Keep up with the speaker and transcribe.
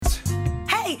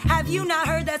Have you not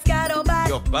heard the scuttlebutt?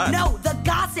 Your butt. No, the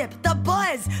gossip, the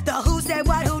buzz, the who said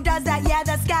what, who does that, yeah,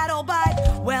 the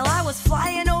scuttlebutt. Well, I was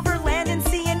flying over land and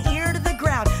sea and ear to the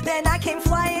ground. Then I came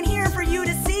flying here for you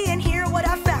to see and hear what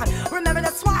I found. Remember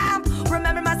the swamp?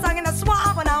 Remember my song in the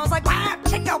swamp when I was like, wham,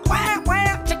 chicka, wham,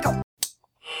 wham, chicka.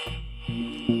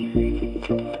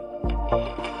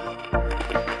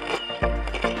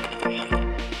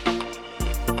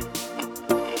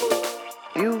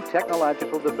 Few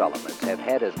technological developments have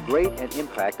had as great an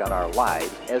impact on our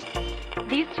lives as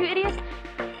These two idiots?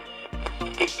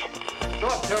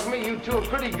 Doc tells me you two are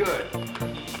pretty good.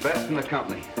 Best in the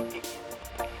company.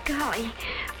 Golly,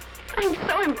 I'm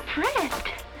so impressed.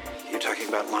 You're talking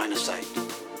about line of sight.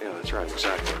 Yeah, that's right,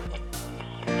 exactly.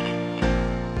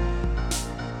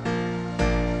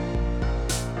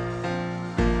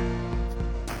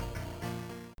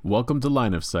 Welcome to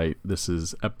Line of Sight. This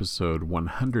is episode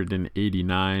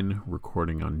 189,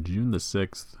 recording on June the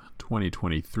 6th,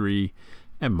 2023,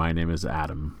 and my name is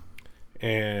Adam.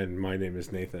 And my name is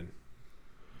Nathan.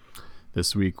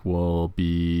 This week we'll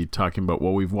be talking about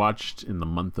what we've watched in the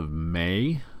month of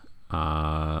May.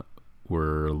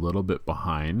 We're a little bit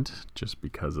behind just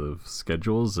because of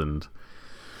schedules, and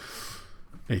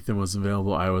Nathan wasn't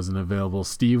available, I wasn't available,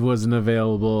 Steve wasn't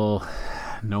available,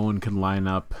 no one can line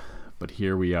up. But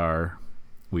here we are.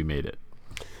 We made it.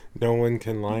 No one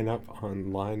can line up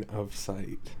on Line of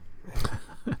Sight.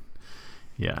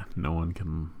 Yeah, no one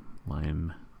can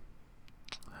line.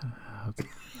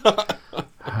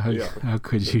 How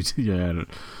could you? Yeah,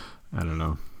 I don't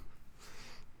know.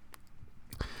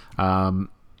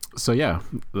 So yeah,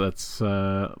 let's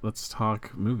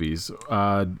talk movies.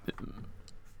 I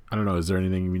don't know. Is there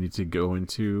anything we need to go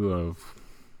into of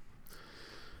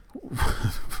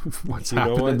what's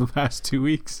happened in the past 2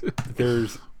 weeks?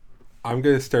 I'm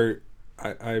gonna start.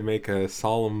 I make a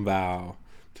solemn vow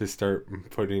to start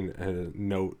putting a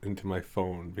note into my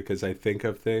phone because I think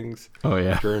of things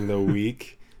during the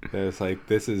week that it's like,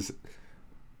 this is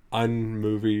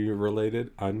non-movie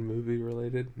related,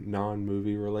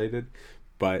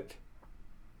 but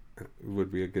it would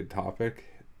be a good topic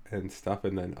and stuff,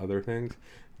 and then other things,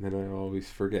 and then I always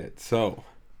forget. So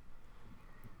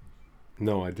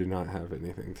no, I do not have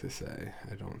anything to say,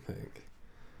 I don't think.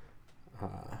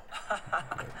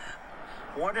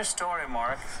 What a story,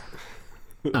 Mark.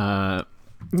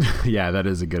 Yeah, that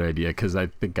is a good idea, because I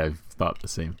think I've thought the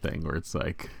same thing, where it's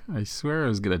like, I swear I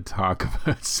was going to talk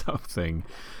about something.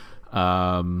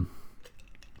 But,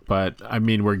 I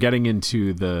mean, we're getting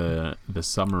into the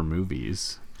summer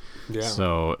movies. Yeah.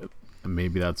 So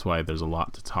maybe that's why there's a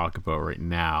lot to talk about right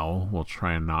now. We'll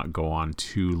try and not go on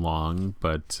too long,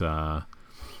 but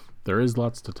there is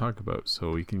lots to talk about,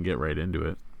 so we can get right into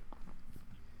it.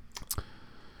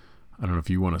 I don't know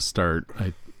if you want to start.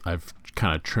 I've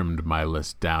kind of trimmed my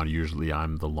list down. Usually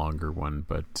I'm the longer one,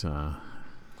 but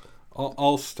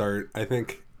I'll start. I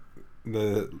think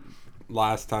the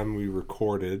last time we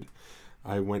recorded,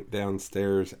 I went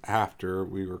downstairs after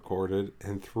we recorded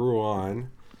and threw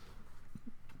on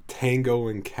Tango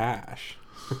and Cash.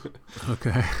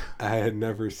 Okay. I had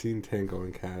never seen Tango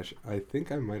and Cash. I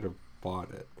think I might have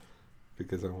bought it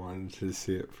because I wanted to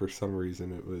see it. For some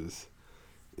reason, it was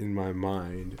in my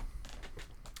mind.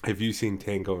 Have you seen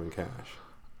Tango and Cash?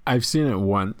 I've seen it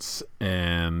once,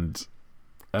 and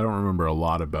I don't remember a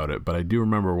lot about it, but I do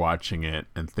remember watching it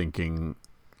and thinking,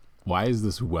 why is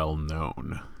this well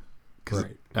known? Because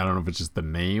right. I don't know if it's just the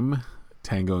name.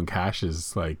 Tango and Cash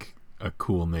is like a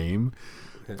cool name,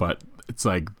 but it's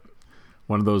like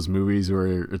one of those movies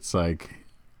where it's like,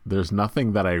 there's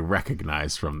nothing that I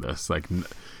recognize from this. Like,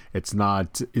 it's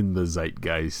not in the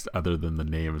zeitgeist other than the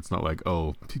name. It's not like,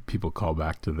 oh, people call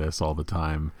back to this all the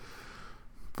time.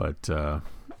 But I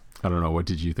don't know. What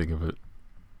did you think of it?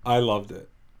 I loved it.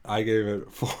 I gave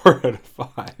it 4 out of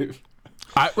 5.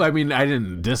 I mean, I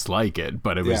didn't dislike it,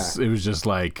 but it was just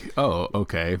like, oh,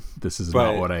 okay, this is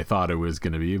not what I thought it was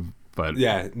going to be. But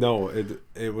yeah, no,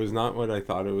 it was not what I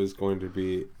thought it was going to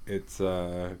be. It's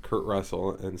Kurt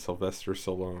Russell and Sylvester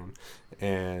Stallone,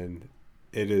 and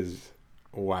it is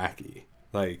wacky,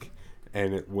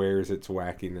 and it wears its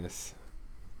wackiness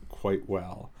quite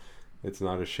well. It's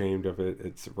not ashamed of it.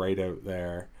 It's right out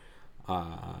there.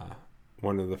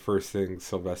 One of the first things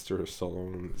Sylvester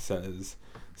Stallone says,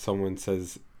 someone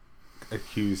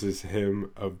accuses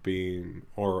him of being,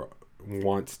 or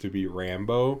wants to be,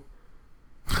 Rambo,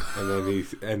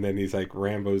 and then he's like,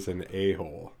 Rambo's an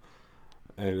a-hole,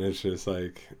 and it's just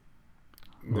like,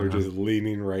 they're just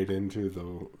leaning right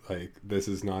into this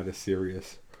is not a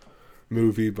serious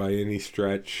movie by any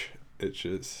stretch. It's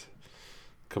just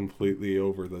completely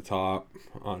over the top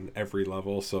on every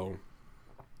level. So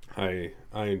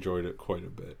I enjoyed it quite a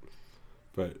bit,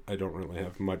 but I don't really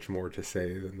have much more to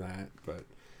say than that. But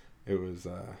it was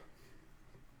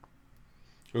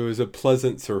a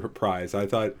pleasant surprise. I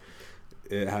thought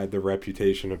it had the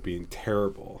reputation of being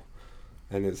terrible,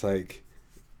 and it's like,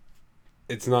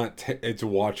 it's not. It's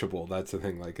watchable. That's the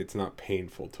thing. Like, it's not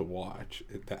painful to watch.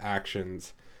 The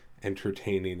action's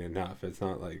entertaining enough. It's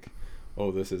not like, oh,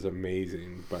 this is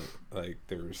amazing, but like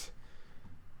there's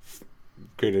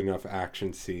good enough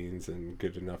action scenes and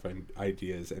good enough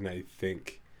ideas, and I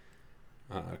think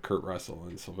Kurt Russell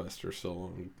and Sylvester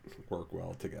Stallone work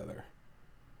well together.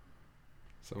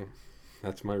 So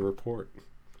that's my report.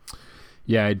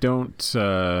 Yeah, I don't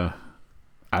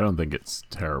think it's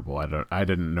terrible. I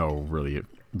didn't know really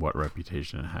what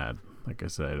reputation it had. Like I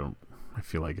said, I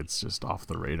feel like it's just off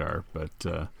the radar,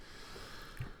 but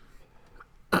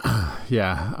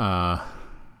yeah,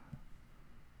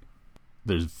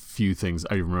 there's few things.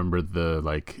 I remember the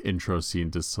like intro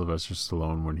scene to Sylvester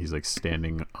Stallone when he's like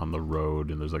standing on the road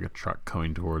and there's like a truck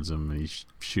coming towards him and he's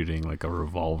shooting like a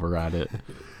revolver at it.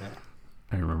 Yeah.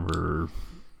 I remember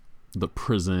the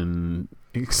prison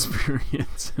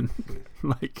experience and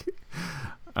like,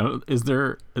 is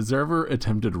there ever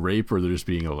attempted rape, or they're just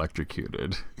being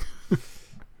electrocuted?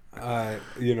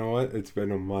 You know what? It's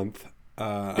been a month.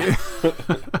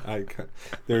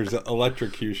 There's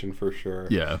electrocution for sure.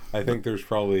 Yeah. I think there's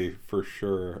probably for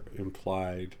sure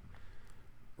implied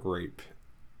rape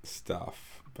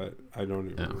stuff, but I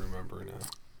don't even remember now.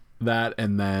 That,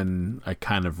 and then I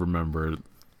kind of remember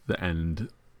the end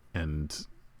and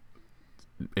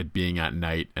it being at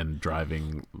night and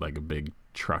driving like a big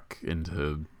truck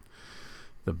into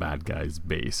the bad guy's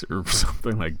base or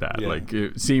something like that. Yeah. Like,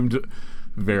 it seemed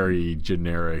very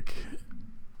generic.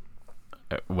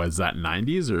 Was that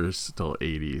 90s or still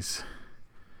 80s?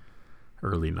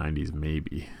 Early 90s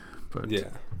maybe, but yeah,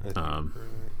 I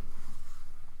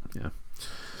think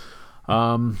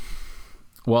yeah.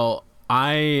 Well,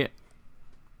 I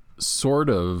sort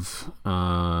of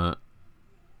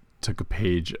took a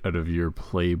page out of your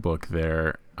playbook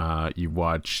there. You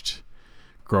watched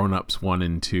Grown Ups 1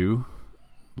 and 2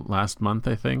 last month,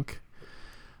 I think.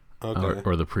 Okay.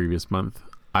 Or the previous month.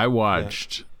 I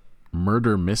watched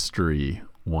Murder Mystery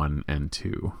 1 and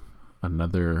 2.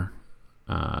 Another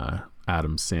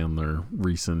Adam Sandler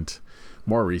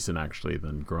more recent actually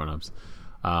than Grown Ups.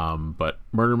 But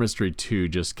Murder Mystery 2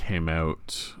 just came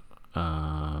out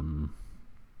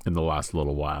in the last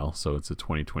little while, so it's a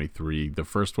 2023. The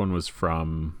first one was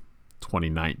from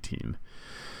 2019,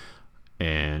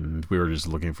 and we were just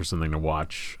looking for something to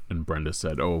watch, and Brenda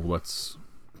said,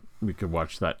 we could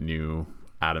watch that new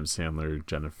Adam Sandler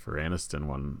Jennifer Aniston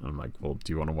one. I'm like, well,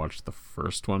 do you want to watch the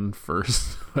first one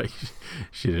first? Like,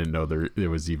 she didn't know there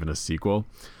was even a sequel.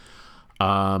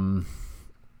 Have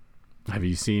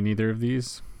you seen either of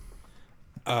these?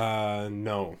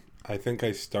 No, I think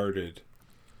I started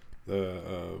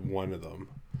the one of them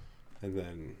and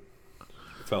then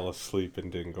fell asleep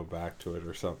and didn't go back to it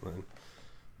or something.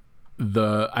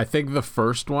 I think the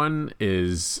first one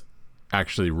is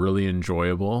actually really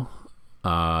enjoyable.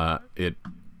 It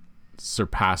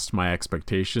surpassed my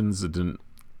expectations. It didn't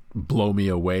blow me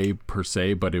away per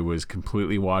se, but it was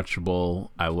completely watchable.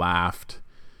 I laughed.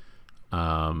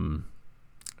 I'll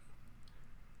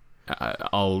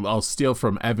steal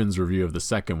from Evan's review of the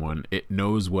second one. It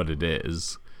knows what it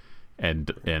is,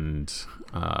 and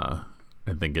I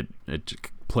think it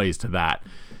plays to that.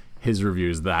 His review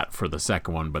is that for the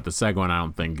second one, but the second one I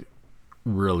don't think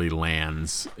really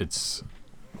lands.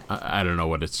 I don't know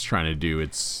what it's trying to do.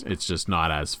 It's just not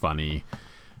as funny,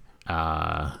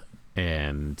 and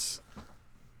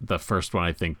the first one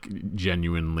I think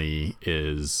genuinely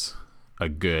is a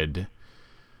good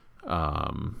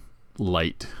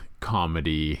light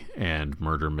comedy and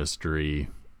murder mystery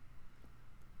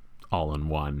all in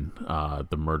one.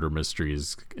 The murder mystery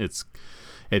it's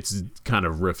kind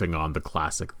of riffing on the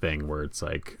classic thing where it's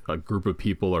like a group of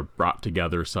people are brought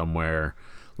together somewhere,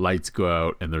 lights go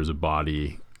out, and there's a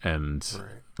body, and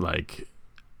like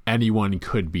anyone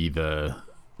could be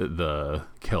the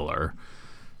killer,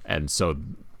 and so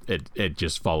it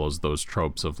just follows those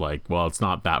tropes of like, well, it's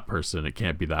not that person, it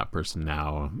can't be that person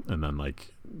now, and then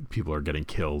like people are getting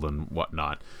killed and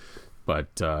whatnot.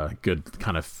 But good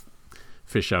kind of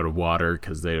fish out of water,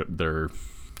 because they're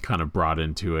kind of brought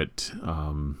into it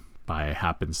by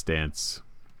happenstance.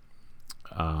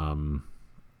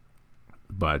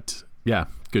 But yeah,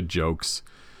 good jokes.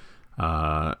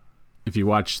 If you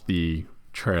watch the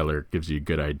trailer, it gives you a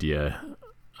good idea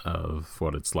of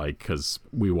what it's like, because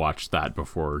we watched that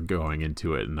before going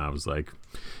into it, and I was like,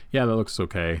 yeah, that looks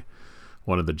okay.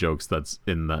 One of the jokes that's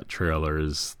in that trailer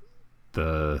is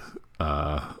the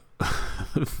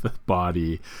the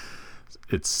body,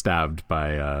 it's stabbed by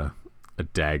a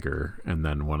dagger, and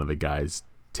then one of the guys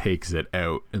takes it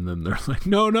out, and then they're like,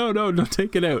 no, don't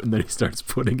take it out, and then he starts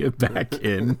putting it back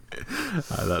in. I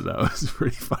thought that was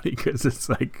pretty funny, because it's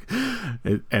like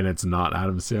and it's not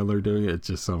Adam Sandler doing it, it's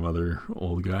just some other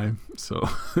old guy. So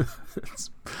I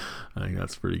think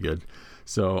that's pretty good.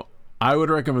 So I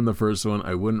would recommend the first one.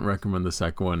 I wouldn't recommend the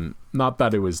second one. Not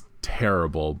that it was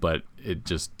terrible, but it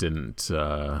just didn't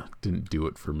do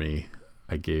it for me.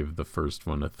 I gave the first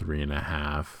one a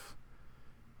 3.5,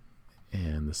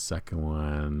 and the second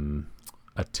one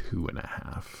a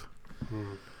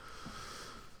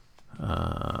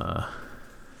 2.5.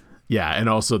 Yeah, and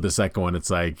also the second one, it's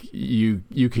like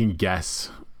you can guess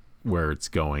where it's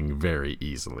going very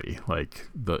easily. Like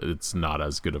it's not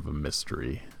as good of a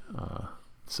mystery.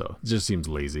 So it just seems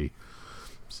lazy.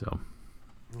 So,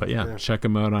 but yeah, check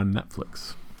them out on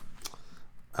Netflix.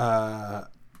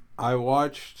 I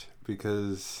watched,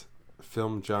 because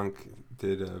Film Junk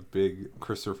did a big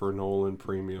Christopher Nolan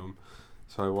premium,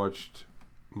 so I watched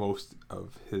most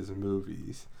of his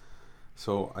movies.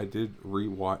 So I did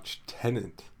rewatch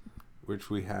Tenet, which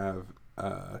we have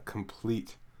a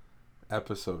complete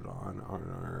episode on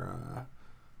our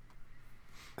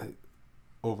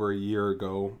over a year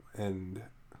ago. And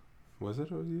was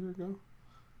it a year ago?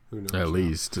 Who knows? At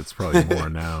least it's probably more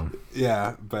now.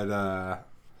 Yeah, but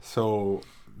so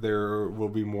there will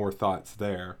be more thoughts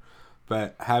there.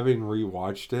 But having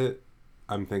rewatched it,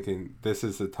 I'm thinking this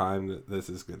is the time that this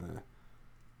is gonna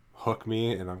hook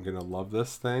me, and I'm gonna love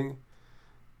this thing,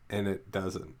 and it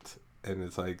doesn't. And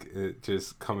it's like, it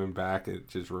just coming back, it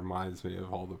just reminds me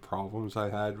of all the problems I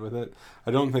had with it.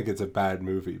 I don't think it's a bad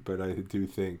movie, but I do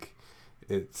think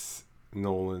it's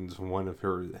Nolan's one of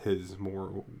his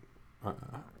more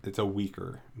it's a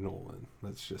weaker Nolan,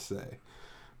 let's just say.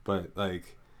 But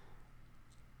like,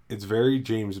 it's very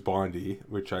James Bondy,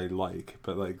 which I like,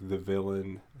 but like the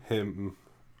villain,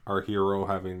 our hero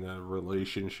having a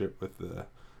relationship with the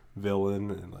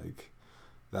villain and like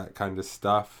that kind of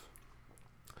stuff,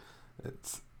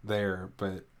 it's there.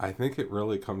 But I think it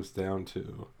really comes down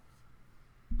to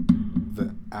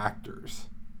the actors,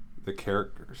 the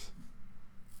characters.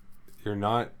 You're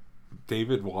not,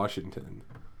 David Washington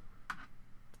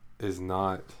is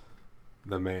not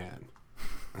the man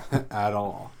at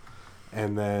all.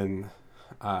 And then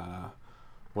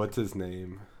what's his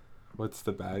name? What's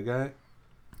the bad guy?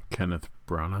 Kenneth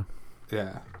Branagh.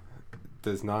 Yeah.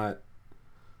 Does not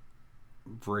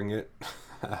bring it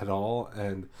at all.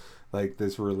 And like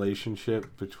this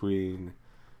relationship between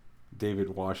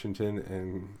David Washington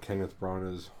and Kenneth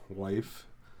Branagh's wife,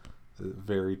 the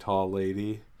very tall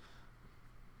lady,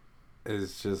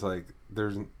 is just like,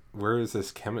 where is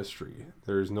this chemistry?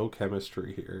 There's no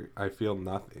chemistry here. I feel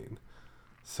nothing.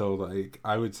 So like,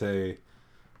 I would say,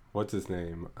 what's his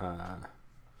name?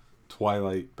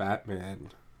 Twilight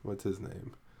Batman. What's his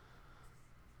name?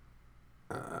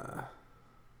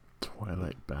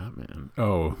 Twilight Batman.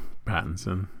 Oh,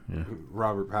 Pattinson. Yeah.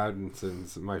 Robert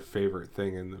Pattinson's my favorite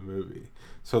thing in the movie.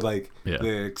 So like,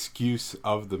 the excuse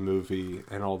of the movie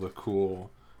and all the cool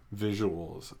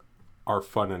visuals are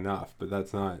fun enough, but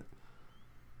that's not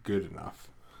good enough,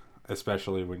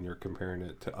 especially when you're comparing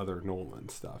it to other Nolan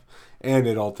stuff. And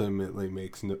it ultimately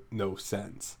makes no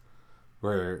sense,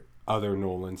 where other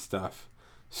Nolan stuff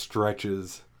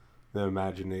stretches the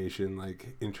imagination,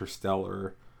 like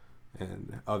Interstellar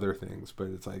and other things. But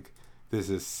it's like, this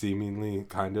is seemingly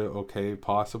kind of okay,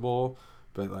 possible,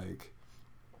 but like,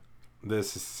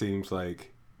 this seems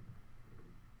like,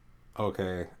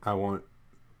 okay, I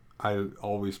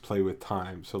always play with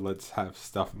time, so let's have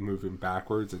stuff moving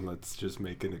backwards and let's just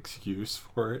make an excuse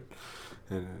for it.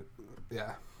 And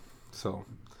so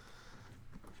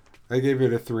I gave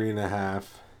it a 3.5.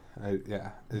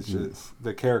 It's just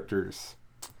the characters,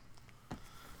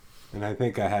 and I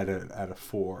think I had it at a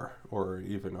 4 or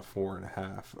even a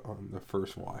 4.5 on the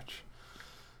first watch.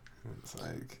 And it's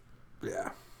like,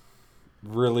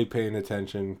 really paying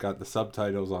attention, got the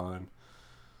subtitles on.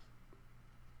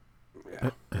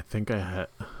 I think I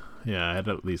had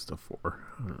at least a 4.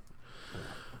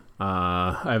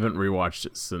 I haven't rewatched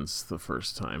it since the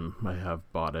first time. I have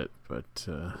bought it, but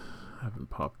haven't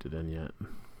popped it in yet.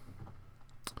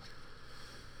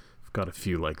 I've got a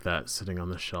few like that sitting on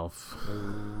the shelf.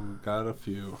 Got a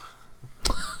few.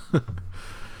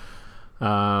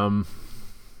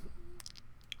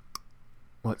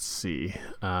 Let's see.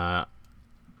 I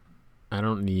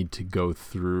don't need to go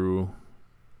through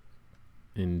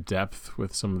in depth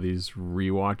with some of these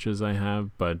rewatches I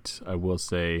have, but I will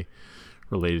say,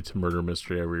 related to murder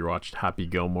mystery, I rewatched Happy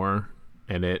Gilmore,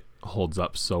 and it holds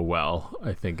up so well.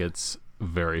 I think it's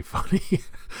very funny.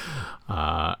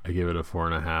 I give it a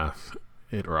 4.5.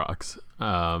 It rocks.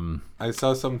 I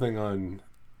saw something on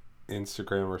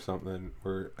Instagram or something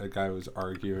where a guy was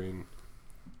arguing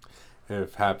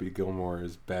if Happy Gilmore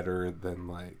is better than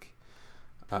like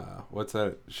what's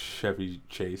that Chevy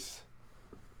Chase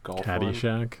golf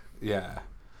Caddyshack. one? Yeah.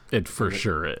 It for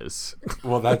sure is.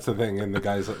 Well, that's the thing, and the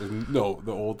guy's like, no,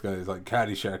 the old guy's like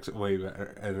Caddyshack's way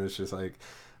better, and it's just like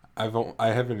I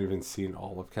haven't even seen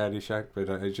all of Caddyshack, but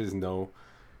I just know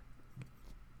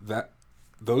that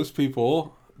those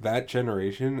people, that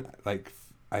generation, like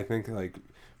I think like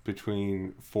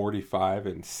between 45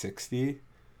 and 60,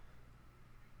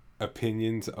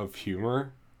 opinions of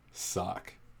humor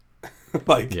suck.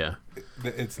 Like, yeah,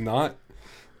 it's not.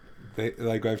 They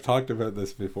like I've talked about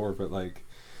this before, but like.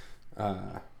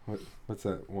 What's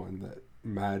that one, that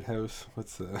Madhouse?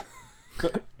 What's the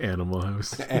Animal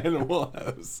House. Animal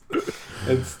House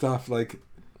and stuff like,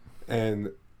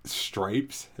 and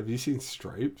Stripes. Have you seen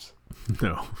Stripes?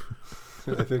 No.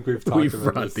 I think we've talked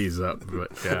about brought this. these up,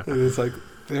 but yeah. And it's like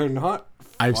they're not.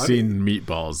 I've funny. seen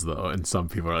Meatballs though, and some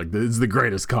people are like, "This is the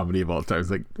greatest comedy of all time." It's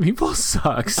like Meatballs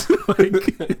sucks.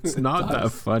 Like it's not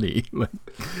that funny. Like,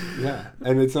 Yeah,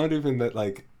 and it's not even that.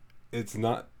 Like, it's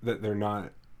not that they're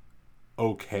not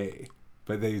okay,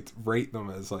 but they rate them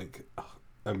as like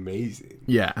amazing.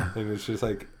 yeah, And it's just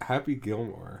like Happy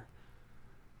Gilmore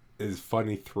is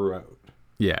funny throughout.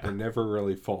 yeah, It never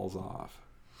really falls off.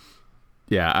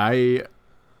 yeah.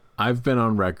 I've been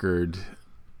on record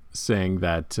saying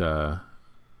that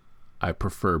I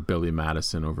prefer Billy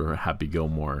Madison over Happy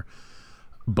Gilmore,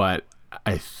 but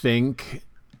I think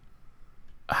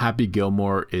Happy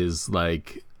Gilmore is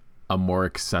like a more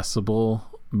accessible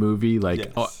movie.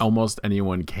 Like Yes. almost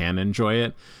anyone can enjoy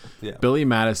it. Yeah. Billy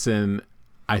Madison,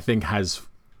 I think, has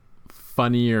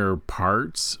funnier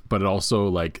parts, but also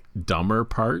like dumber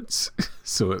parts.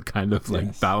 So it kind of like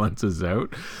Yes. balances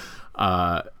out.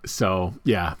 So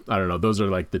yeah, I don't know. Those are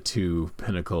like the two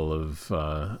pinnacle of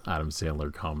Adam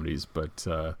Sandler comedies. But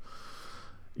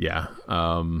yeah.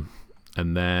 And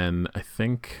then I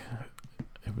think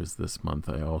it was this month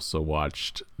I also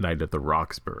watched Night at the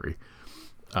Roxbury.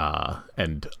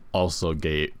 And also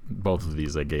gave both of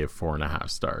these, I gave 4.5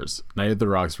 stars. Night at the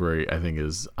Roxbury, I think,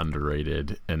 is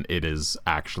underrated, and it is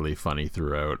actually funny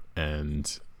throughout.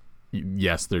 And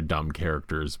yes, they're dumb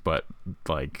characters, but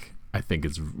like I think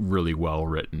it's really well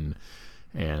written,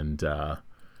 and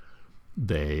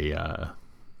they've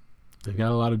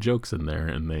got a lot of jokes in there,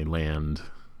 and they land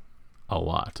a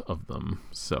lot of them.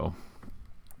 So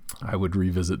I would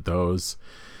revisit those.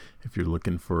 If you're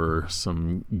looking for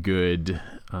some good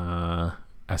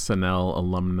SNL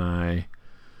alumni,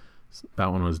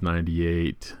 that one was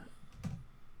 98.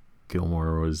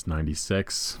 Gilmore was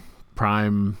 96.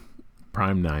 Prime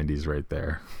 90s right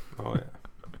there. Oh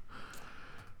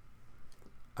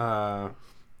yeah.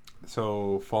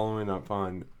 So following up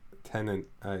on Tenet,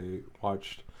 I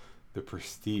watched The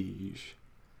Prestige,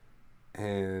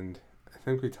 and I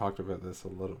think we talked about this a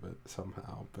little bit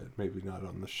somehow, but maybe not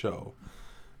on the show.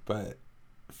 But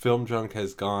Film Junk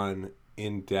has gone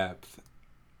in depth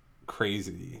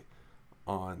crazy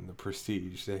on The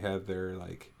Prestige. They have their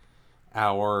like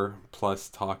hour plus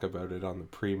talk about it on the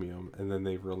premium, and then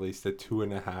they've released a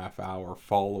 2.5 hour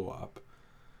follow-up,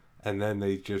 and then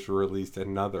they just released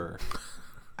another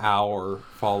hour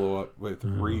follow-up with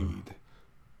Reed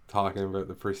talking about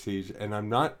The Prestige. And I'm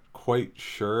not quite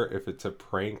sure if it's a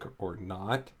prank or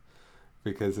not,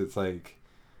 because it's like,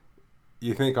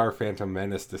 you think our Phantom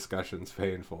Menace discussion's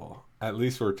painful. At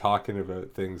least we're talking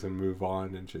about things and move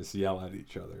on and just yell at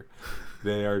each other.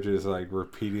 They are just like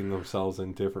repeating themselves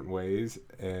in different ways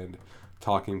and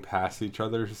talking past each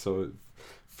other, so it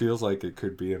feels like it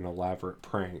could be an elaborate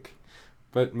prank,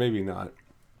 but maybe not.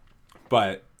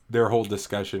 But their whole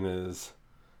discussion is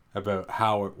about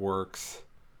how it works,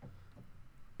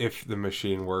 if the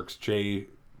machine works. Jay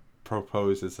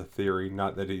proposes a theory,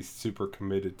 not that he's super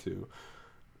committed to,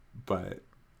 but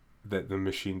that the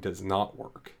machine does not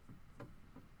work.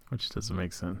 Which doesn't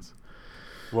make sense.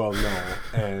 Well, no,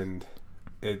 and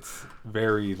it's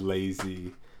very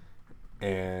lazy,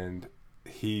 and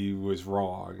he was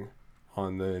wrong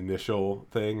on the initial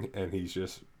thing, and he's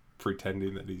just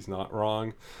pretending that he's not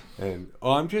wrong, and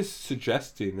I'm just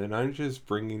suggesting, and I'm just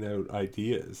bringing out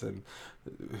ideas, and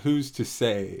who's to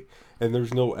say, and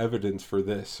there's no evidence for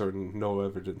this or no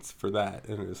evidence for that,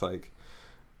 and it's like,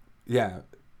 yeah,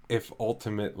 if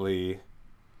ultimately,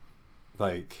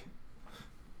 like,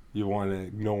 you want to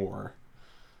ignore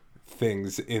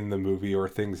things in the movie or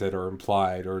things that are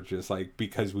implied, or just like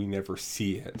because we never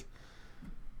see it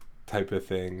type of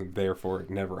thing, therefore it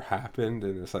never happened.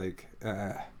 And it's like,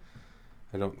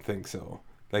 I don't think so.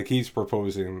 Like, he's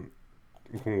proposing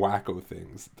wacko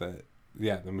things that,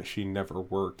 yeah, the machine never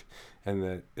worked, and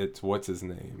that it's, what's his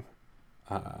name?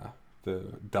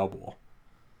 The double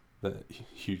that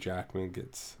Hugh Jackman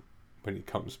gets when he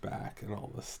comes back and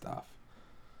all this stuff.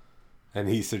 And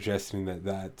he's suggesting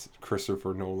that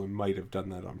Christopher Nolan might have done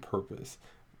that on purpose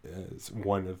as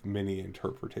one of many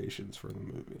interpretations for the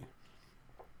movie.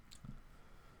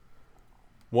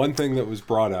 One thing that was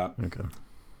brought up, Okay.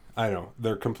 I know,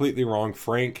 they're completely wrong.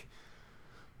 Frank,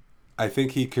 I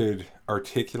think he could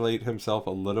articulate himself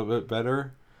a little bit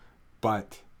better,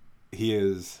 but he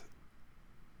is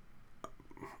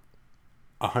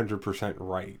 100%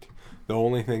 right. The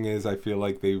only thing is, I feel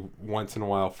like they once in a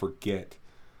while forget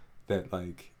that,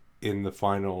 like, in the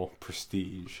final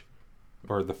Prestige,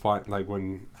 or like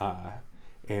when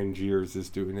Angiers is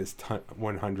doing his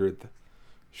 100th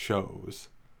shows,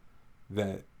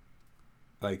 that,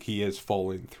 like, he is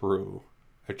falling through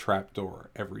a trapdoor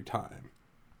every time,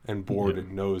 and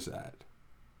Borden knows that.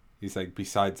 He's like,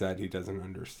 besides that, he doesn't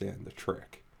understand the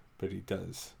trick, but he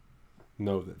does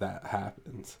know that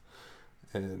happens.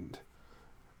 And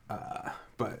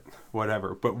but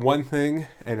whatever. But one thing,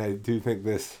 and I do think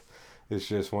this is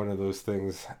just one of those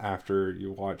things after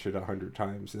you watch it 100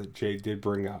 times that Jay did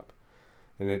bring up,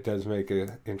 and it does make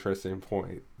an interesting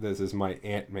point. This is my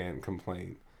Ant-Man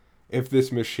complaint. If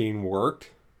this machine worked,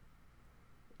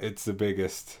 it's the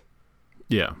biggest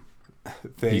Yeah.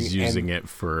 thing. He's using it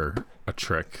for a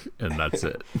trick, and that's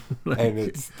it. And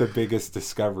it's the biggest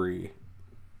discovery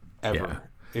ever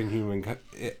in human.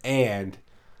 And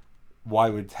why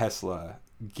would Tesla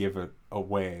give it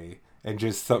away? And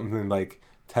just something like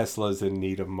Tesla's in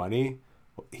need of money,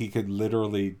 he could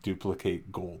literally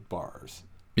duplicate gold bars.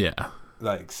 Yeah.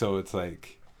 Like, so it's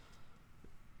like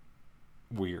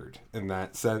weird in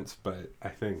that sense, but I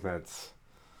think that's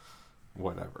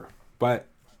whatever. But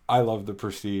I love The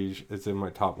Prestige. It's in my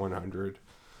top 100.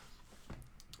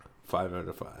 5 out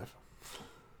of 5.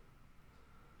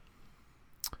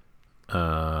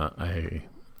 I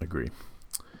agree.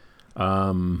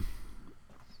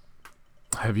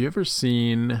 Have you ever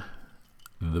seen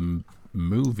the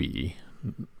movie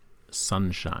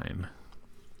Sunshine?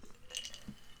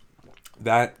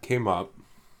 That came up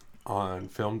on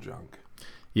Film Junk.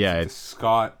 Yeah, It's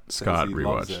Scott says he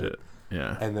loves rewatched it.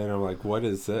 Yeah. And then I'm like, what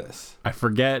is this? I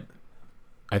forget.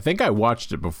 I think I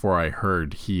watched it before I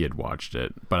heard he had watched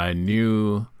it, but I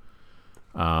knew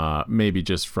maybe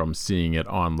just from seeing it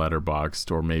on Letterboxd,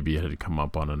 or maybe it had come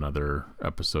up on another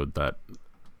episode that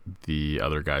the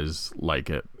other guys like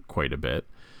it quite a bit.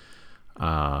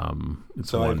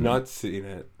 So I've not seen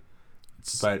it,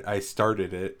 but I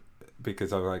started it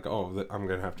because I'm like, oh, I'm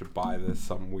going to have to buy this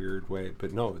some weird way.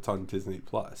 But no, it's on Disney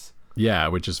Plus. Yeah,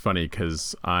 which is funny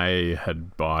because I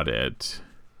had bought it.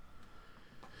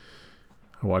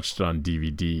 I watched it on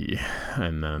DVD,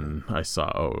 and then I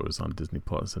saw, it was on Disney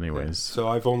Plus anyways. Yeah.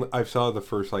 So I saw the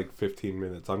first like 15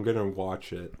 minutes. I'm going to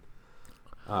watch it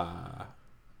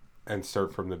and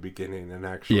start from the beginning and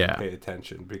actually pay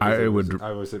attention, because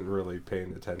I wasn't really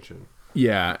paying attention.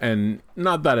 Yeah, and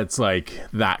not that it's like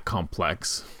that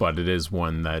complex, but it is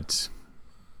one that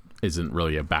isn't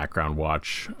really a background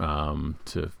watch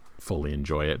to fully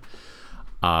enjoy it.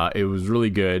 It was really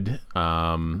good.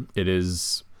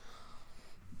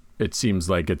 It seems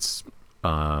like it's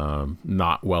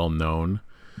not well known,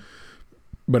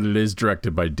 but it is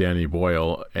directed by Danny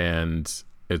Boyle, and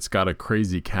it's got a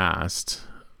crazy cast.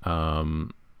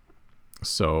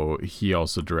 So he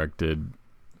also directed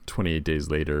 28 Days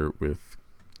Later with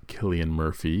Cillian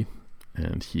Murphy,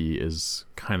 and he is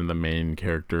kind of the main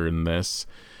character in this.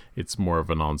 It's more of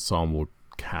an ensemble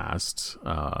cast.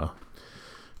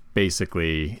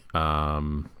 Basically,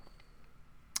 the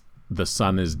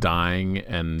sun is dying,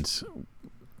 and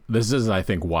this is, I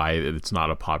think, why it's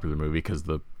not a popular movie, because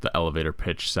the elevator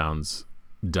pitch sounds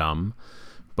dumb.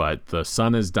 But the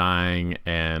sun is dying,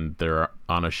 and they're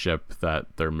on a ship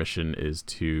that their mission is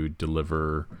to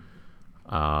deliver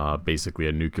basically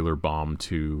a nuclear bomb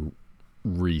to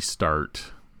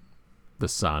restart the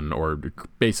sun, or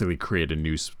basically create a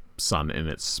new sun in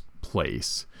its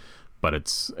place. But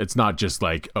it's not just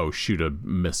like, shoot a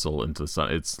missile into the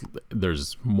sun.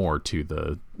 There's more to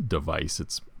the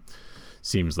device.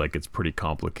 Seems like it's pretty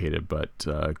complicated, but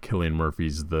Cillian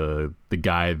Murphy's the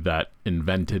guy that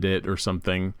invented it or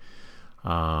something.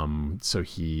 So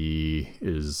he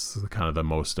is kind of the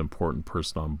most important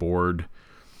person on board.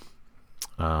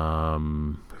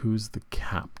 Who's the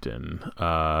captain?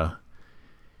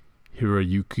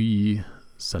 Hiroyuki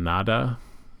Sanada.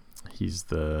 He's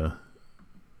the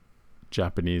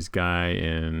Japanese guy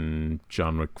in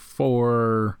John Wick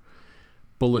 4,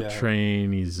 Bullet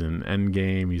Train. He's in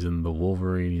Endgame. He's in The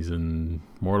Wolverine. He's in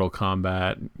Mortal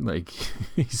Kombat. Like,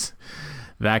 he's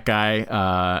that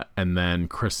guy. And then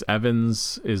Chris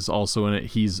Evans is also in it.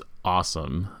 He's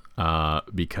awesome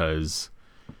because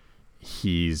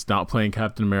he's not playing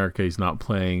Captain America. He's not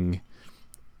playing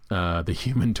the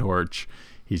Human Torch.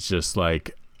 He's just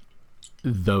like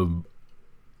the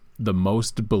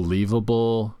most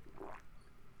believable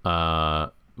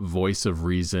voice of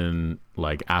reason,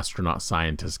 like astronaut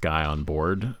scientist guy on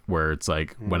board, where it's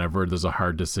like whenever there's a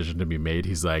hard decision to be made,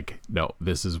 he's like, no,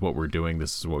 this is what we're doing,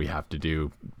 this is what we have to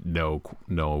do,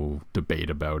 no debate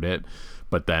about it.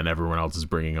 But then everyone else is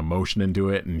bringing emotion into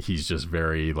it, and he's just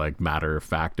very like matter of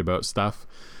fact about stuff.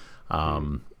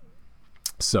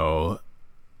 So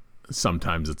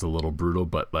sometimes it's a little brutal,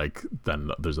 but like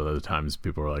then there's other times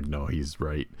people are like, no, he's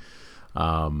right.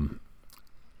 And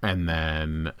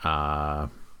then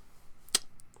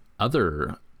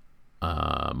other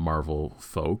Marvel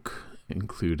folk,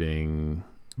 including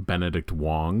Benedict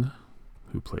Wong,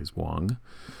 who plays Wong,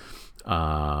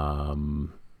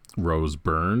 Rose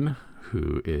Byrne,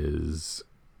 who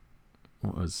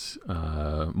was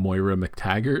Moira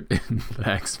McTaggart in the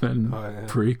X-Men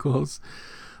prequels.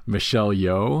 Michelle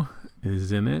Yeoh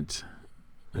is in it.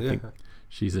 I think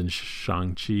she's in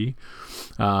Shang-Chi.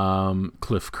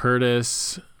 Cliff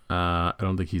Curtis, I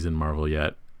don't think he's in Marvel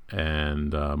yet.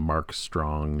 And Mark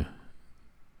Strong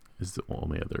is the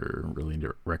only other really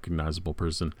recognizable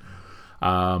person.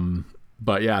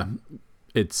 But yeah,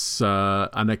 it's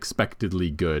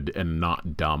unexpectedly good and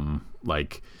not dumb.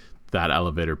 Like that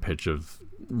elevator pitch of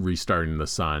restarting the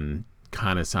sun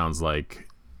kind of sounds like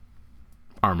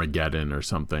Armageddon or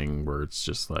something, where it's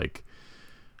just like,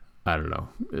 I don't know,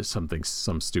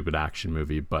 some stupid action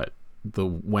movie, but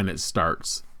when it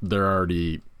starts, they're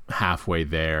already halfway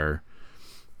there.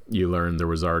 You learn there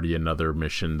was already another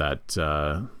mission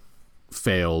that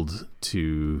failed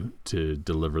to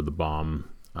deliver the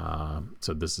bomb.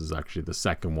 So this is actually the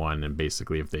second one, and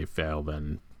basically if they fail,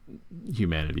 then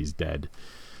humanity's dead.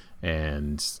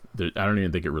 And I don't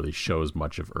even think it really shows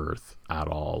much of Earth at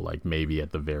all, like maybe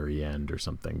at the very end or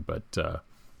something, but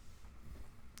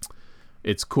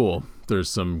it's cool. There's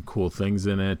some cool things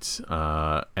in it,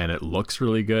 and it looks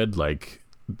really good. Like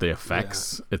the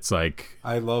effects, it's like,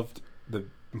 I loved the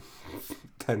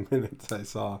 10 minutes I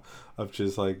saw of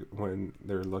just like when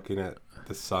they're looking at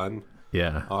the sun.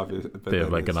 Yeah, but they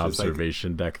have like an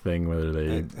observation deck thing where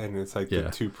they and it's like the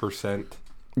 2%.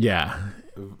 Yeah,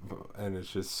 and it's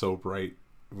just so bright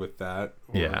with that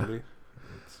already. Yeah,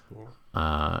 it's cool.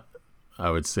 I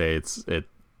would say it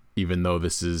even though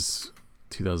this is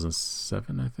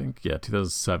 2007, I think. Yeah,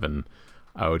 2007.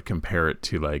 I would compare it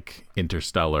to like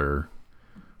Interstellar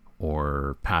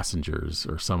or Passengers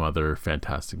or some other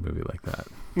fantastic movie like that.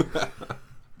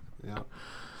 Yeah.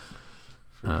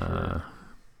 Sure.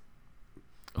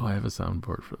 Oh, I have a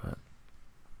soundboard for that.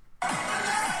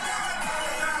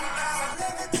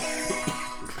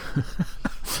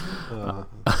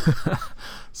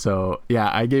 So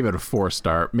yeah, I gave it a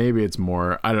 4-star. Maybe it's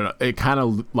more, I don't know, it kind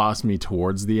of lost me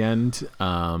towards the end,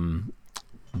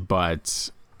 but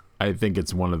I think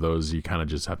it's one of those you kind of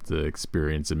just have to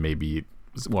experience, and maybe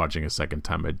watching a second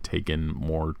time I'd take in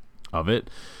more of it,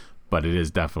 but it is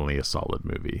definitely a solid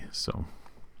movie. So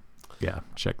yeah,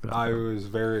 check that out. I was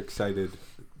very excited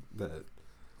that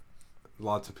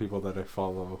lots of people that I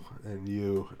follow and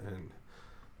you and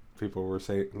people were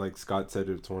saying, like Scott said,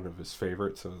 it's one of his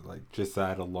favorites. So like just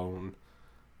that alone,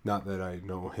 not that I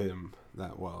know him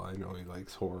that well, I know he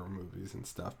likes horror movies and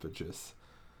stuff, but just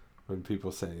when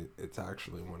people say it's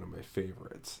actually one of my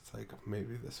favorites, it's like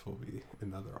maybe this will be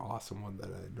another awesome one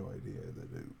that I had no idea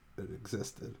that it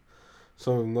existed.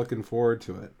 So I'm looking forward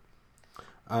to it.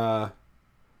 I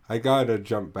gotta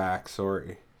jump back,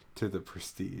 to The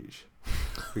Prestige,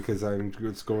 because I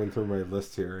was going through my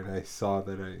list here and I saw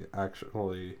that I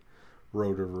actually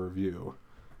wrote a review,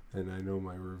 and I know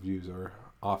my reviews are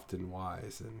often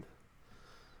wise and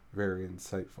very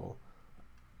insightful.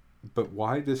 But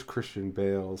why does Christian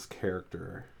Bale's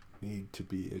character need to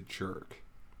be a jerk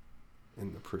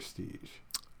in The Prestige?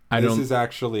 This is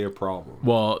actually a problem.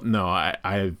 Well, no,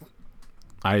 I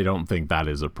don't think that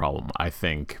is a problem. I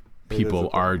think people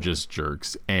are just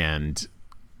jerks, and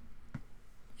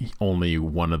only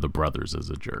one of the brothers is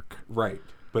a jerk. Right.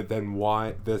 But then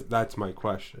why? That's my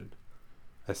question.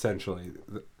 Essentially,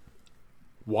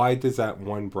 why does that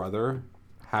one brother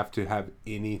have to have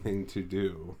anything to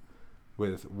do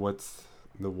with what's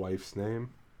the wife's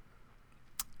name?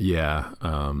 Yeah.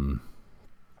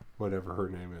 Whatever her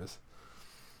name is.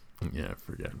 Yeah, I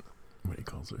forget. what he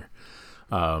calls her.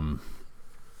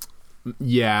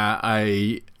 Yeah,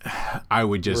 I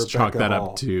would just chalk Rebecca that Hall.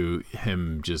 up to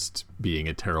him just being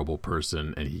a terrible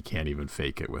person, and he can't even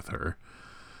fake it with her.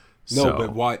 No, So-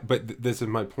 but why? But this is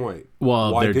my point.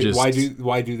 Well, why they're just-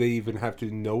 why do they even have to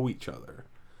know each other?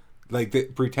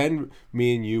 Like, pretend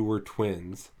me and you were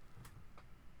twins.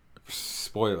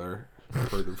 Spoiler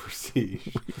for The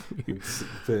Prestige. It's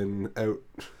been out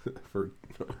for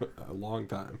a long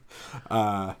time.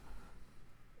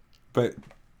 But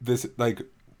this, like,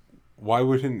 why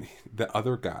wouldn't the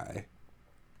other guy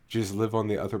just live on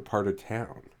the other part of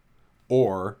town?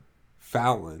 Or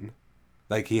Fallon,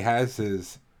 like, he has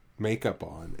his makeup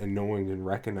on and no one can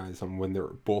recognize him when they're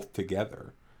both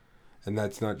together. And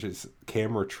that's not just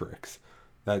camera tricks.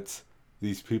 That's,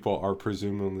 these people are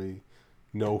presumably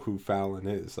know who Fallon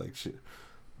is. Like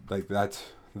that's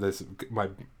this, my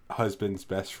husband's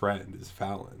best friend is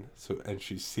Fallon. So, and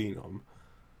she's seen him.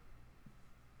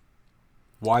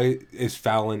 Why is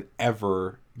Fallon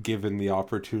ever given the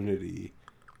opportunity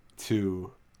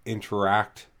to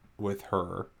interact with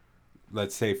her?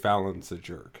 Let's say Fallon's a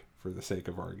jerk, for the sake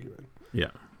of argument. Yeah.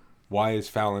 Why is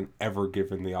Fallon ever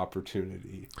given the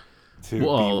opportunity to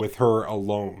Well, be with her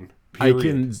alone? I Period,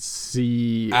 can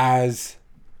see. as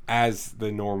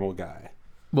the normal guy.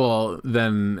 Well,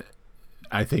 then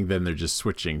I think then they're just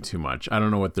switching too much. I don't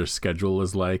know what their schedule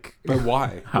is like. But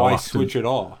why? How Why often? switch at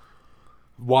all?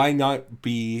 Why not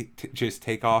just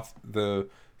take off the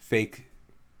fake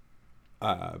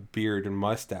beard and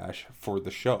mustache for the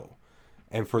show,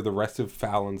 and for the rest of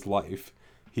Fallon's life,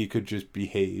 he could just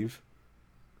behave.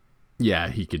 Yeah,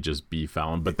 he could just be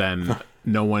Fallon, but then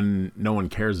no one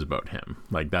cares about him.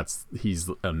 Like, he's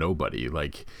a nobody.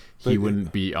 Like, he But-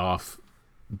 wouldn't be off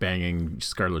banging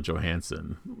Scarlett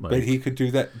Johansson. Like, But he could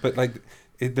do that. But, like,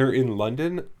 if they're in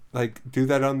London, like, do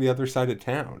that on the other side of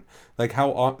town. Like,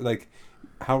 how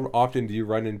often do you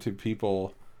run into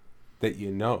people that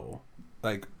you know?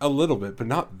 Like, a little bit, but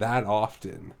not that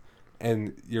often.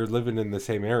 And you're living in the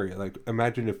same area. Like,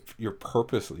 imagine if you're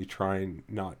purposely trying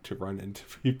not to run into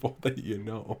people that you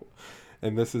know.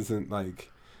 And this isn't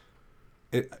like,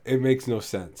 it makes no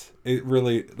sense. It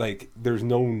really, like, there's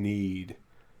no need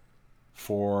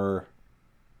for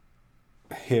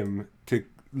him to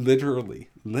literally,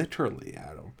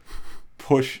 Adam,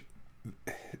 push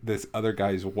this other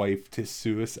guy's wife to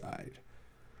suicide.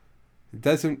 It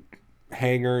doesn't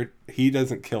hang her, he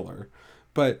doesn't kill her,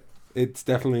 but it's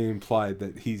definitely implied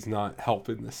that he's not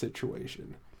helping the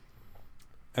situation.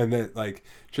 And that, like,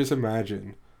 just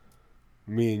imagine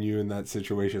me and you in that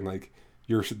situation. Like,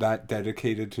 you're that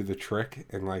dedicated to the trick,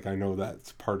 and, like, I know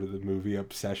that's part of the movie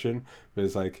obsession, but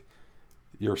it's like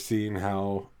you're seeing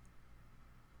how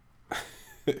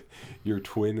your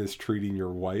twin is treating your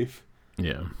wife,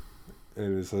 yeah.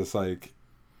 and it's just like,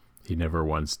 He never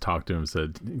once talked to him and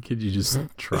said, could you just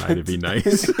try to be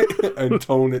nice? and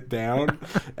tone it down,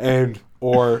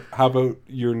 or how about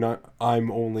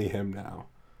I'm only him now.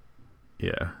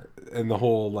 Yeah. And the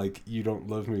whole, like, you don't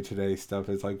love me today stuff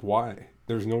is like, why?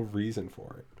 There's no reason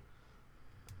for it.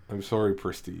 I'm sorry,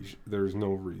 Prestige. There's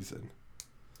no reason.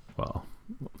 Well,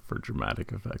 for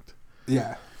dramatic effect.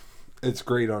 Yeah. It's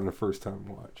great on the first time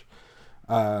watch.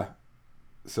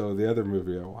 So the other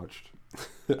movie I watched,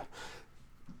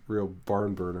 real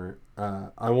barn burner.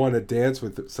 I Want to Dance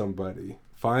with Somebody.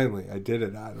 Finally, I did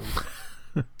it, Adam.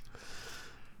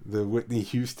 The Whitney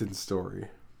Houston story.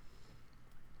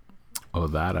 Oh,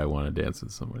 that I want to dance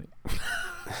with somebody.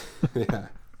 Yeah.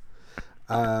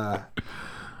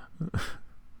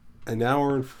 An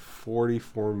hour and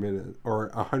 44 minutes, or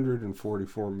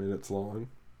 144 minutes long.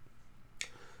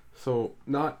 So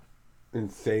not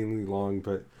insanely long,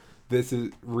 but this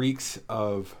reeks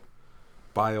of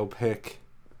biopic.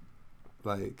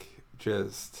 Like,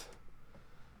 just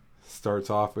starts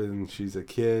off when she's a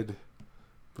kid,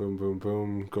 boom, boom,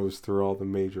 boom, goes through all the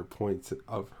major points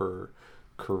of her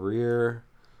career.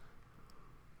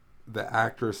 The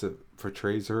actress that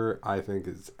portrays her, I think,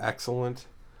 is excellent.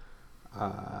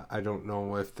 I don't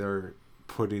know if they're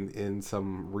putting in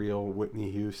some real Whitney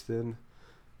Houston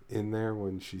in there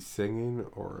when she's singing,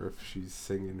 or if she's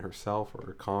singing herself,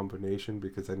 or a combination,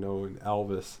 because I know in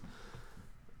Elvis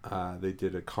they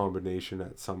did a combination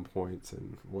at some points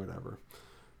and whatever.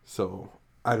 So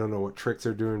I don't know what tricks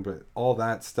they're doing, but all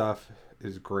that stuff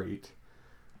is great.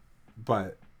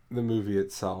 But the movie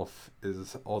itself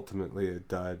is ultimately a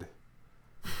dud.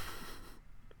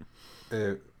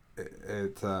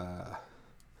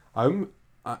 I'm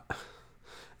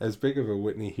as big of a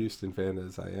Whitney Houston fan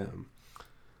as I am.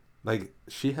 Like,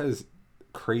 she has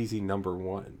crazy number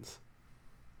ones.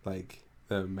 Like,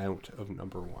 the amount of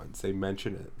number ones. They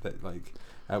mention it that like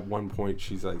at one point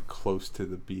she's like close to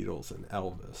the Beatles and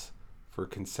Elvis for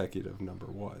consecutive number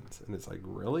ones, and it's like,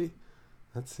 really?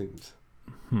 That seems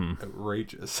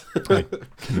outrageous. I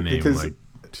can name Because- like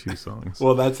 2 songs.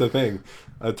 Well, that's the thing.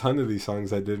 A ton of these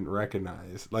songs I didn't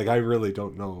recognize. Like, I really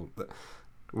don't know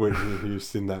Whitney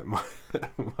Houston that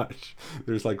much.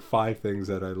 There's like 5 things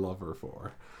that I love her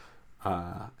for.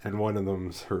 And one of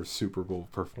them's her Super Bowl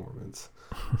performance.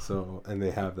 So, and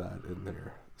they have that in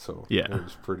there. So, Yeah. it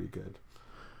was pretty good.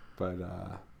 But,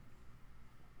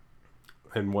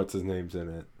 and what's his name's in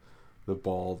it? The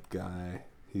bald guy.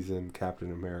 He's in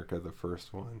Captain America, the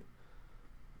first one.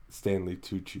 Stanley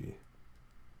Tucci.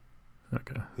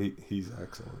 Okay. He's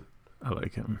excellent. I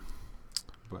like him.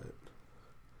 But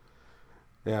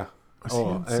yeah. Was he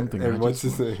in something I and what's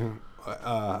just his name?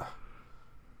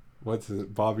 What's his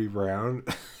Bobby Brown?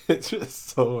 It's just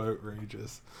so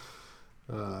outrageous.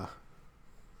 I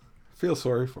feel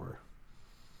sorry for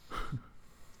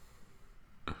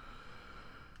her.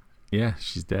 Yeah,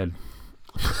 she's dead.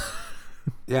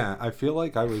 Yeah, I feel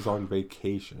like I was on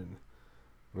vacation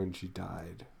when she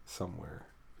died somewhere,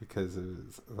 because it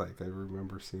was like I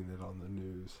remember seeing it on the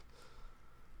news,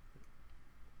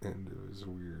 and it was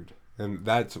weird. And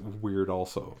that's weird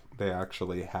also. They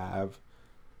actually have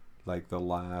like the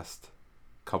last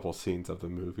couple scenes of the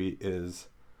movie is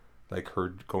like her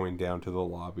going down to the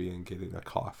lobby and getting a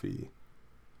coffee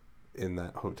in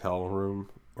that hotel room,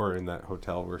 or in that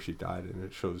hotel where she died, and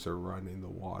it shows her running the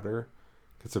water,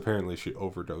 because apparently she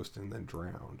overdosed and then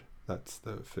drowned. That's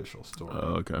the official story.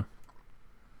 Oh, okay.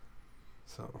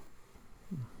 So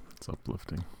It's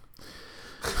uplifting.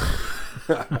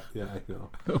 yeah, I know.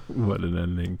 What an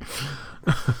ending.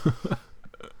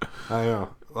 I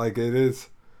know. Like, it is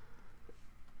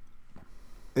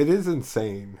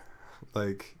insane.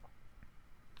 Like,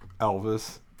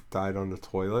 Elvis died on the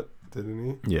toilet, didn't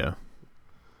he? Yeah.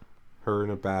 Her in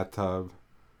a bathtub.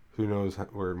 Who knows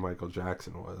where Michael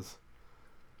Jackson was?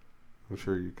 I'm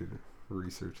sure you could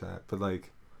research that. But,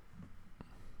 like,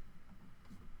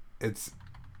 it's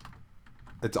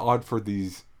odd for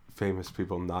these famous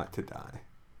people not to die.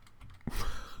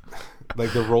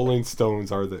 Like, the Rolling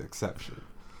Stones are the exception.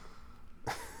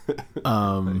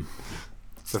 The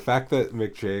fact that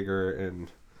Mick Jagger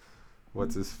and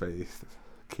what's his face,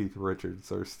 Keith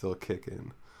Richards, are still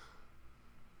kicking.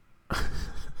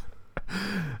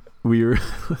 We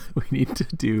need to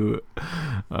do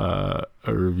a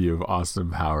review of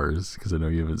Austin Powers, because I know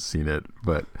you haven't seen it,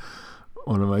 but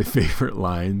one of my favorite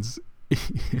lines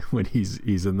when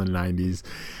he's in the 90s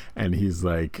and he's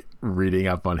like reading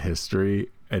up on history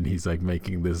and he's like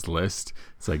making this list.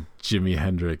 It's like Jimi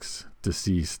Hendrix,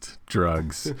 deceased,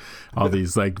 drugs, all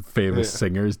these like famous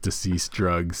singers, deceased,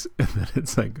 drugs, and then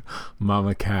it's like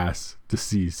Mama Cass,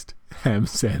 deceased, ham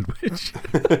sandwich.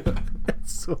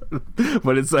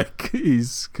 But it's like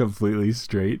he's completely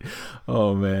straight.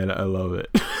 Oh man, I love it.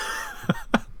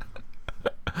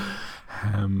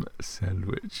 Ham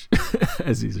sandwich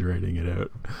as he's writing it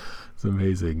out. It's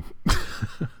amazing.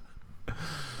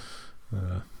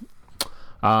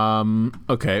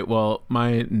 Okay, well,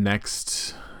 my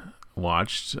next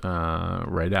watched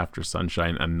right after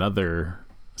Sunshine, another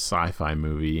sci-fi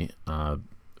movie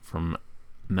from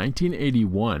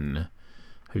 1981.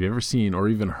 Have you ever seen or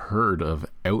even heard of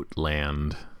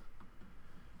Outland,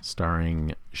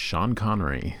 starring Sean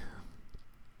Connery?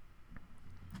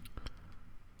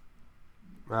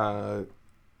 I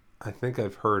think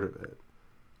I've heard of it,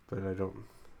 but I don't.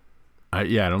 I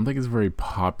don't think it's very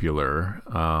popular.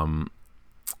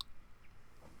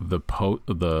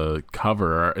 The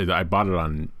cover, I bought it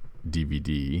on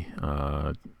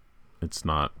DVD. It's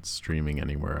not streaming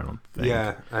anywhere, I don't think.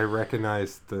 Yeah, I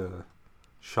recognize the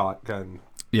shotgun.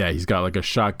 Yeah, he's got like a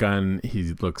shotgun. He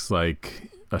looks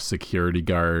like a security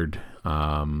guard.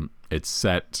 It's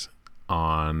set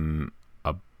on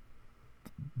one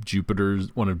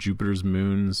of Jupiter's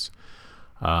moons.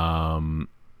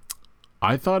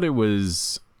 I thought it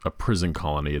was a prison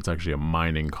colony. It's actually a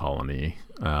mining colony.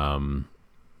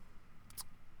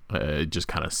 It just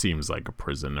kind of seems like a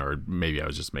prison, or maybe I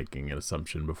was just making an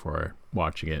assumption before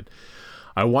watching it.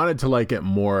 I wanted to like it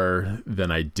more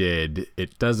than I did.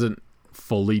 It doesn't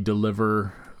fully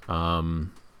deliver.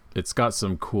 It's got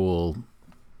some cool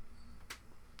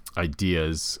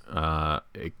ideas.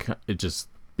 It just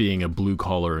being a blue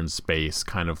collar in space,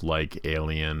 kind of like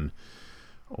Alien,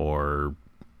 or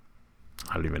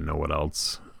I don't even know what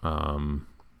else.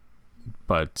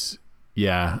 But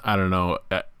yeah, I don't know.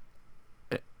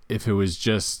 If it was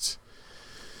just,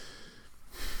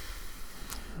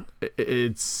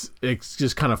 it's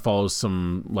just kind of follows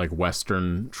some like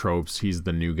Western tropes. He's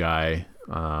the new guy.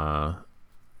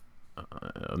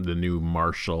 the new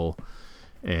marshal,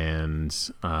 and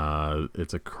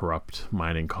it's a corrupt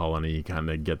mining colony. You kind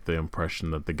of get the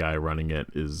impression that the guy running it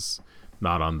is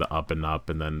not on the up and up,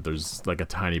 and then there's like a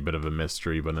tiny bit of a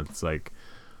mystery, but it's like,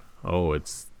 oh,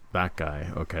 it's that guy.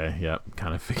 Okay, yep,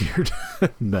 kind of figured.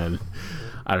 And then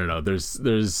I don't know,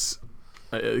 there's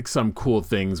some cool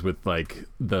things with like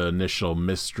the initial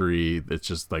mystery. It's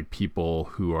just like people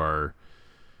who are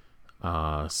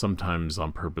sometimes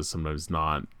on purpose, sometimes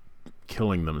not,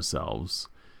 killing themselves,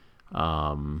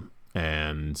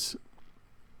 and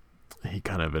he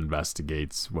kind of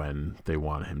investigates when they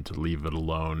want him to leave it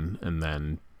alone, and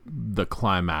then the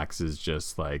climax is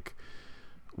just like,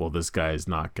 well, this guy's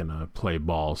not gonna play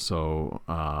ball, so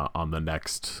on the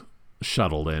next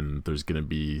shuttle in, there's gonna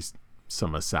be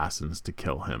some assassins to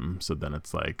kill him. So then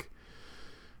it's like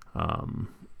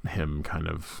him kind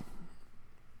of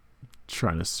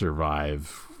trying to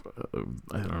survive.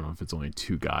 I don't know if it's only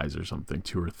 2 guys or something,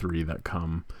 2 or 3 that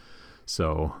come.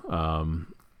 So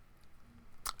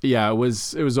yeah, it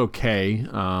was okay.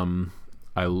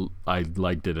 I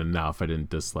liked it enough. I didn't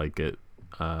dislike it,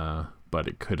 but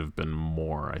it could have been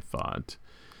more, I thought.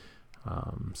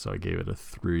 So I gave it a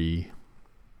 3.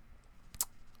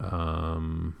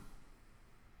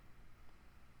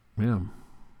 Yeah,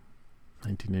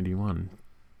 1981,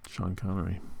 Sean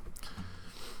Connery.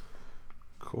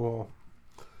 Cool.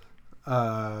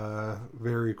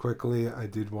 Very quickly, I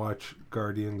did watch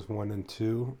Guardians 1 and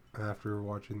 2 after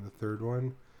watching the third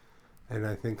one, and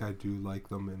I think I do like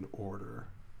them in order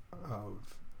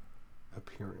of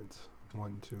appearance,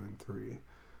 1, 2, and 3,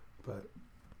 but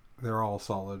they're all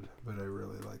solid, but I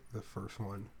really like the first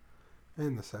one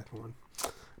and the second one.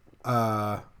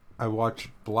 I watched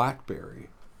Blackberry,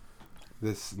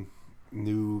 this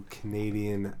new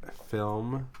Canadian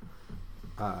film.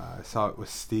 I saw it with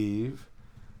Steve.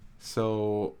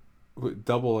 So,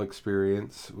 double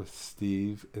experience with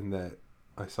Steve in that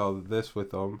I saw this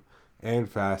with him, and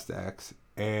Fast X,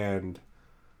 and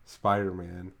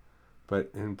Spider-Man. But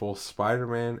in both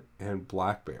Spider-Man and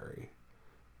Blackberry,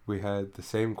 we had the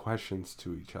same questions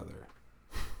to each other.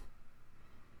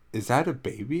 Is that a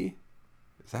baby?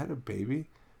 Is that a baby?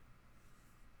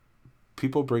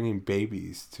 People bringing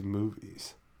babies to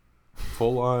movies.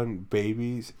 Full-on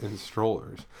babies in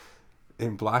strollers.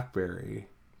 In Blackberry,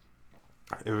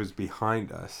 it was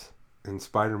behind us. In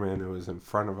Spider-Man, it was in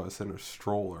front of us in a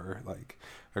stroller, like,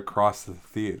 across the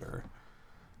theater.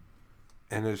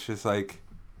 And it's just like,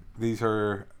 these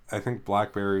are, I think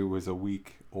Blackberry was a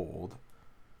week old,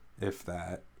 if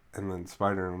that. And then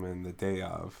Spider-Man the day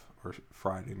of, or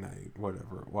Friday night,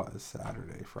 whatever it was,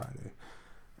 Saturday, Friday.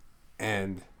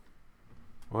 And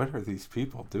what are these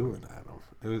people doing at them?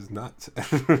 It was nuts.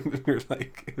 You're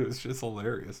like, it was just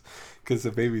hilarious. Because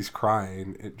the baby's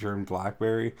crying during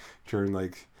Blackberry, during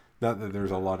like, not that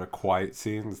there's a lot of quiet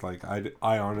scenes. Like, I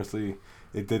honestly,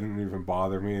 it didn't even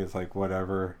bother me. It's like,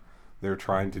 whatever. They're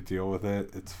trying to deal with it.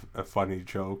 It's a funny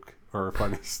joke or a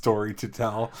funny story to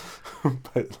tell.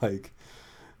 But like,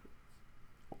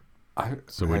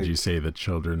 So would you say the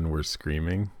children were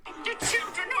screaming? The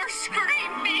children were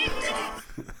screaming!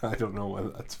 I don't know where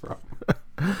that's from.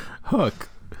 Hook.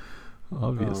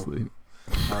 Obviously.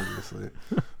 Obviously.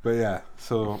 But yeah,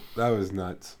 so that was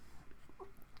nuts.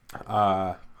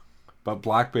 But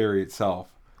Blackberry itself,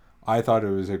 I thought it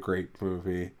was a great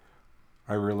movie.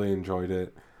 I really enjoyed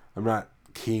it. I'm not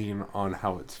keen on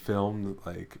how it's filmed,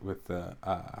 like with the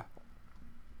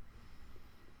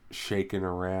shaking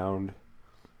around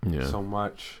so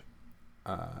much.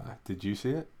 Did you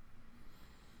see it?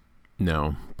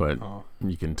 No, but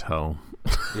you can tell.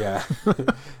 Yeah.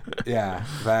 Yeah,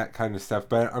 that kind of stuff.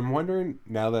 But I'm wondering,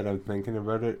 now that I'm thinking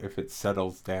about it, if it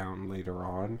settles down later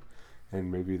on,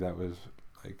 and maybe that was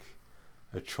like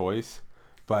a choice.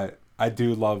 But I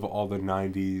do love all the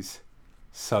 90s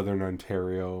Southern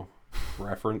Ontario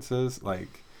references,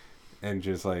 like, and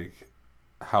just like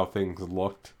how things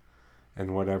looked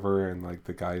and whatever, and like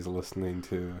the guys listening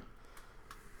to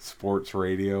sports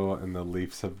radio and the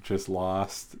Leafs have just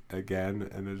lost again,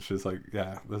 and it's just like,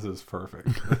 yeah, this is perfect.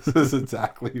 This is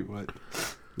exactly what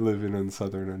living in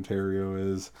Southern Ontario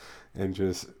is, and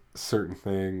just certain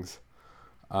things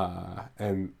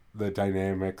and the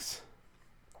dynamics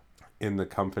in the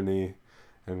company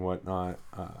and whatnot,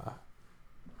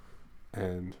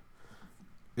 and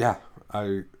yeah,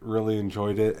 I really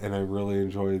enjoyed it, and I really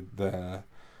enjoyed the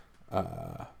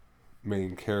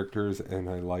main characters, and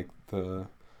I liked the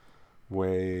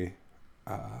way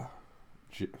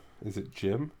is it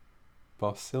Jim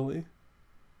Balsillie?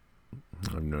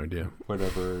 I have no idea.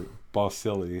 Whatever,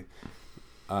 Balsillie,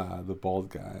 the bald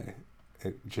guy,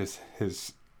 it just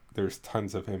his there's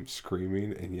tons of him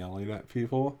screaming and yelling at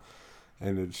people,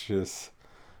 and it's just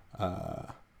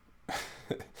not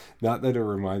that it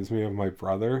reminds me of my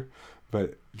brother,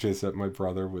 but just that my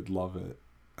brother would love it.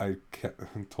 I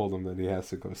told him that he has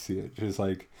to go see it. Just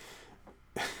like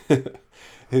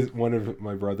one of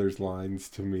my brother's lines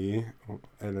to me,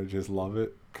 and I just love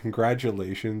it.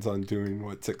 Congratulations on doing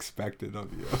what's expected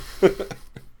of you.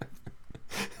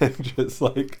 And just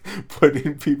like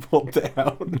putting people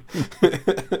down.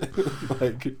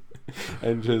 Like,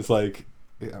 and just like,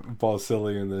 yeah,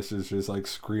 Balsillie in this is just like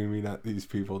screaming at these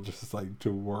people just like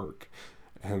to work.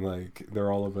 And like,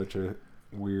 they're all a bunch of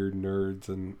weird nerds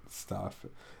and stuff.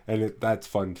 And that's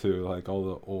fun too. Like all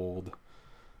the old,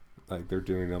 like they're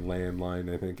doing a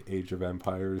landline, I think, Age of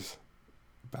Empires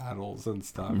battles and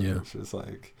stuff. Yeah. It's just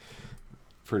like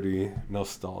pretty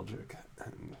nostalgic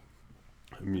and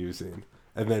amusing.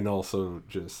 And then also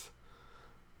just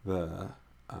the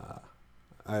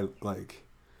I like,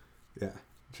 yeah,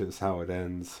 just how it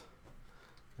ends.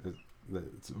 The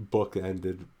book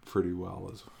ended pretty well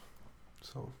as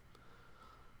so.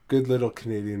 Good little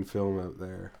Canadian film out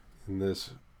there in this,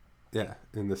 yeah,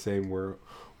 in the same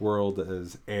world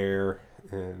as Air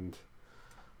and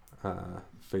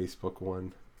Facebook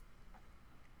one.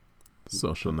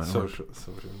 Social Network. Social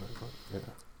Network, yeah.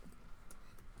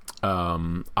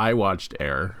 I watched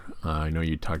Air. I know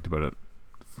you talked about it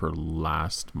for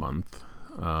last month.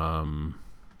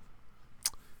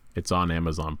 It's on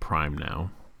Amazon Prime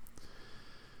now.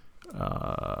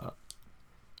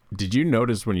 Did you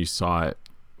notice when you saw it,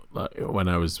 when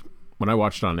I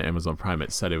watched it on Amazon Prime,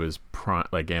 it said it was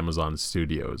like Amazon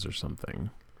Studios or something.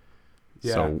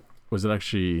 Yeah. So was it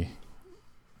actually?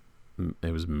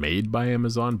 It was made by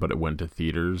Amazon, but it went to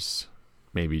theaters.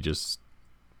 Maybe just.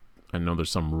 I know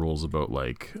there's some rules about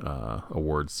like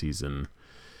award season.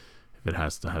 If it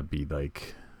has to be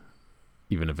like,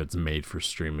 even if it's made for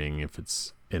streaming, if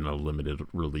it's in a limited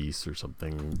release or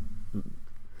something.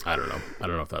 I don't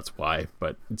know if that's why,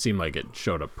 but it seemed like it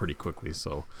showed up pretty quickly.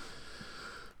 So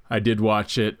I did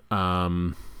watch it.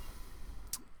 I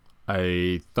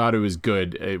thought it was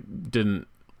good. It didn't.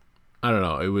 I don't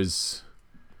know. It was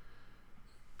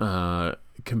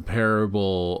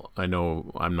comparable. I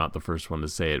know I'm not the first one to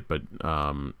say it, but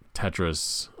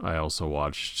Tetris I also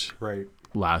watched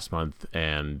last month,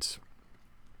 and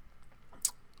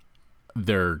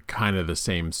they're kind of the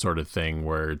same sort of thing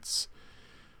where it's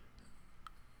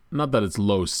not that it's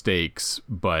low stakes,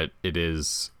 but it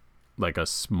is like a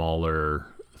smaller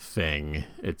thing.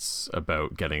 It's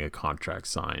about getting a contract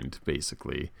signed,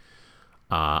 basically.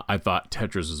 I thought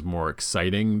Tetris was more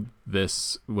exciting.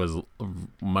 This was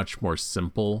much more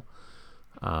simple.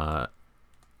 I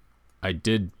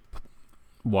did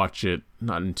watch it,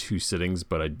 not in 2 sittings,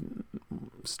 but I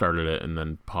started it and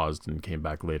then paused and came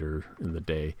back later in the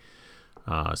day.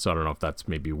 So I don't know if that's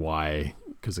maybe why,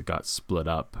 because it got split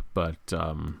up. But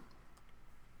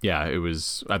yeah,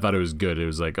 I thought it was good. It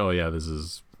was like, oh yeah, this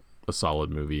is a solid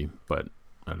movie, but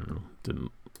I don't know,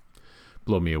 didn't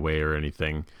blow me away or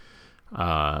anything.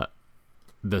 The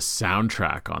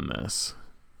soundtrack on this,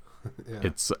 yeah.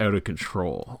 It's out of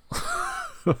control.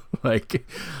 Like,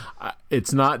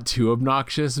 it's not too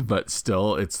obnoxious, but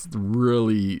still it's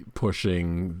really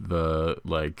pushing the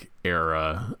like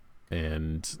era,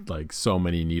 and like so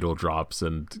many needle drops,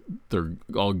 and they're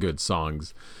all good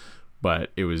songs,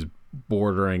 but it was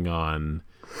bordering on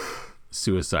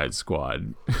Suicide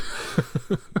Squad.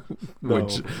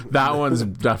 Which that one's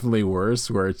definitely worse,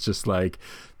 where it's just like,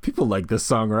 people like this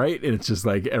song, right? And it's just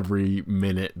like every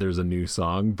minute there's a new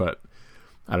song. But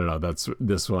I don't know, that's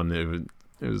this one, it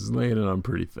was laying it on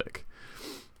pretty thick.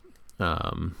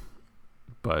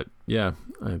 But yeah,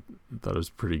 I thought it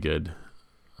was pretty good.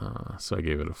 So I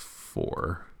gave it a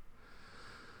 4,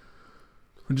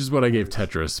 which is what I gave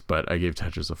Tetris, but I gave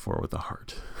Tetris a 4 with a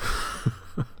heart.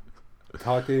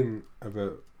 Talking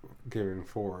about giving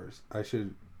 4s, I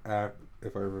should add,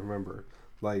 if I remember,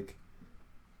 like,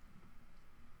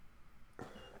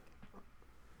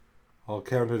 I'll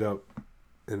count it up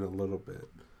in a little bit,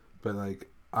 but like,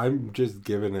 I'm just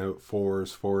giving out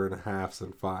 4s, 4.5s,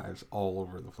 and 5s all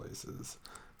over the places.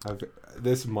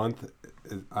 This month,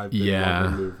 I've been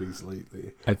loving movies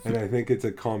lately, and I think it's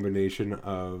a combination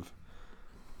of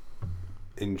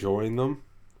enjoying them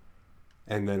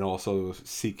and then also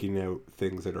seeking out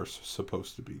things that are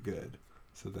supposed to be good.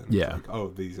 So then it's like, oh,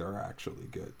 these are actually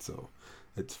good, so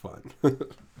it's fun.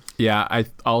 Yeah, I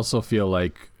also feel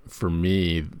like for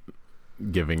me,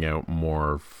 giving out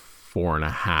more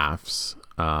 4.5s,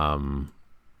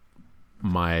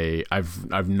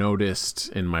 I've noticed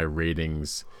in my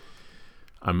ratings,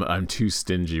 I'm too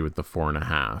stingy with the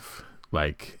 4.5.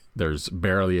 Like, there's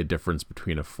barely a difference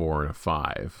between a 4 and a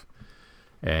 5.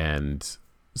 And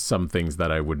some things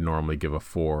that I would normally give a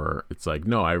 4, it's like,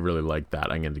 no, I really like that,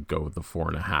 I'm going to go with the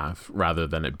 4.5, rather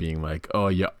than it being like, oh,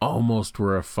 you almost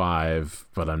were a 5,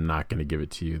 but I'm not going to give it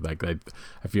to you. Like, I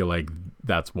feel like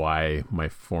that's why my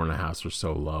 4.5s are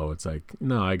so low. It's like,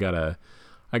 no, I gotta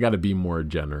be more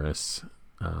generous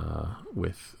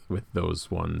with those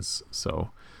ones. So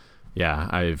yeah,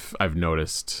 I've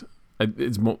noticed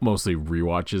it's mostly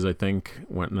rewatches, I think,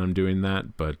 when I'm doing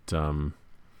that, but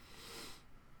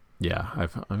yeah,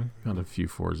 I've got a few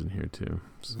 4s in here too.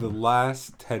 So. The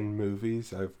last 10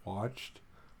 movies I've watched,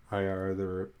 I are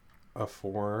either a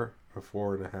 4, a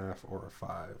 4.5, or a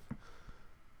 5.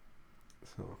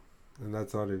 So, and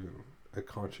that's not even a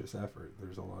conscious effort.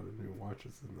 There's a lot of new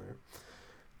watches in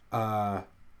there.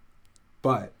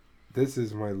 But this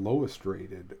is my lowest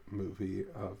rated movie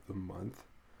of the month.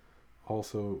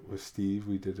 Also with Steve,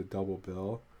 we did a double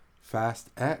bill. Fast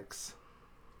X.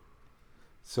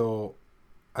 So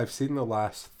I've seen the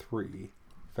last 3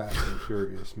 Fast and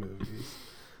Furious movies.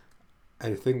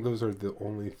 I think those are the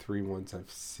only 3 ones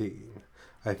I've seen.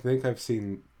 I think I've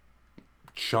seen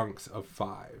chunks of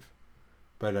 5,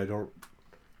 but I don't.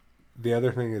 The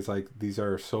other thing is, like, these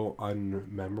are so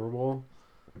unmemorable,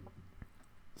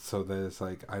 so that it's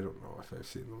like, I don't know if I've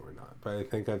seen them or not, but I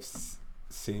think I've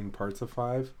seen parts of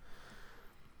 5.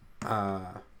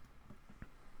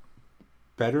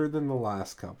 Better than the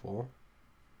last couple.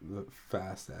 The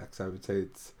Fast X, I would say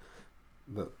it's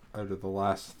out of the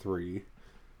last 3.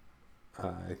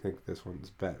 I think this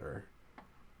one's better.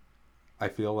 I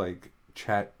feel like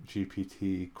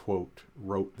ChatGPT quote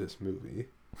wrote this movie.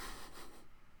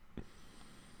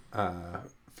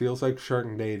 Feels like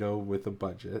Sharknado with a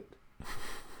budget.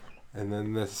 And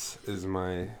then this is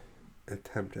my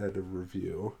attempt at a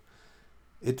review.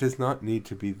 It does not need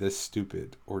to be this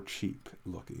stupid or cheap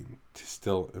looking to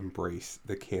still embrace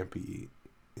the campy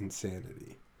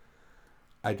insanity.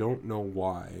 I don't know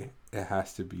why it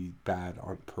has to be bad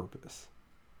on purpose.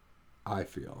 I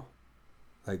feel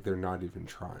like they're not even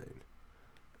trying.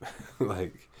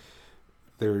 Like,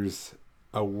 there's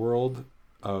a world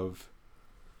of,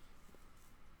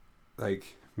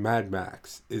 like, Mad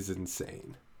Max is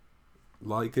insane.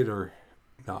 Like it or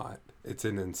not, it's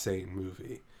an insane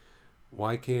movie.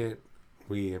 Why can't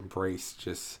we embrace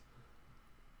just,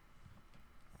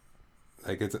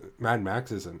 like, Mad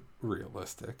Max isn't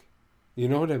realistic. You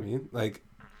know what I mean? Like,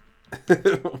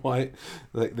 why?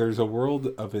 Like, there's a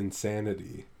world of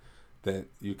insanity that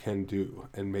you can do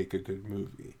and make a good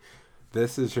movie.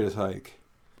 This is just, like,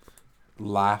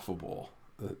 laughable.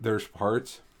 There's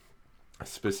parts,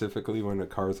 specifically when a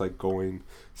car's, like,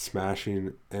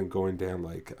 smashing and going down,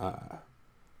 like,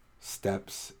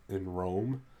 steps in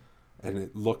Rome, and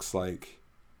it looks like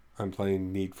I'm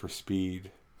playing Need for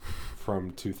Speed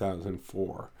from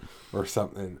 2004 or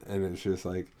something, and it's just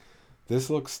like,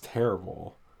 this looks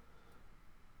terrible.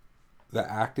 The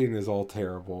acting is all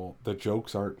terrible. The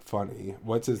jokes aren't funny.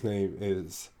 What's his name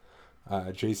is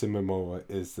Jason Momoa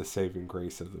is the saving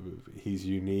grace of the movie. He's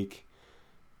unique,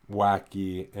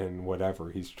 wacky, and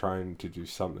whatever. He's trying to do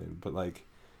something, but, like,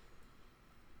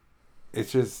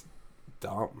 it's just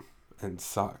dumb and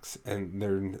sucks. And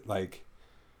they're like,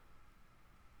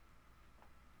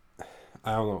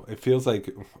 I don't know. It feels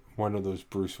like one of those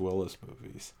Bruce Willis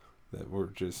movies that we're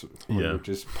just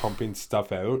pumping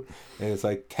stuff out, and it's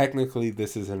like, technically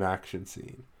this is an action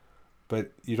scene,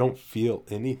 but you don't feel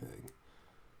anything,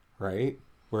 right?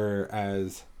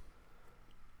 Whereas,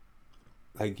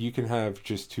 like, you can have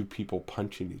just 2 people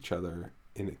punching each other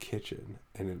in a kitchen,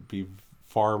 and it'd be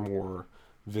far more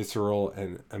visceral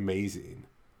and amazing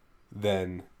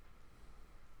than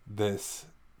this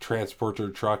transporter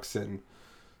trucks and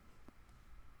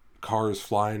cars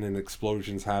flying and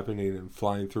explosions happening and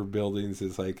flying through buildings.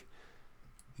 Is like,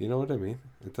 you know what I mean?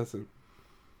 It doesn't,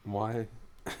 why?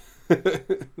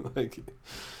 Like,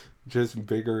 just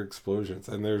bigger explosions.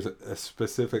 And there's a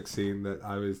specific scene that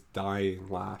I was dying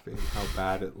laughing how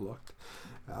bad it looked.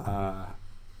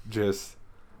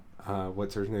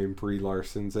 What's her name? Brie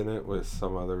Larson's in it with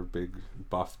some other big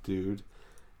buff dude,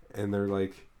 and they're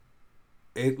like,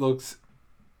 it looks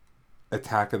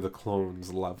Attack of the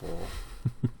Clones level.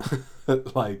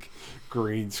 Like,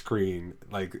 green screen.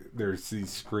 Like, there's these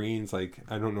screens, like,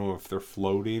 I don't know if they're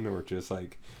floating or just,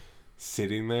 like,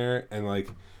 sitting there, and, like,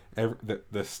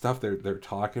 the stuff they're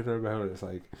talking about is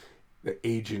like, the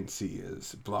agency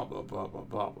is blah blah blah blah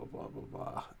blah blah blah blah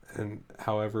blah, and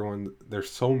how everyone, there's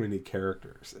so many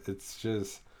characters, it's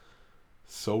just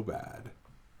so bad.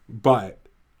 But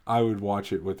I would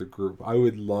watch it with a group. I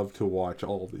would love to watch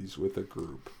all these with a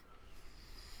group.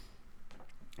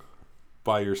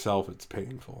 by yourself, it's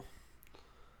painful.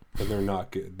 And they're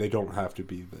not good. They don't have to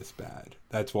be this bad.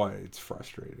 That's why it's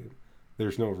frustrating.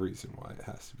 There's no reason why it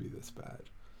has to be this bad.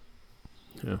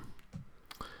 Yeah.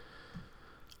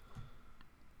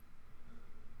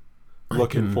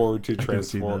 Looking forward to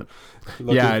Transformers.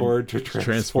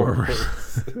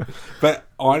 But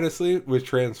honestly, with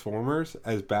Transformers,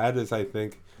 as bad as I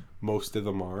think most of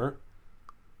them are,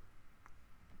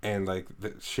 and like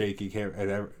the shaky camera,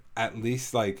 and at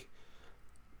least like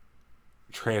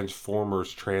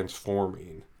Transformers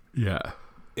transforming,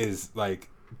 is like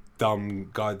dumb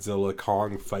Godzilla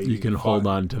Kong fighting. You can hold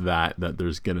on to that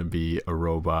there's gonna be a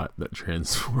robot that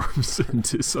transforms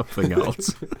into something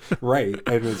else. Right.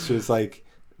 And it's just like,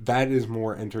 that is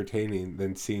more entertaining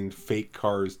than seeing fake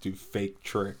cars do fake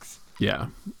tricks. Yeah.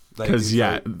 Like, Because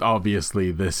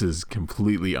obviously this is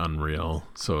completely unreal,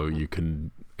 so you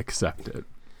can accept it.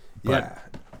 But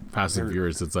Fast and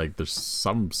Furious, it's like there's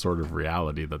some sort of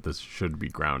reality that this should be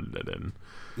grounded in.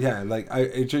 Yeah, like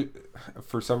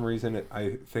for some reason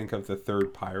I think of the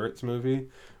third Pirates movie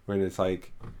when it's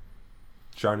like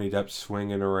Johnny Depp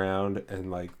swinging around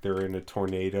and like they're in a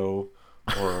tornado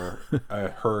or a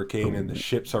hurricane and the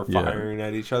ships are firing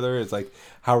at each other. It's like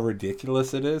how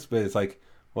ridiculous it is, but it's like,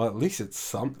 well, at least it's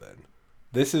something.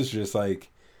 This is just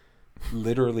like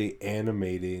literally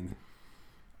animating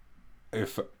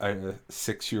if a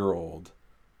 6-year-old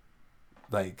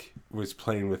like was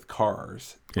playing with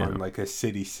cars on like a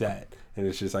city set, and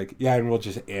it's just like, and we'll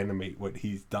just animate what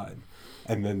he's done,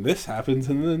 and then this happens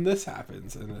and then this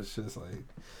happens, and it's just like,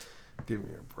 give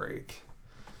me a break.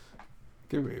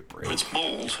 It's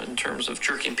bold in terms of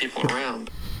jerking people around,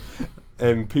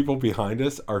 and people behind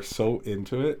us are so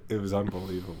into it. It was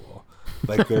unbelievable.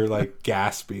 Like they're like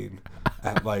gasping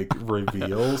at like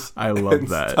reveals. I love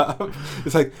that stuff.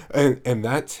 It's like, and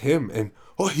that's him, and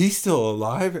oh, he's still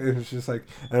alive, and it's just like,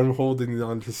 and I'm holding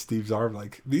on to Steve's arm,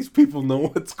 like, these people know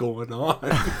what's going on.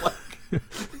 Like,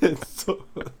 it's so,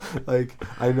 like,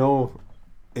 I know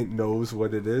it knows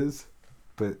what it is,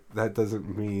 but that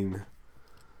doesn't mean,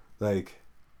 like,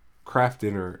 Kraft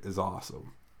Dinner is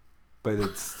awesome, but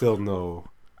it's still no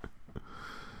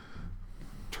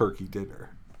turkey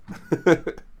dinner.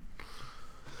 It's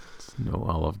no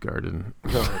Olive Garden.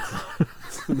 No,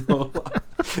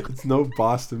 it's no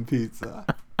Boston pizza.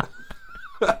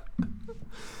 Like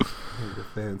a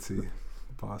fancy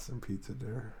Boston pizza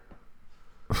dinner.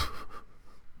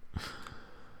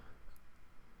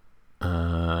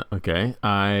 Okay.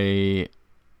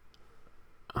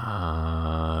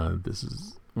 This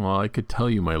is, well, I could tell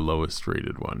you my lowest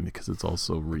rated one because it's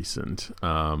also recent.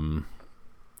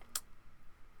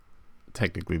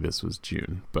 Technically this was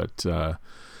June, but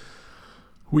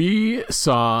we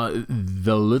saw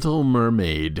The Little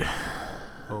Mermaid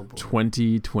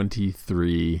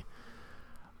 2023.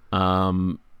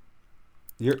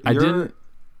 You're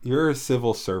a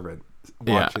civil servant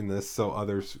watching this, so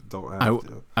others don't have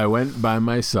to. I went by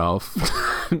myself.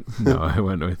 No, I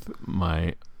went with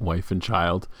my wife and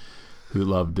child who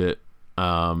loved it.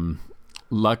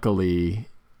 Luckily,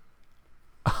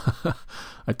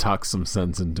 I talked some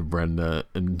sense into Brenda,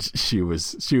 and she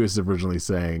was originally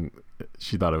saying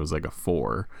she thought it was like a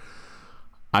 4.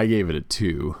 I gave it a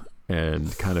 2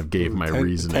 and kind of gave my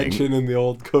reasoning. Tension in the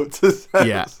old coat society.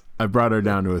 Yeah, I brought her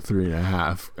down to a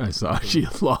 3.5. I saw she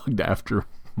logged after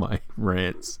my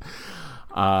rants.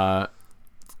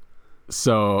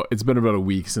 So it's been about a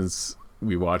week since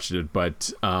we watched it,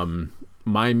 but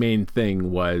my main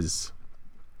thing was,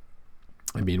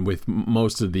 I mean, with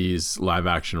most of these live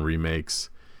action remakes,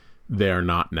 they are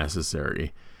not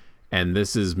necessary. And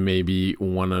this is maybe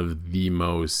one of the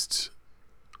most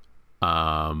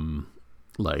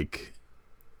like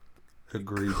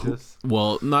egregious.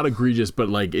 Well, not egregious, but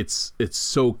like it's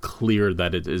so clear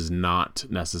that it is not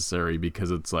necessary,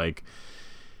 because it's like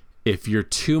if you're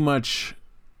too much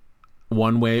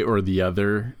one way or the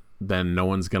other, then no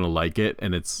one's gonna like it,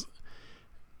 and it's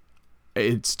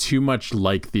too much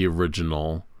like the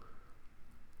original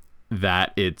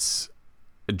that it's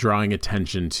drawing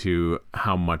attention to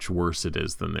how much worse it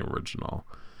is than the original.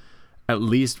 At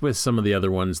least with some of the other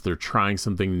ones, they're trying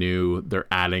something new, they're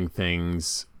adding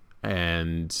things,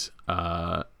 and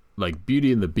like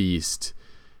Beauty and the Beast,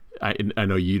 I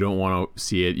know you don't want to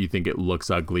see it, you think it looks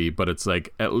ugly, but it's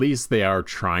like at least they are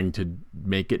trying to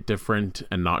make it different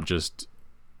and not just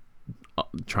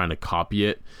trying to copy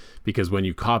it, because when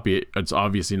you copy it, it's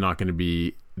obviously not going to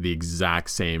be the exact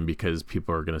same, because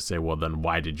people are going to say, well, then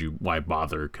why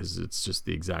bother, because it's just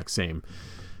the exact same.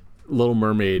 Little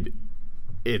Mermaid,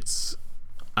 it's,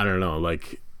 I don't know,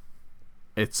 like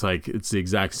it's the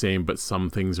exact same, but some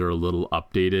things are a little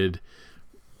updated.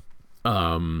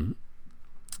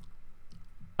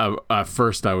 at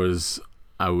first I was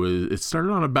it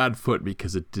started on a bad foot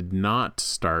because it did not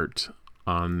start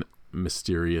on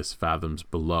Mysterious Fathoms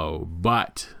Below,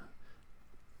 but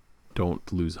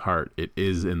don't lose heart. It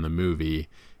is in the movie.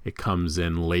 It comes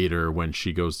in later when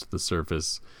she goes to the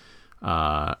surface,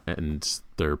 and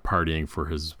they're partying for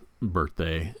his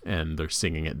birthday, and they're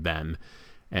singing it then,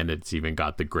 and it's even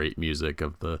got the great music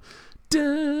of the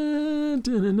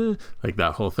like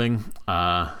that whole thing.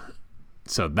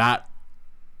 So that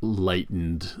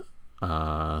lightened,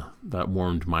 that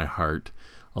warmed my heart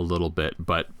a little bit,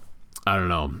 but I don't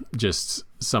know, just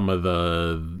some of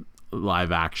the live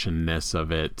actionness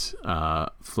of it.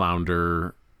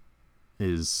 Flounder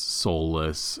is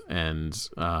soulless, and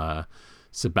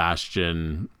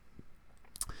Sebastian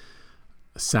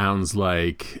sounds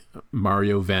like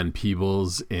Mario Van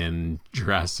Peebles in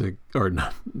Jurassic, or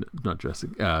not Jurassic,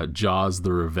 Jaws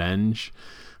the Revenge.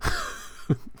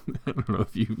 I don't know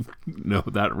if you know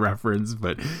that reference,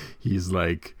 but he's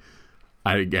like,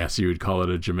 I guess you would call it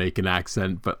a Jamaican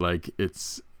accent, but like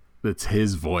it's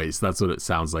his voice. That's what it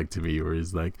sounds like to me, where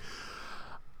he's like,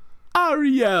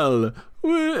 Ariel,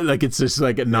 like it's just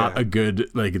like not a good,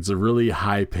 like it's a really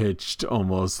high pitched,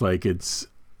 almost like it's,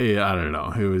 I don't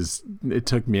know, it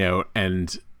took me out.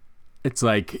 And it's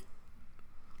like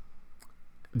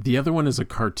the other one is a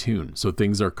cartoon, so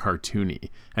things are cartoony,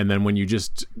 and then when you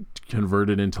just convert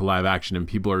it into live action and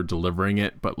people are delivering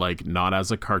it but like not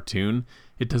as a cartoon,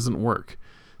 it doesn't work.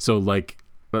 So like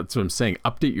that's what I'm saying,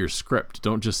 update your script,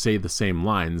 don't just say the same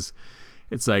lines.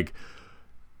 It's like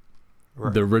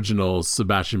the original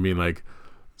Sebastian being like,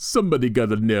 somebody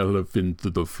got a nail up into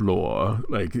the floor,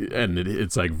 like, and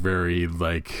it's like very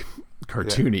like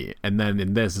cartoony. And then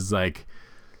in this it's like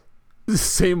the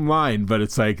same line, but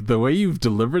it's like the way you've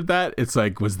delivered that, it's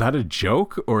like, was that a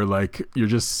joke, or like you're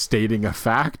just stating a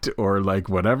fact, or like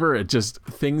whatever. It just,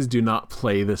 things do not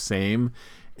play the same,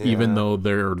 even though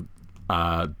they're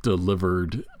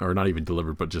delivered, or not even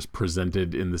delivered, but just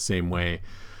presented in the same way.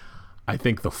 I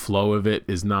think the flow of it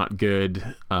is not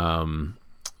good, and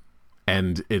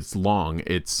it's long.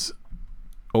 It's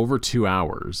over 2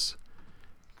 hours.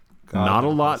 Not a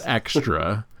lot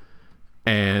extra.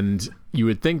 And you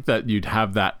would think that you'd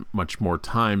have that much more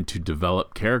time to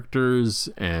develop characters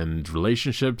and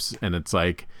relationships, and it's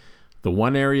like the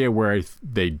one area where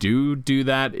they do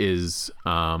that is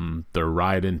the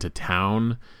ride into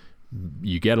town.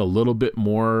 You get a little bit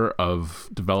more of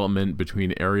development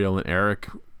between Ariel and Eric,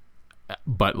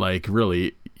 but like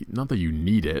really, not that you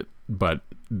need it, but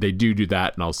they do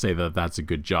that, and I'll say that that's a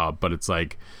good job. But it's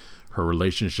like her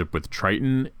relationship with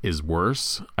Triton is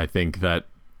worse. I think that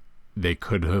they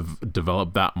could have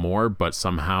developed that more, but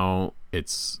somehow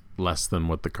it's less than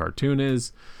what the cartoon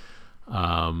is.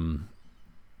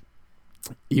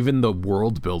 Even the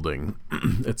world building,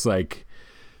 it's like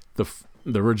the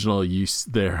original,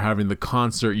 they're having the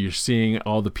concert, you're seeing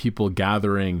all the people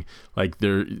gathering, like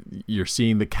you're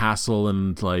seeing the castle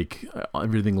and like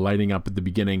everything lighting up at the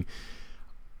beginning.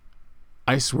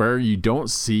 I swear you don't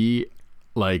see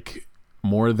like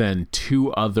more than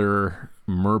 2 other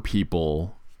mer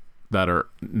people that are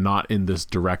not in this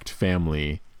direct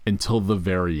family until the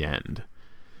very end.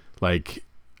 Like,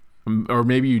 or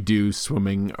maybe you do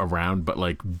swimming around, but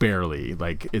like barely.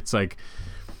 Like, it's like,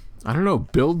 I don't know,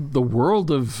 build the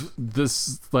world of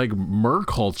this like mer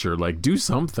culture, like do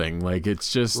something. Like,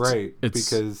 it's just right,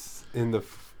 because in the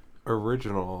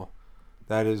original,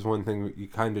 that is one thing you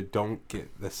kind of don't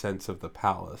get the sense of the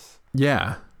palace.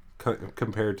 Yeah.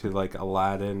 Compared to like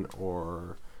Aladdin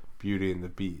or Beauty and the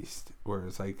Beast, where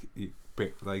it's like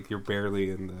you're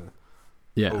barely in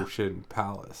the ocean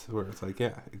palace, where it's like,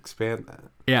 expand that.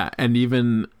 Yeah, and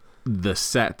even the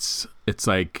sets, it's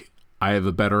like I have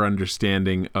a better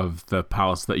understanding of the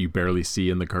palace that you barely see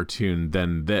in the cartoon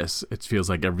than this. It feels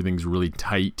like everything's really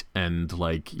tight, and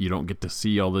like you don't get to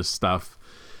see all this stuff.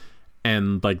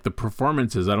 And like the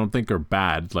performances, I don't think are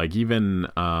bad. Like even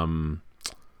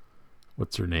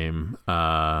what's her name?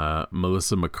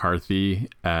 Melissa McCarthy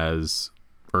as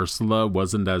Ursula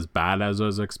wasn't as bad as I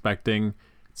was expecting.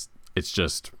 It's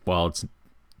just, well,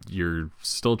 you're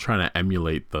still trying to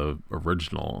emulate the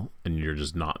original, and you're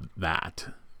just not that.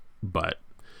 But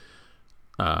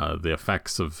the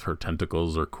effects of her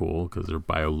tentacles are cool because they're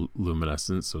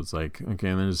bioluminescent, so it's like,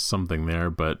 okay, there's something there,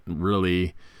 but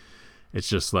really it's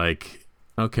just like,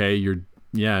 okay,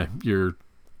 you're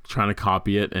trying to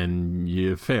copy it and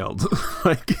you failed.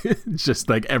 Like, just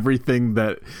like everything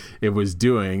that it was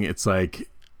doing, it's like,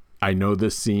 I know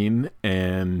this scene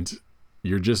and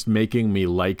you're just making me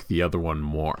like the other one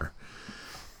more.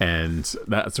 And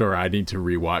that's where I need to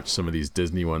rewatch some of these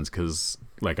Disney ones, because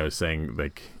like I was saying,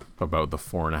 like about the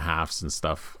 4.5s and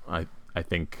stuff. I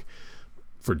think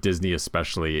for Disney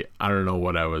especially, I don't know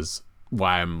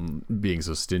why I'm being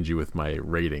so stingy with my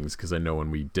ratings, because I know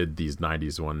when we did these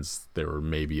 90s ones, they were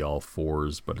maybe all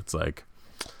 4s, but it's like,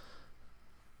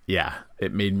 yeah,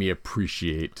 it made me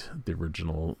appreciate the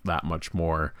original that much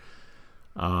more.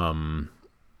 And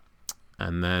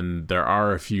then there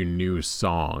are a few new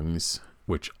songs,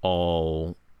 which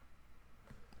all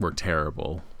were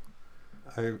terrible.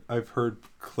 I've heard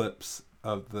clips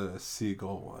of the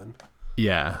Seagull one.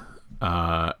 Yeah.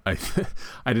 I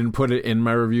didn't put it in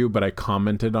my review, but I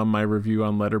commented on my review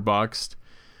on Letterboxd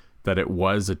that it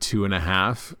was a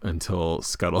 2.5 until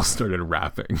Scuttle started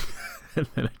rapping. And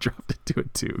then I dropped it to a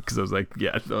 2 because I was like,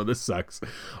 yeah, no, this sucks.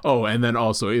 Oh, and then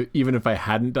also, even if I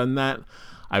hadn't done that,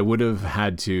 I would have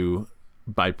had to,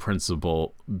 by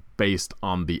principle, based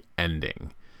on the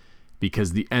ending,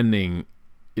 because the ending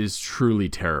is truly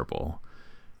terrible.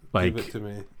 Like, give it to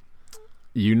me.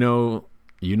 You know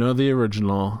the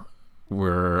original.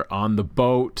 We're on the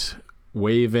boat,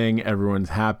 waving. Everyone's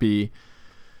happy.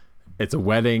 It's a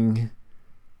wedding.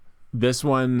 This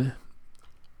one,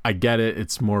 I get it.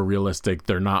 It's more realistic.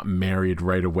 They're not married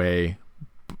right away,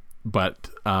 but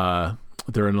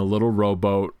they're in a little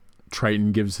rowboat.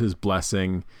 Triton gives his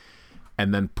blessing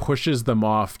and then pushes them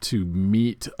off to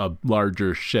meet a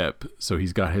larger ship. So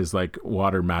he's got his like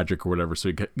water magic or whatever. So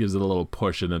he gives it a little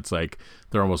push, and it's like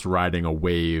they're almost riding a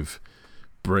wave,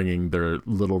 bringing their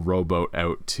little rowboat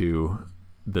out to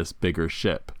this bigger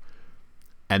ship.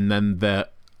 And then the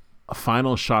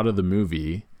final shot of the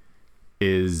movie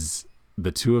is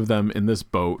the two of them in this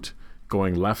boat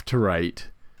going left to right,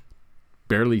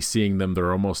 barely seeing them.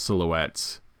 They're almost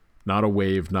silhouettes, not a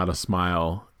wave, not a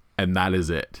smile. And that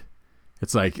is it.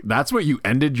 It's like, that's what you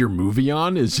ended your movie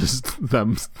on, is just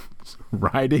them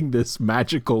riding this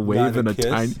magical wave in a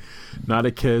tiny, not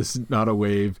a kiss, not a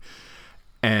wave.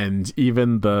 And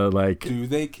even the like, do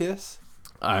they kiss?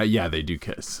 Yeah, they do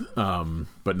kiss,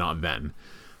 but not then.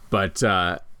 But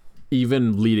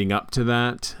even leading up to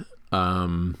that,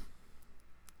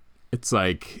 it's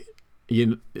like,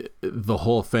 the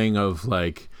whole thing of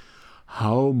like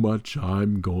how much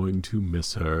I'm going to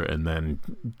miss her, and then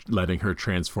letting her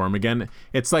transform again.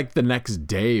 It's like the next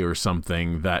day or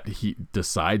something that he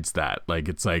decides that. Like,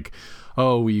 it's like,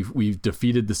 oh, we've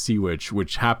defeated the Sea Witch,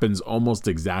 which happens almost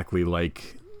exactly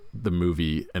like the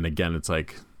movie. And again, it's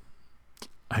like,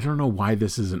 I don't know why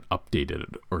this isn't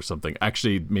updated or something.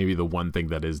 Actually, maybe the one thing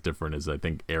that is different is I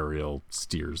think Ariel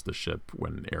steers the ship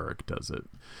when Eric does it.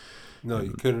 No,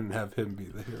 you couldn't have him be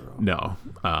the hero. No.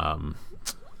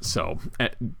 So,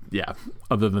 yeah,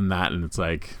 other than that, and it's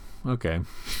like, okay,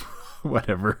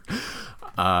 whatever.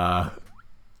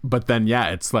 But then, yeah,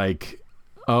 it's like,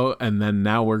 oh, and then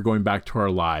now we're going back to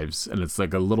our lives, and it's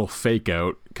like a little fake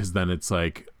out, because then it's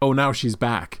like, oh, now she's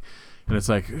back. And it's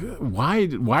like, why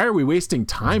are we wasting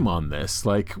time on this?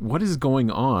 Like, what is going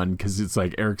on? Because it's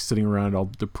like Eric's sitting around all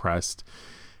depressed,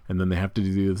 and then they have to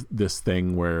do this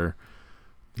thing where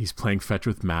he's playing fetch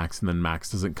with Max, and then Max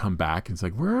doesn't come back. And it's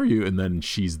like, where are you? And then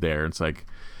she's there. It's like,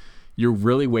 you're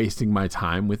really wasting my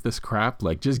time with this crap.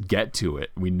 Like, just get to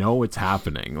it. We know what's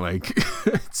happening. Like,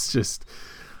 it's just,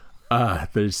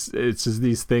 it's just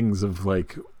these things of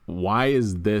like, why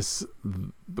is this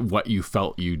what you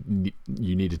felt you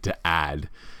needed to add?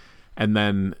 And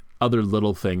then other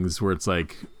little things where it's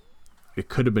like, it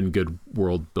could have been good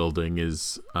world building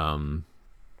is,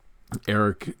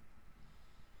 Eric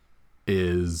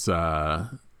is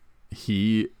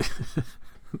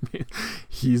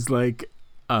he's like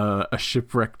a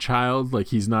shipwrecked child. Like,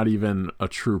 he's not even a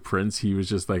true prince. He was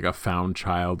just like a found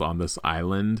child on this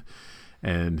island,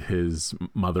 and his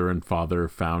mother and father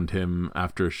found him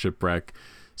after a shipwreck.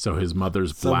 So his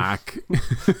mother's black.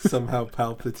 Somehow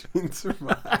Palpatine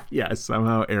survived. Yeah,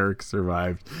 somehow Eric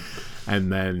survived.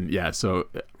 And then, yeah, so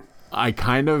I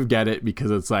kind of get it,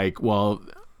 because it's like, well,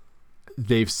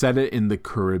 they've set it in the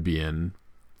Caribbean,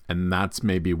 and that's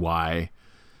maybe why,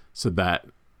 so that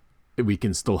we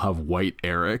can still have white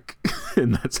Eric,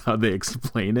 and that's how they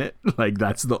explain it. Like,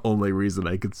 that's the only reason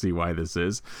I could see why this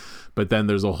is. But then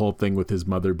there's a whole thing with his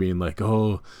mother being like,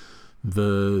 oh,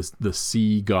 the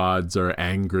sea gods are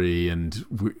angry,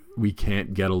 and we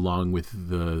can't get along with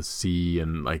the sea,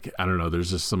 and like, I don't know,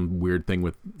 there's just some weird thing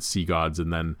with sea gods.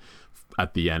 And then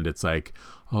at the end it's like,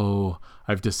 oh,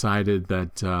 I've decided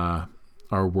that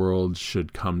our world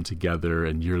should come together,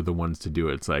 and you're the ones to do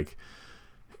it. It's like,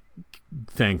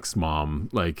 thanks, Mom.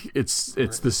 Like, it's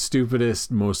the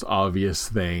stupidest, most obvious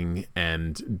thing,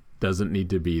 and doesn't need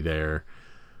to be there.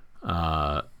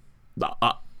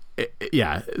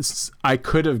 I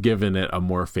could have given it a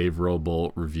more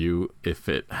favorable review if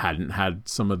it hadn't had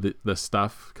some of the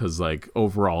stuff, because like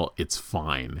overall it's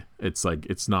fine. It's like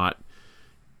it's not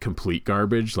complete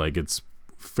garbage. Like it's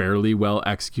fairly well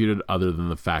executed, other than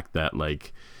the fact that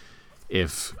like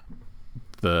if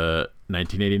the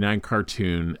 1989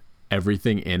 cartoon,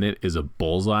 everything in it is a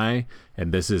bullseye,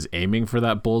 and this is aiming for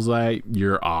that bullseye,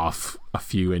 you're off a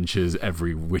few inches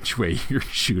every which way you're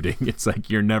shooting. It's like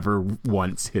you're never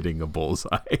once hitting a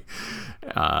bullseye.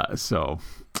 So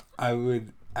I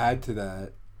would add to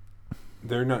that,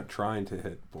 they're not trying to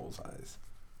hit bullseyes.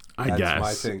 I guess. That's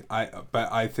my thing.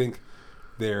 But I think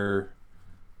they're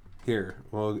here.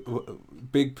 Well,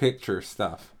 big picture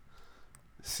stuff.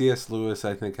 C.S. Lewis,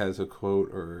 I think, has a quote,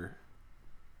 or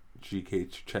G.K.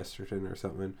 Chesterton or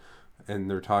something, and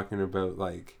they're talking about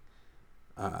like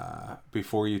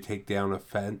before you take down a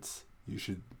fence, you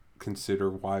should consider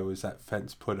why was that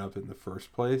fence put up in the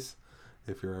first place,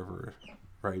 if you're ever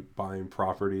buying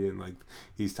property. And like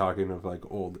he's talking of like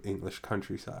old English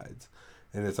countrysides,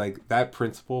 and it's like that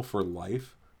principle for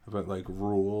life about like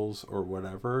rules or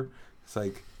whatever. It's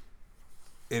like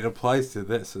it applies to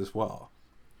this as well.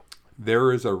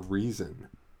 There is a reason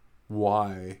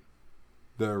why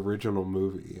the original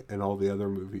movie and all the other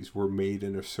movies were made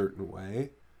in a certain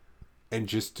way, and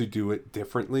just to do it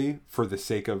differently for the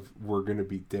sake of we're going to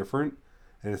be different.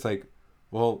 And it's like,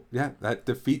 well, yeah, that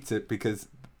defeats it, because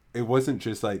it wasn't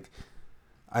just like,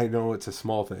 I know it's a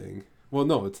small thing. Well,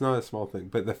 no, it's not a small thing,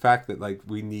 but the fact that like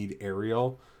we need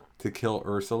Ariel to kill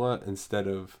Ursula instead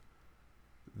of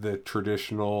the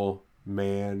traditional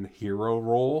man hero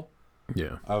role.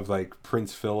 Yeah. Of like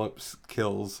Prince Philip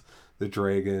kills the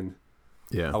dragon.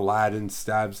 Yeah. Aladdin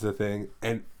stabs the thing,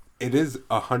 and it is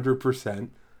 100%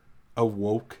 a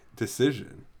woke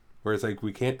decision. Whereas like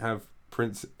we can't have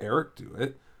Prince Eric do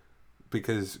it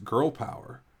because girl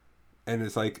power. And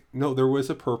it's like, no, there was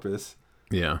a purpose.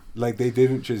 Yeah. Like they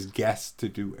didn't just guess to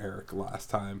do Eric last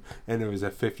time and it was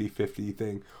a 50-50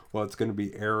 thing. Well, it's going to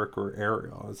be Eric or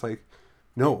Ariel. It's like,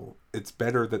 no, it's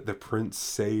better that the prince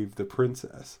save the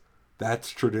princess.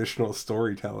 That's traditional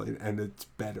storytelling, and it's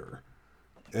better.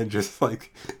 And just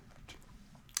like,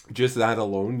 just that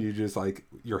alone,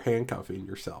 you're handcuffing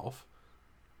yourself,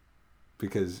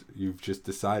 because you've just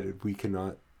decided we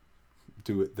cannot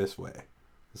do it this way.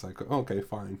 It's like, okay,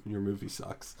 fine, your movie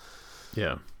sucks.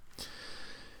 Yeah.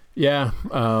 Yeah.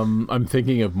 I'm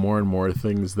thinking of more and more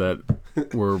things that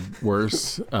were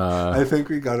worse. I think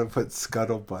we got to put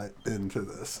Scuttlebutt into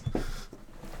this.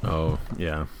 Oh,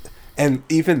 yeah. And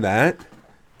even that,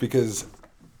 because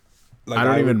like, I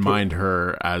don't even mind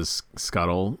her as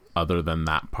Scuttle, other than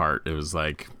that part. It was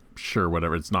like, sure,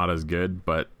 whatever. It's not as good,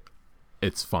 but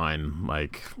it's fine.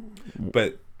 Like,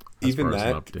 but even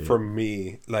that for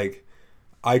me, like,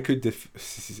 I could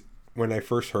when I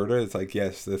first heard it, it's like,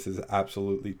 yes, this is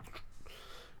absolutely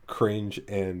cringe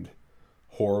and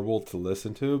horrible to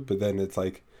listen to. But then it's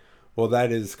like, well,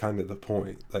 that is kind of the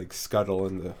point. Like Scuttle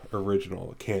in the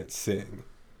original can't sing,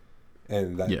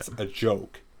 and that's a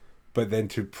joke. But then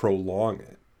to prolong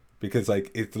it, because like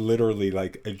it's literally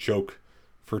like a joke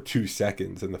for 2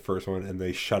 seconds in the first one, and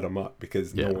they shut him up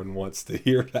because no one wants to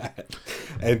hear that.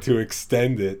 And to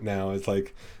extend it now, it's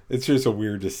like, it's just a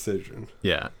weird decision.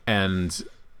 Yeah. And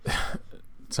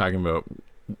talking about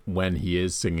when he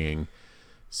is singing,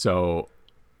 so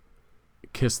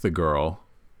Kiss the Girl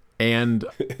and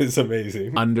it's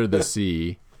amazing. Under the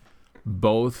Sea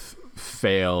both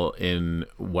fail in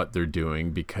what they're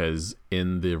doing, because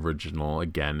in the original,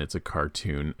 again, it's a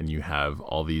cartoon, and you have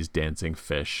all these dancing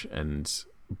fish and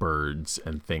birds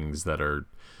and things that are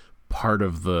part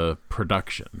of the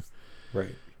production.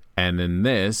 Right. And in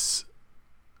this,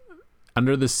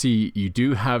 Under the Sea, you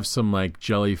do have some like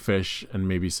jellyfish and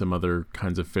maybe some other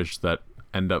kinds of fish that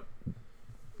end up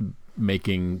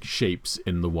making shapes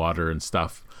in the water and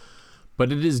stuff,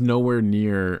 but it is nowhere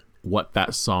near what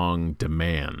that song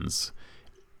demands,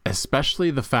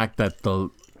 especially the fact that the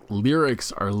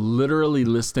lyrics are literally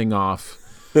listing off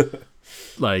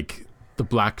like the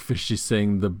blackfish you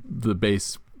sing, the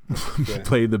bass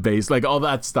play the bass, like all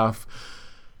that stuff.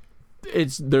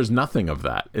 There's nothing of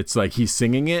that. It's like he's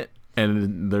singing it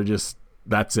and they're just,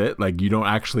 that's it. Like you don't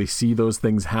actually see those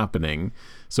things happening.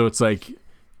 So it's like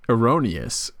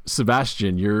erroneous.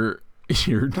 Sebastian, your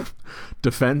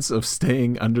defense of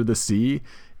staying under the sea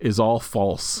is all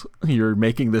false. You're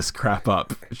making this crap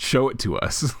up. Show it to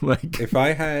us. Like, if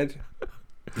I had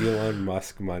Elon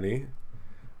Musk money,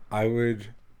 I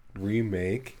would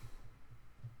remake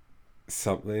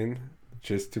something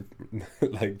just to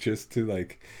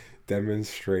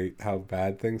demonstrate how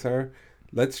bad things are.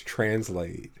 Let's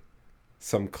translate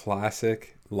some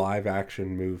classic live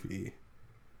action movie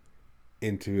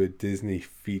into a Disney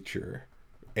feature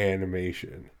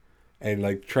animation and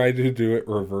like try to do it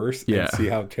reverse and see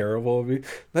how terrible it'll be.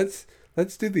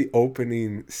 Let's do the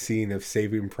opening scene of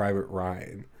Saving Private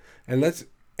Ryan and let's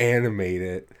animate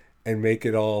it and make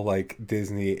it all like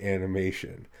Disney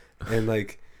animation. And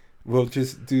like we'll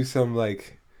just do some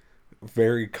like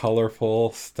very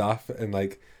colorful stuff and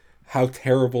like how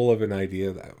terrible of an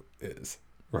idea that is,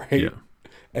 right? Yeah.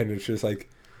 And it's just like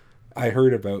I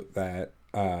heard about that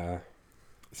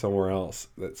somewhere else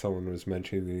that someone was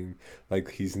mentioning,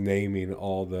 like he's naming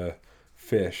all the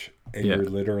fish and you're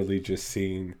literally just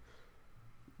seeing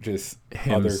just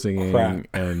him other singing crap.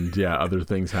 And other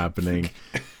things happening.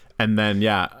 And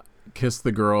then Kiss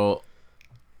the Girl,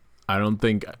 I don't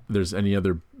think there's any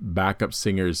other backup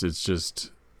singers. It's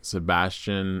just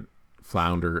Sebastian,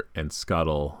 Flounder, and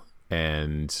Scuttle.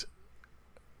 And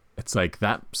it's like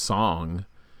that song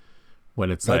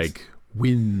when it's like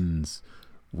winds,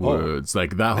 words,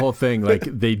 like that whole thing, like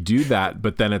they do that,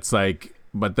 but then it's like,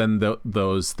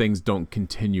 those things don't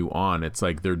continue on. It's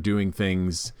like they're doing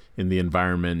things in the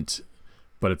environment,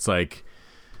 but it's like,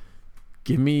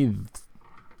 give me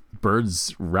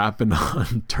birds rapping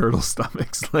on turtle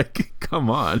stomachs. Like, come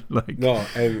on. Like, no,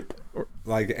 and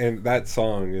that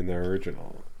song in the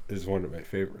original is one of my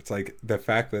favorites. Like the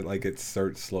fact that like it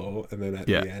starts slow and then at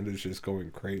the end it's just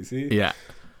going crazy. Yeah.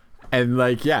 And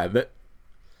like,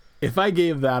 if I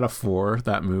gave that a 4,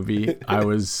 that movie, I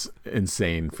was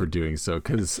insane for doing so,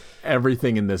 because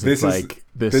everything in this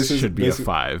should be a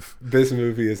 5. This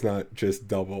movie is not just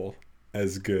double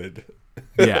as good.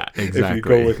 Yeah, exactly. If you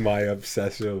go with my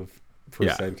obsessive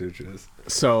percentages.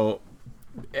 So,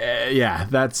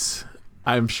 that's.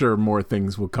 I'm sure more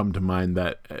things will come to mind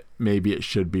that maybe it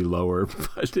should be lower,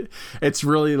 but it's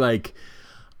really like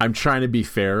I'm trying to be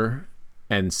fair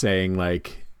and saying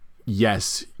like,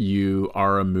 yes, you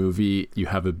are a movie. You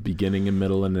have a beginning, a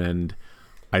middle, and end.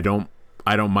 I don't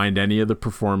mind any of the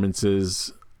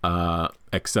performances,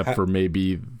 except for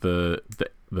maybe the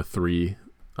 3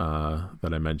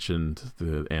 that I mentioned,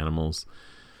 the animals.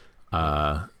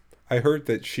 I heard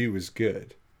that she was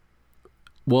good.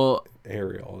 Well,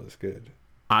 Ariel is good.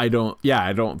 I don't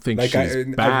think like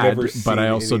she's bad, but I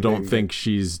also don't think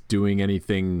she's doing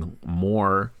anything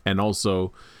more. And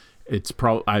also, it's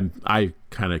probably I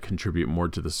kind of contribute more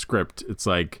to the script. It's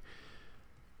like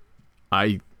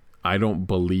I don't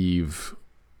believe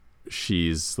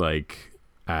she's like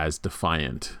as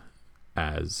defiant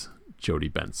as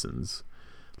Jodie Benson's.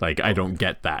 Like I don't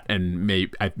get that, and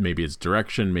maybe it's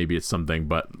direction, maybe it's something,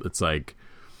 but it's like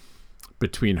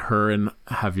between her and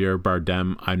Javier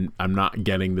Bardem, I'm not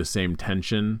getting the same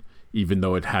tension, even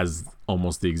though it has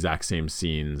almost the exact same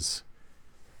scenes.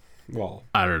 Well,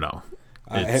 I don't know.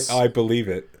 I believe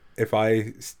it. If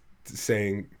I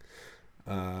sang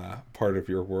part of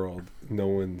your world,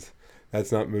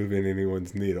 that's not moving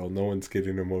anyone's needle. No one's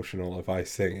getting emotional if I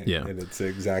sing it. Yeah. And it's the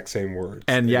exact same words.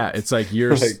 And it's like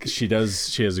yours. Like, she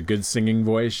has a good singing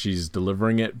voice. She's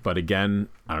delivering it. But again,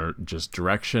 just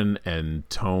direction and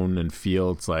tone and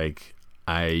feel. It's like,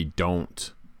 I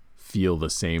don't feel the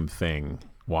same thing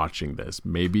watching this.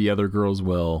 Maybe other girls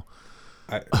will.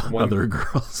 Other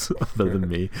girls other than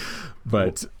me.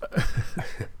 But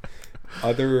I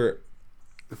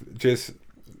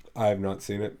have not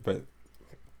seen it, but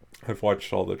I've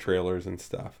watched all the trailers and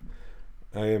stuff.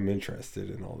 I am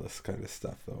interested in all this kind of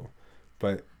stuff though.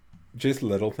 But just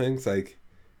little things like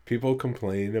people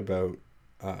complain about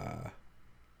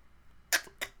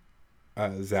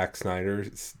Zack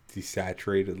Snyder's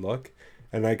desaturated look,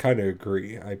 and I kind of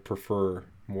agree. I prefer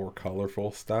more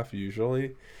colorful stuff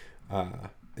usually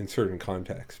in certain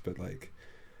contexts, but like,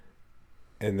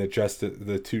 and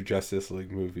the 2 Justice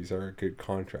League movies are a good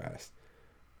contrast.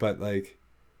 But like,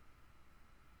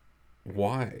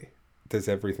 why does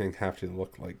everything have to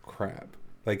look like crap?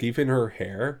 Like even her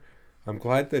hair, I'm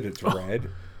glad that it's red,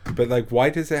 but like why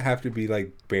does it have to be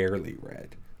like barely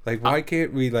red? Like why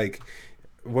can't we like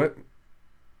we're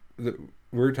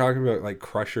talking about like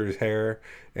Crusher's hair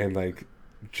and like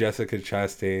Jessica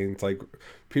Chastain's, like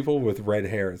people with red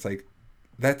hair. It's like,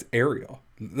 that's Ariel.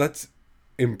 Let's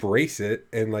embrace it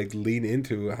and like lean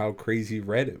into how crazy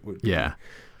red it would be. Yeah.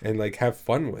 And like have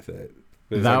fun with it.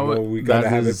 We gotta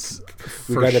have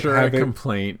a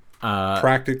complaint.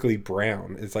 Practically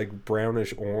brown. It's like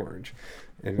brownish orange.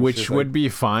 Which would be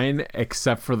fine,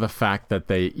 except for the fact that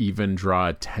they even draw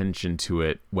attention to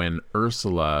it when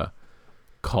Ursula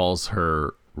calls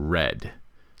her red.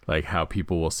 Like how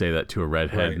people will say that to a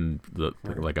redhead, and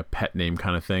like a pet name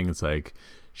kind of thing. It's like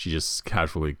she just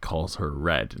casually calls her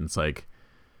red. And it's like,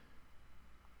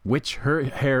 which her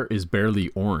hair is barely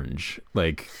orange.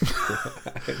 Like,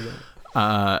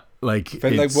 but like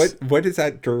what is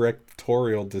that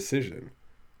directorial decision?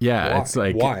 Yeah, why? It's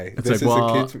like why? It's this like,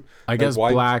 well, I like, guess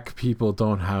why? black people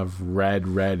don't have red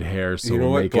hair, so you know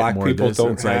we'll what? make Black it more people this.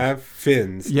 don't It's have like,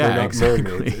 fins. Yeah, they're not exactly.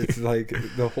 mermaids. It's like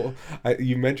the whole.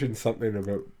 You mentioned something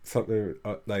about something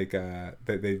like that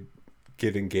they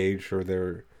get engaged or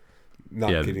they're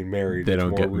not getting married. They it's don't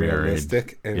more get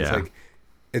realistic, married. and it's like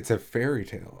it's a fairy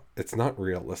tale. It's not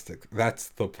realistic. That's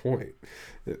the point.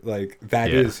 Like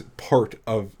that is part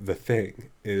of the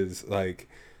thing. Is like.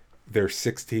 They're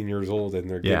 16 years old and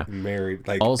they're getting married.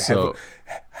 Like also,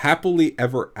 happily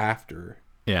ever after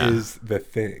is the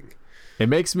thing. It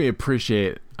makes me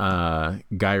appreciate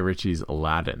Guy Ritchie's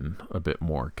Aladdin a bit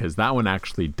more because that one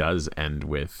actually does end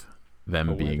with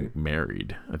them being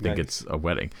married. I think it's a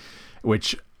wedding,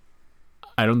 which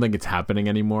I don't think it's happening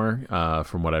anymore.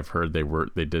 From what I've heard,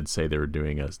 they did say they were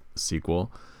doing a sequel,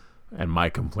 and my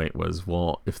complaint was,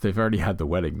 well, if they've already had the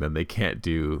wedding, then they can't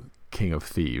do King of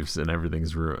Thieves and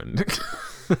everything's ruined.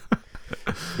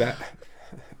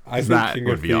 I think that King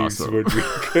would of be Thieves awesome. would be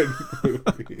a good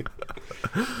movie.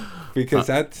 Because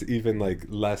that's even like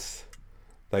less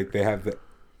like they have the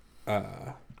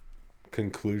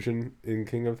conclusion in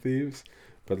King of Thieves,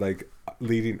 but like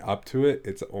leading up to it,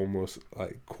 it's almost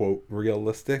like quote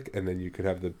realistic, and then you could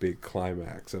have the big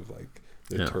climax of like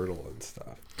the turtle and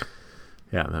stuff.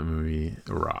 Yeah, that movie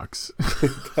rocks.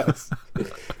 It does.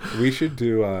 We should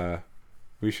do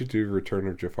Return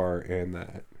of Jafar and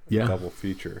that double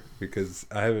feature because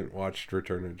I haven't watched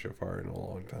Return of Jafar in a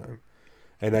long time,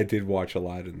 and I did watch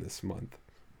Aladdin this month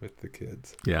with the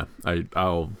kids. Yeah,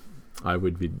 I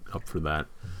would be up for that.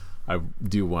 I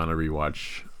do want to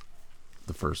rewatch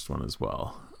the first one as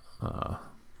well.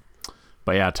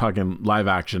 But yeah, talking live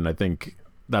action, I think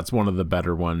that's one of the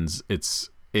better ones.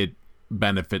 It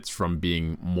benefits from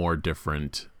being more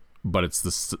different, but it's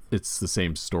the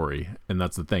same story, and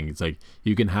that's the thing. It's like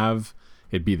you can have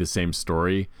it be the same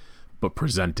story but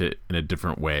present it in a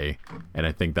different way, and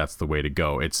I think that's the way to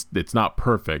go. It's not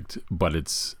perfect, but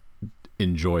it's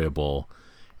enjoyable.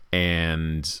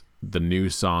 And the new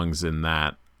songs in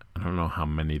that, I don't know how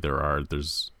many there are.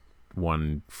 There's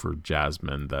one for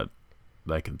Jasmine that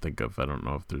I can think of. I don't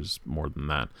know if there's more than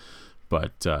that,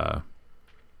 but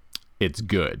it's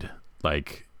good.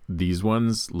 Like these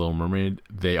ones, Little Mermaid,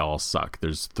 they all suck.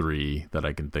 There's 3 that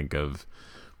I can think of.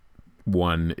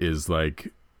 One is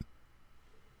like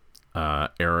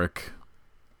Eric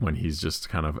when he's just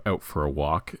kind of out for a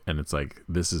walk, and it's like,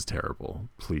 this is terrible.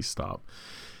 Please stop.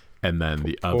 And then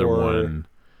the other one.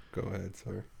 Go ahead,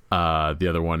 sorry. The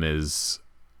other one is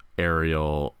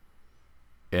Ariel,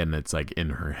 and it's like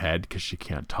in her head because she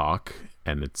can't talk,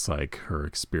 and it's like her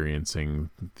experiencing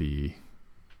the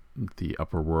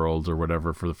upper world or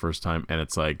whatever for the first time, and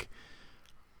it's like,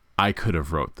 I could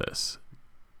have wrote this.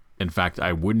 In fact,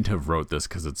 I wouldn't have wrote this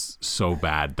because it's so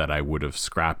bad that I would have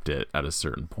scrapped it at a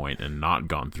certain point and not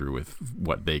gone through with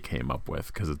what they came up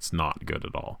with because it's not good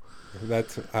at all.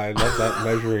 I love that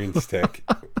measuring stick.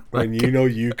 When you know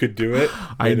you could do it,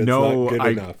 I know it's not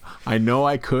good enough. I know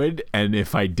I could, and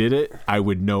if I did it, I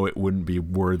would know it wouldn't be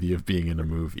worthy of being in a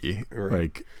movie.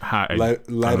 Right. Like,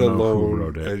 let alone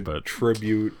wrote it, a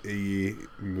tribute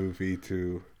movie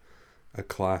to a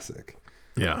classic.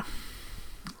 Yeah.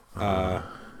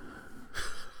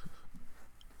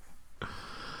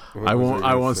 I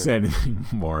won't say anything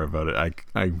more about it.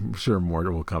 I'm sure more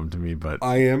will come to me, but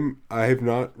I have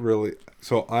not really.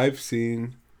 So I've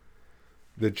seen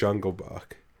The Jungle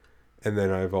Book, and then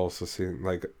I've also seen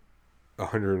like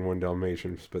 101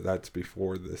 Dalmatians, but that's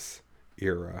before this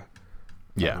era.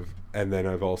 Yeah. And then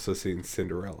I've also seen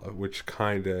Cinderella, which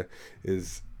kind of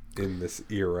is in this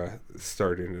era,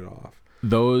 starting it off.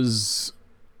 Those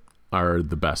are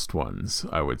the best ones,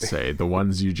 I would say. The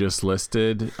ones you just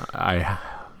listed,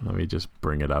 let me just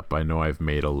bring it up. I know I've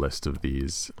made a list of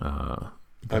these.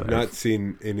 I've not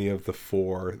seen any of the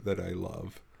 4 that I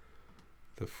love.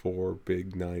 The 4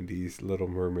 big 90s: Little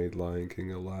Mermaid, Lion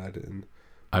King, Aladdin,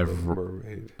 Little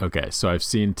Mermaid. Okay, so I've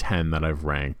seen 10 that I've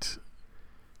ranked.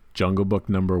 Jungle Book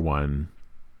number 1,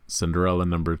 Cinderella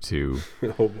number 2.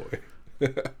 Oh boy.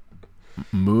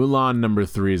 Mulan number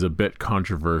 3 is a bit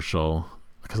controversial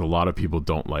because a lot of people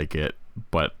don't like it,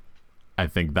 but I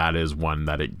think that is one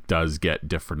that it does get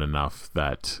different enough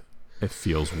that it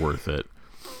feels worth it.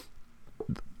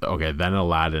 Okay, then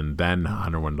Aladdin, then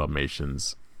 101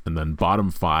 Dalmatians, and then bottom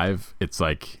 5, it's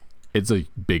like, it's a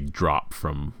big drop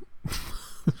from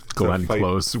Glenn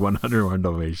Close, 101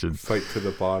 Dalmatians. Fight to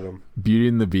the bottom. Beauty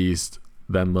and the Beast,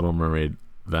 then Little Mermaid,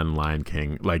 then Lion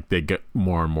King. Like, they get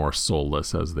more and more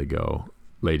soulless as they go.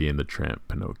 Lady and the Tramp,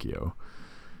 Pinocchio.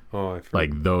 Oh, I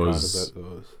like those.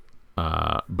 About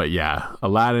those. But yeah,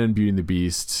 Aladdin, Beauty and the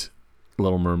Beast,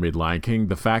 Little Mermaid, Lion King.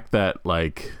 The fact that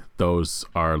like those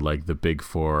are like the big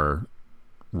four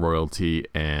royalty,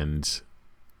 and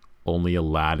only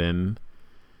Aladdin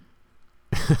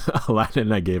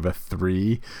I gave a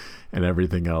 3, and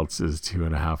everything else is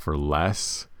 2.5 or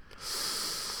less.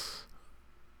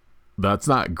 That's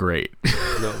not great.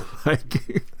 No.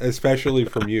 Like, especially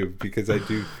from you, because I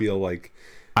do feel like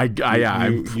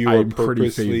I'm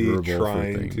purposely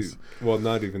trying to. Well,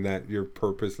 not even that. You're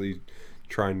purposely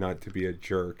trying not to be a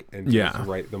jerk and just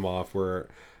write them off. Where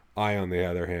I, on the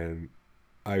other hand,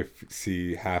 I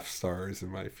see half stars in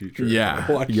my future. Yeah,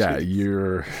 I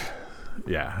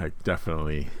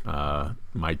definitely.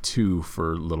 My 2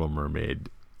 for Little Mermaid,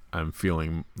 I'm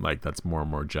feeling like that's more and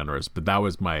more generous. But that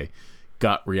was my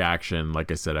gut reaction.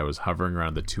 Like I said, I was hovering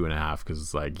around the 2.5 because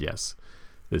it's like, yes,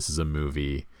 this is a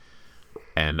movie.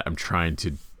 And I'm trying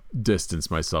to distance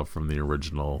myself from the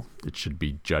original. It should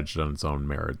be judged on its own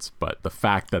merits. But the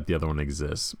fact that the other one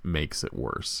exists makes it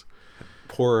worse.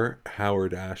 Poor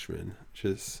Howard Ashman.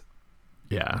 Just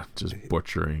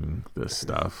butchering this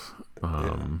stuff.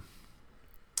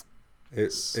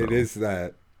 It is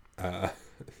that...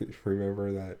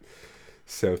 remember that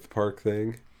South Park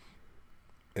thing?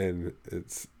 And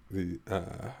it's the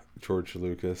George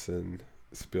Lucas and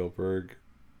Spielberg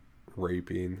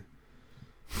raping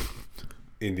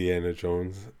Indiana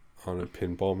Jones on a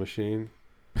pinball machine.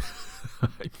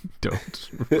 I don't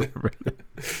remember.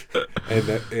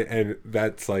 and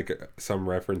that's like some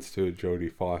reference to a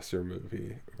Jodie Foster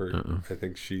movie where I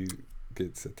think she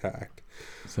gets attacked.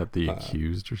 Is that The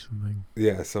Accused or something?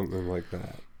 Yeah, something like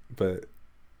that. But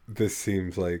this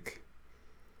seems like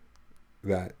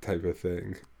that type of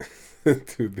thing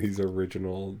to these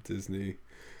original Disney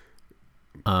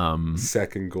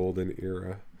second golden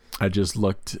era. I just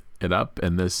looked it up,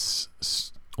 and this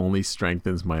only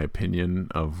strengthens my opinion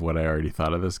of what I already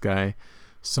thought of this guy.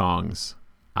 Songs: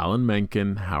 Alan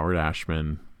Menken, Howard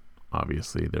Ashman.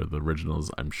 Obviously, they're the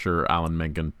originals. I'm sure Alan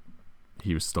Menken,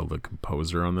 he was still the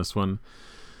composer on this one.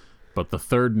 But the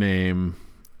third name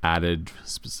added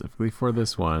specifically for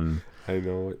this one, I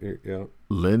know, yeah.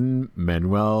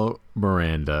 Lin-Manuel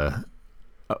Miranda.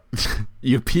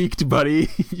 You peaked, buddy.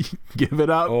 Give it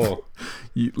up. Oh,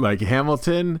 like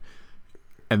Hamilton,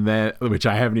 and then, which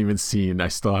I haven't even seen. I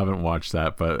still haven't watched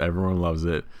that, but everyone loves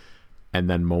it. And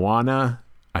then Moana,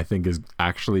 I think, is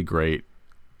actually great.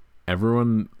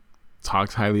 Everyone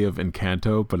talks highly of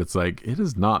Encanto, but it's like, it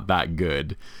is not that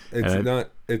good.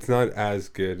 It's not as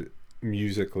good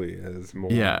musically as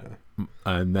Moana. Yeah,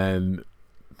 and then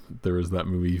there was that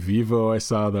movie Vivo I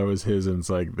saw that was his, and it's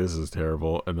like, this is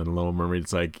terrible. And then Little Mermaid,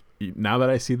 it's like, now that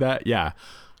I see that, yeah,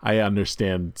 I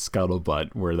understand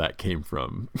Scuttlebutt, where that came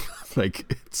from. Like,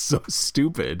 it's so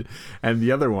stupid. And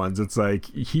the other ones, it's like,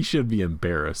 he should be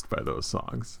embarrassed by those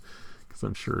songs, because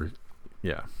I'm sure,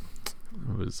 yeah, it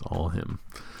was all him.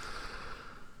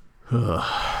 All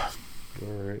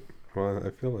right. Well, I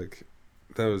feel like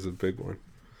that was a big one.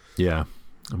 Yeah.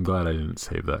 I'm glad I didn't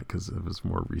save that because it was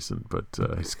more recent, but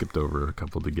I skipped over a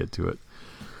couple to get to it.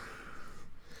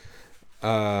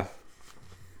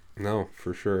 No,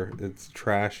 for sure. It's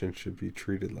trash and should be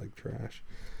treated like trash.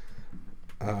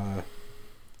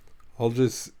 I'll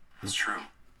just... It's true.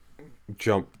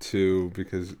 Jump to,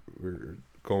 because we're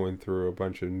going through a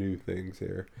bunch of new things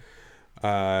here.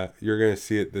 You're going to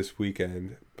see it this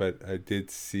weekend, but I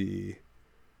did see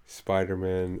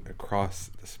Spider-Man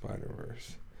Across the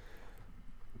Spider-Verse.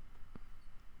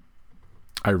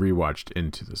 I rewatched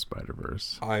Into the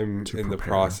Spider-Verse. I'm in the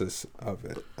process of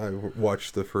it. I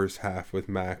watched the first half with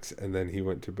Max, and then he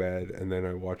went to bed, and then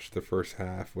I watched the first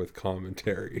half with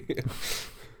commentary.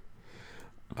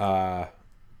 I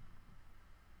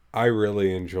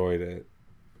really enjoyed it.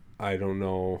 I don't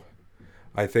know.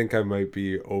 I think I might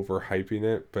be overhyping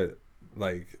it, but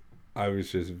like, I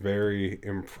was just very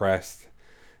impressed.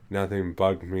 Nothing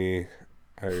bugged me.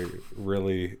 I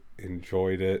really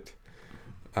enjoyed it.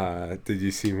 Did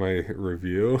you see my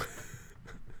review?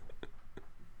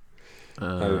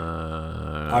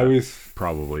 I was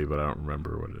probably, but I don't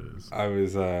remember what it is. I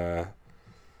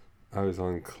was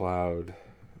on cloud,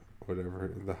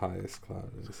 whatever the highest cloud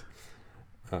is.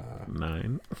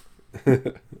 9.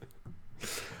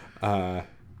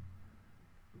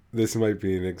 This might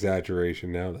be an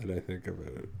exaggeration now that I think of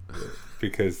it,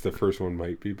 because the first one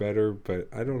might be better, but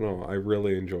I don't know. I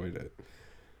really enjoyed it.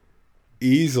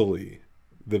 Easily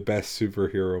the best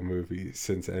superhero movie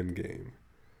since Endgame.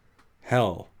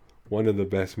 Hell, one of the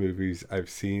best movies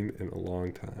I've seen in a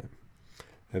long time.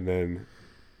 And then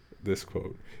this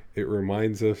quote: It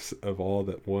reminds us of all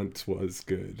that once was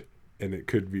good, and it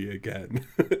could be again.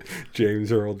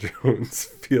 James Earl Jones,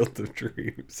 Field of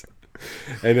Dreams.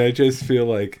 And I just feel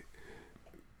like,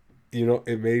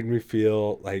 it made me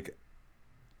feel like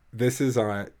this is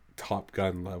on Top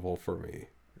Gun level for me.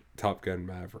 Top Gun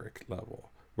Maverick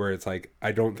level. Where it's like,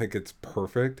 I don't think it's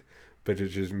perfect, but it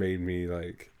just made me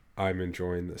like, I'm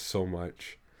enjoying this so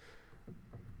much.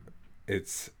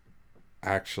 It's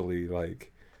actually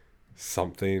like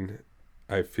something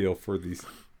I feel for these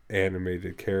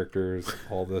animated characters,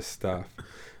 all this stuff.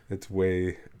 It's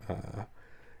way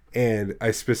and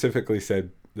I specifically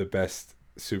said the best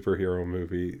superhero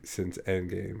movie since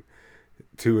Endgame,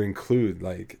 to include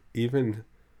like even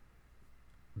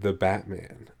the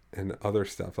Batman and other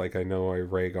stuff. Like, I know I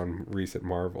rag on recent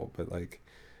Marvel, but like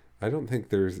I think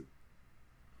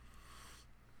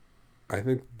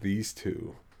these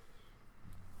two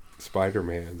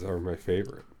Spider-Mans are my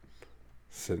favorite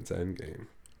since Endgame.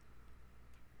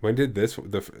 When did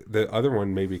the other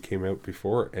one maybe came out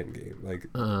before Endgame? Like,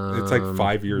 it's like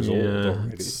 5 years old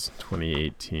already. It's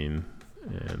 2018,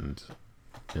 and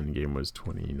Endgame was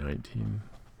 2019,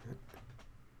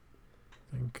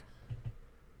 I think.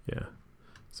 Yeah,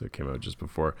 so it came out just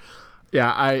before.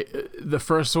 Yeah, the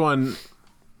first one,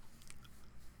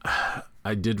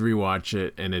 I did rewatch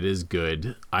it, and it is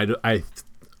good. I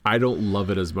don't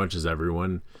love it as much as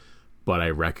everyone, but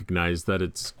I recognize that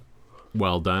it's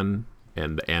well done,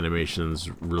 and the animation's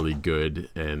really good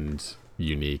and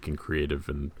unique and creative,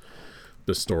 and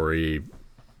the story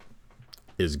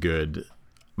is good.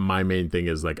 My main thing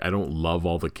is, like, I don't love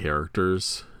all the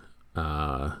characters.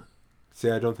 See,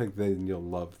 I don't think then you'll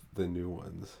love the new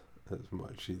ones as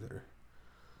much either.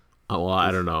 Well,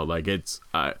 I don't know. Like, it's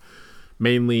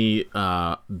mainly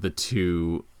the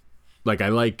two. Like, I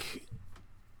like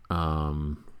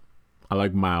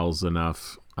Miles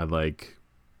enough. I like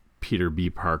Peter B.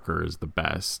 Parker is the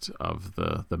best of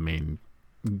the main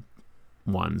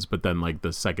ones, but then like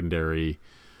the secondary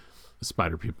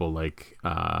Spider people, like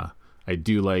I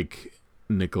do like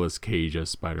Nicolas Cage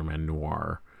as Spider-Man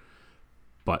Noir,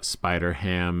 but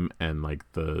Spider-Ham and like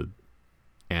the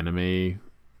anime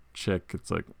chick, it's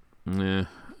like,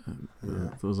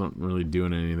 those aren't really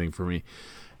doing anything for me.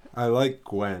 I like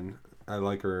Gwen. I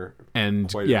like her.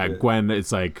 And yeah, Gwen,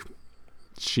 it's like,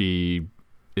 she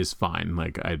is fine.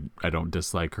 Like, I don't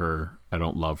dislike her. I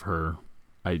don't love her.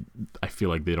 I feel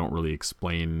like they don't really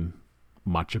explain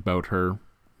much about her.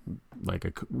 Like,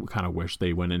 I kind of wish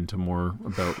they went into more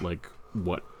about like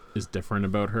what is different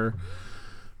about her.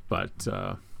 But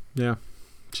yeah,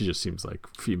 she just seems like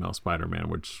female Spider-Man,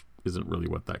 which isn't really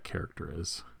what that character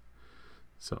is.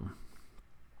 So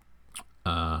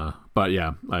but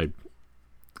yeah,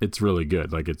 it's really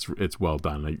good. Like, it's well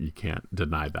done. Like, you can't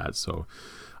deny that. So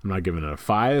I'm not giving it a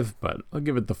 5, but I'll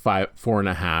give it the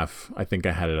 4.5. I think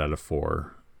I had it at a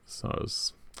 4, so I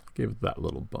gave it that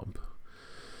little bump.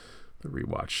 The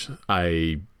rewatch.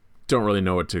 I don't really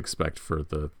know what to expect for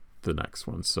the next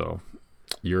one. So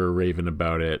you're raving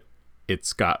about it.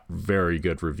 It's got very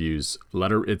good reviews.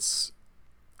 It's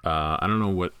I don't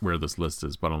know where this list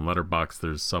is, but on Letterboxd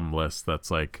there's some list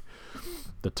that's like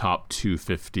the top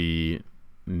 250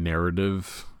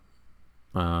 narrative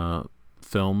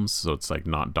films, so it's like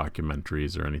not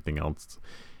documentaries or anything else,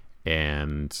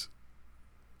 and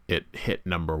it hit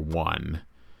number 1,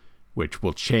 which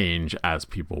will change as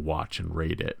people watch and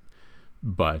rate it,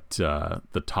 but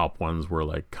the top ones were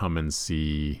like Come and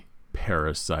See,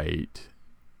 Parasite,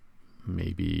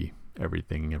 maybe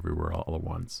Everything Everywhere All at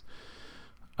Once,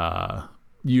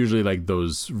 usually like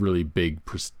those really big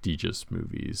prestigious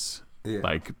movies. Yeah.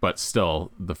 Like, but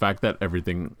still, the fact that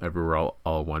Everything Everywhere All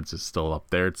at Once is still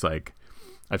up there, it's like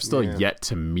I've still yet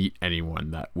to meet anyone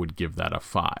that would give that a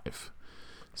 5.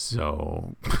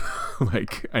 So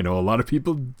like, I know a lot of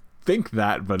people think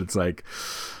that, but it's like,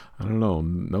 I don't know,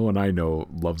 no one I know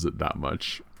loves it that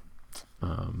much.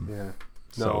 Yeah.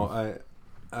 No,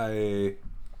 I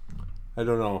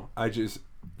don't know.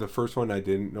 The first one I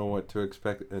didn't know what to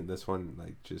expect, and this one,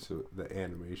 like, just the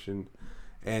animation,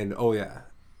 and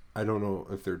I don't know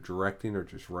if they're directing or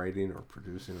just writing or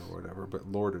producing or whatever,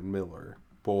 but Lord and Miller,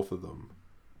 both of them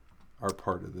are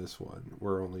part of this one,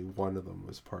 where only one of them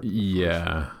was part of the first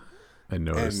one. I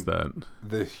noticed that.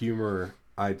 The humor,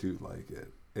 I do like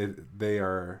it. They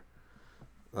are,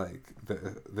 like,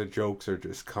 the jokes are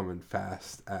just coming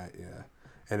fast at you,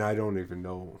 and I don't even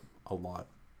know a lot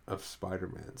of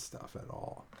Spider-Man stuff at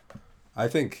all. I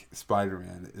think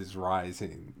Spider-Man is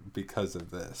rising because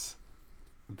of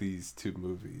these two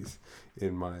movies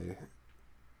in my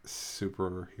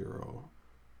superhero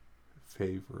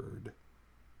favored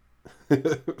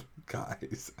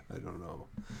Guys, I don't know.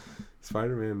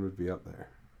 Spider-Man would be up there.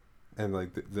 And like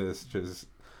this just,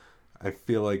 I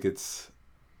feel like it's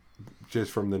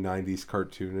just from the 90s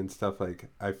cartoon and stuff. Like,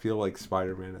 I feel like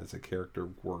Spider-Man as a character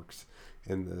works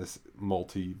in this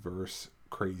multiverse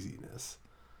craziness.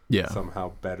 Yeah.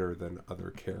 Somehow better than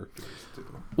other characters do.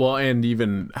 Well, and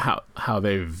even how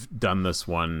they've done this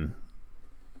one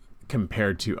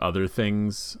compared to other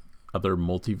things, other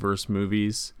multiverse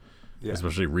movies,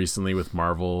 especially recently with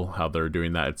Marvel, how they're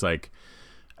doing that. It's like,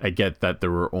 I get that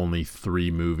there were only 3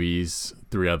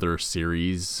 other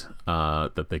series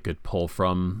that they could pull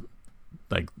from.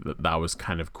 Like, that was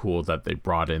kind of cool that they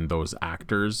brought in those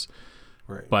actors.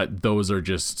 Right. But those are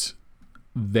just,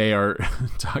 they are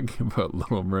talking about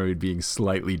Little Mermaid being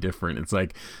slightly different. It's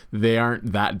like, they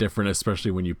aren't that different,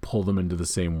 especially when you pull them into the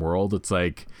same world. It's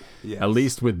like, at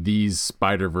least with these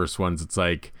Spider-Verse ones, it's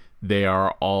like, they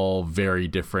are all very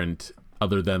different,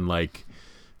 other than like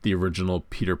the original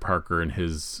Peter Parker and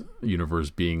his universe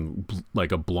being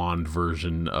like a blonde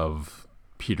version of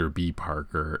Peter B.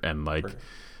 Parker, and like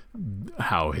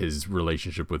how his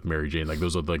relationship with Mary Jane, like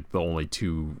those are like the only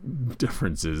 2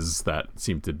 differences that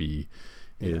seem to be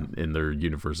in their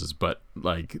universes. But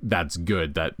like, that's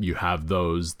good that you have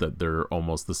those, that they're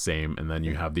almost the same, and then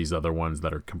you have these other ones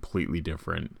that are completely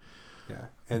different. Yeah.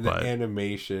 And the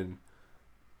animation,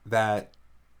 that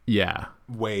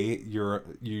way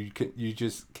you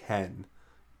just can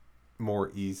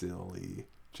more easily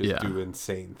just do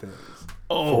insane things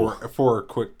for a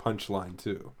quick punchline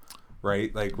too,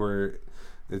 right? Like, where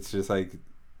it's just like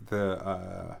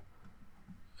the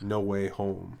No Way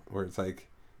Home, where it's like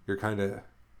you're kind of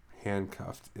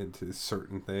handcuffed into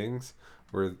certain things,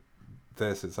 where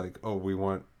this is like, oh, we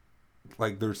want,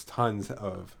 like, there's tons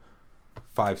of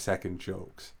 5-second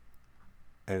jokes.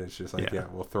 And it's just like,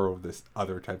 we'll throw this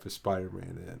other type of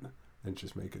Spider-Man in and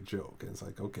just make a joke. And it's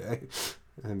like, okay.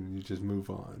 And you just move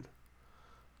on.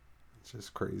 It's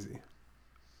just crazy.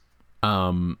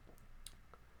 That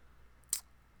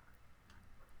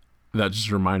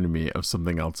just reminded me of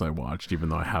something else I watched, even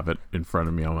though I have it in front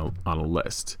of me on a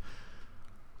list.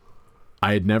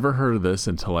 I had never heard of this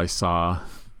until I saw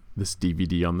this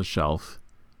DVD on the shelf.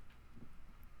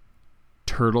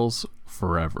 Turtles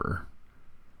Forever.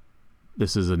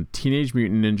 This is a Teenage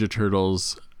Mutant Ninja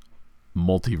Turtles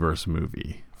multiverse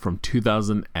movie from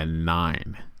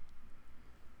 2009.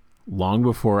 Long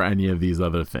before any of these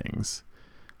other things.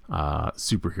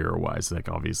 Superhero wise, like,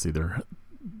 obviously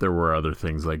there were other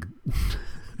things, like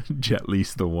Jet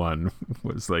Li's The One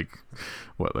was like,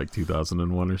 what, like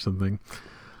 2001 or something.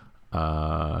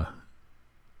 Nobody's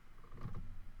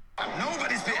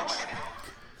bitch.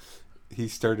 He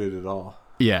started it all.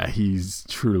 Yeah, he's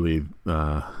truly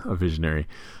a visionary.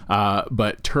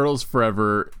 But Turtles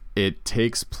Forever, it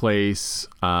takes place,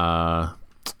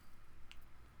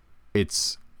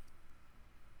 it's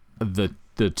the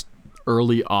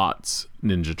early aughts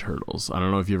Ninja Turtles. I don't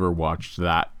know if you ever watched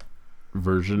that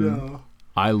version. No.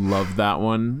 I love that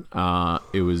one.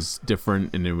 It was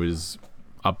different, and it was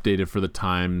updated for the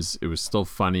times. It was still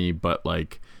funny, but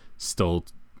like still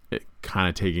kind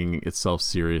of taking itself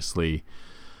seriously.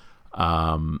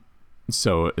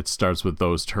 So it starts with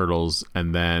those turtles,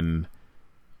 and then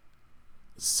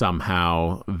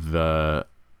somehow the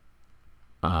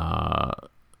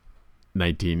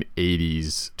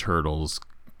 1980s turtles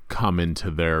come into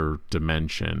their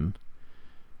dimension,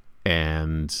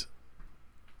 and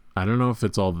I don't know if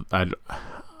it's all, I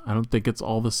don't think it's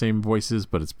all the same voices,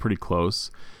 but it's pretty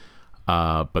close.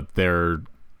 But they're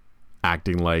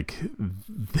acting like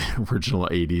the original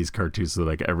 80s cartoons, so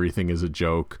like everything is a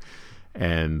joke.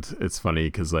 And it's funny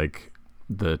because like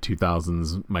the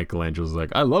 2000s Michelangelo's like,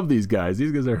 I love these guys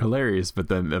are hilarious, but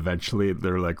then eventually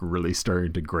they're like really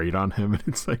starting to grate on him, and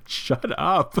it's like, shut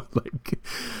up. Like,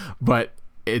 but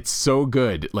it's so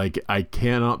good. Like, I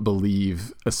cannot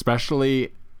believe,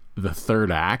 especially the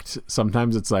third act,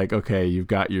 sometimes it's like, okay, you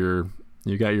got your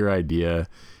idea,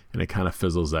 and it kind of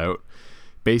fizzles out.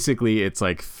 Basically, it's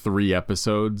like 3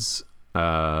 episodes,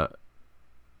 and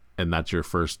that's your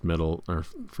first, middle, or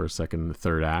first, second,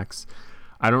 third acts.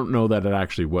 I don't know that it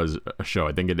actually was a show.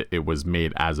 I think it was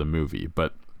made as a movie,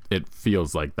 but it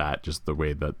feels like that, just the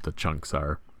way that the chunks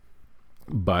are.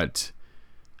 But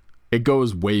it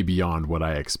goes way beyond what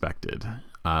I expected.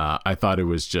 I thought it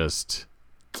was just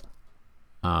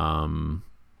going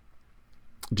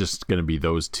to be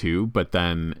those 2, but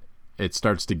then it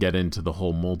starts to get into the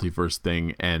whole multiverse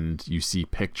thing, and you see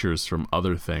pictures from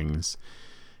other things,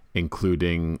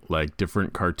 including like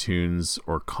different cartoons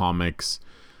or comics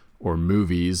or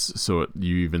movies. So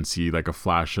you even see like a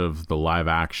flash of the live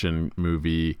action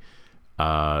movie,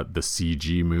 the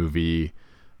CG movie,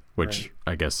 which Right.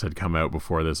 I guess had come out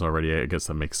before this already. I guess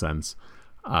that makes sense.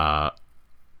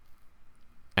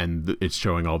 And it's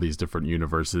showing all these different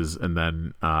universes, and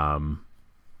then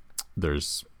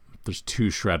there's two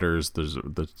Shredders. There's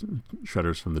the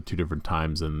Shredders from the two different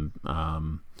times, and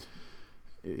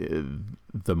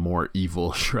the more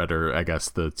evil Shredder, I guess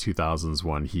the 2000s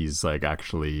one, he's like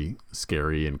actually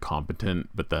scary and competent,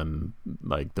 but then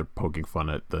like they're poking fun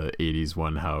at the 80s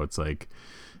one, how it's like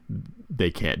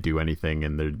they can't do anything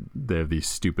and they have these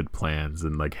stupid plans,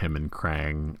 and like him and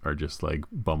Krang are just like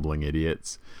bumbling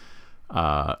idiots.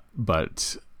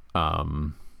 But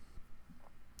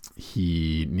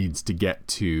he needs to get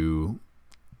to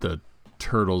the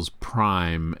Turtles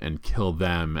Prime and kill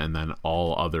them, and then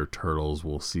all other turtles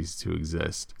will cease to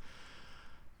exist.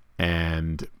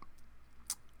 And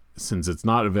since it's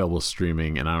not available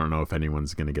streaming, and I don't know if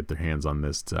anyone's going to get their hands on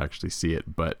this to actually see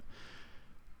it, but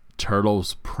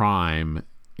Turtles Prime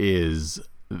is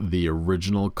the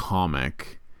original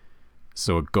comic.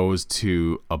 So it goes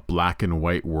to a black and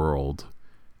white world,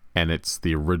 and it's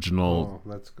the original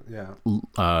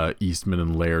Eastman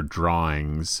and Laird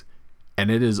drawings,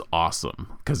 and it is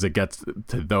awesome because it gets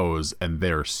to those, and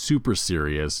they're super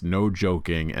serious, no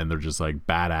joking, and they're just like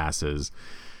badasses.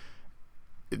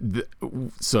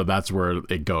 So that's where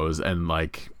it goes, and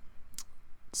like,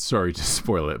 sorry to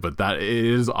spoil it, but that it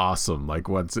is awesome. Like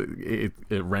once it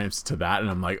ramps to that, and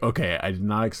I'm like, okay, I did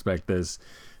not expect this.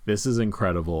 This is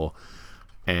incredible.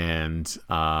 And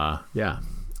yeah,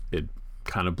 it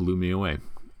kind of blew me away.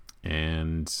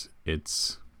 And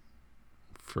it's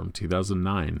from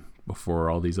 2009, before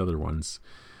all these other ones.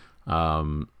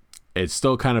 It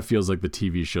still kind of feels like the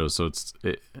TV show, so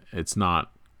it's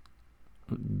not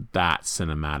that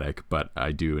cinematic, but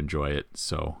I do enjoy it.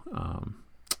 So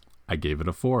I gave it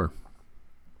a 4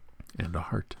 and a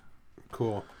heart.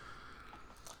 Cool.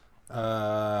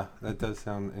 That does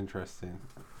sound interesting.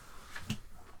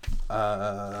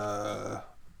 How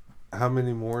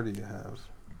many more do you have?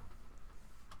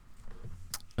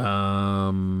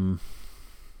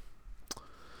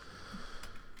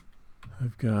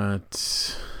 I've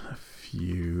got a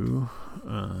few.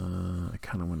 I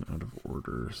kind of went out of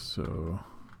order, so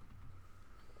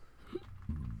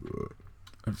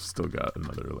I've still got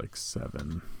another like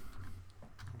 7.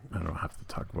 I don't have to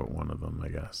talk about one of them, I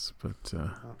guess, but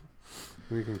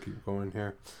we can keep going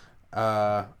here.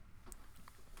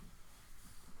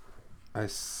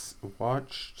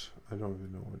 Watched, I don't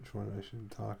even know which one I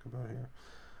should talk about here.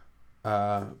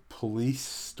 Police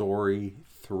Story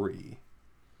 3 :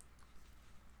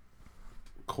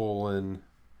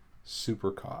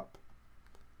 Super Cop.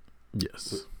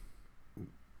 Yes.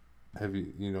 Have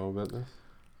you know about this?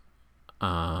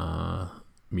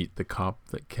 Meet the cop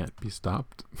that can't be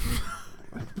stopped.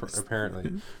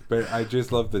 Apparently. But I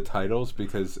just love the titles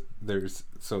because there's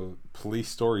Police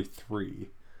Story 3 :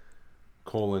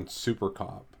 Super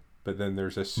Cop, but then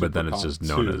there's a Super But then Cop it's just 2.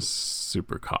 known as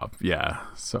Super Cop. Yeah.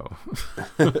 So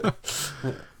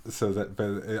So that,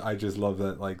 but I just love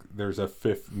that, like, there's a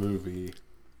fourth movie,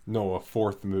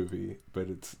 but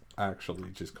it's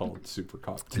actually just called Super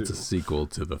Cop 2. it's a sequel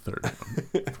to the third one.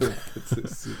 It's a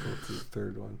sequel to the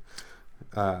third one.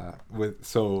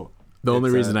 The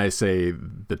only reason I say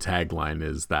the tagline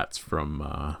is that's from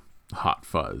Hot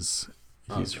Fuzz.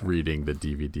 He's reading the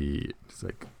DVD. It's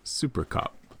like, Super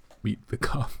Cop, meet the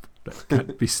cop that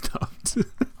can't be stopped.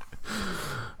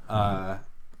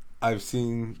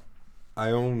 I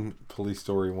own Police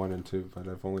Story 1 and 2, but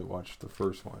I've only watched the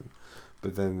first one.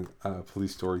 But then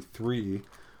Police Story 3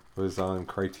 was on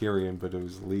Criterion, but it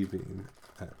was leaving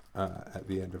at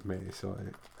the end of May, so I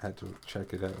had to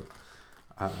check it out.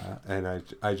 And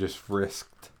I just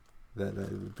risked that I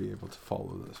would be able to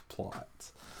follow those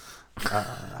plots.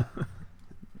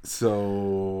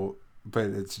 But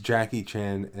it's Jackie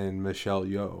Chan and Michelle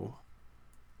Yeoh,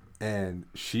 and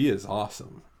she is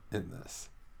awesome in this.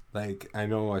 Like, I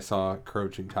know I saw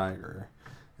Crouching Tiger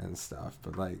and stuff,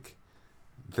 but like,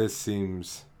 this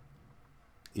seems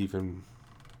even,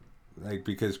 like,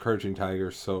 because Crouching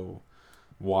Tiger's so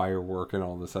wire work and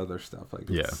all this other stuff, like,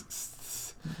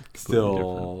 it's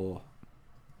still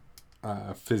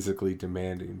physically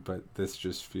demanding, but this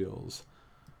just feels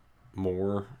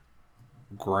more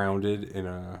grounded in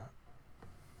a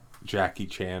Jackie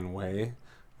Chan way,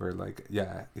 where, like,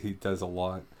 yeah, he does a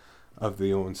lot of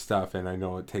the own stuff, and I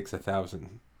know it takes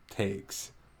 1,000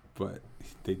 takes, but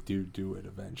they do it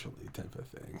eventually, type of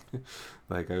thing.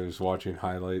 Like, I was watching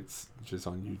highlights just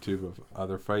on YouTube of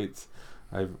other fights.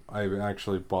 I've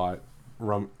actually bought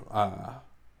Rumble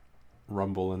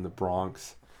in the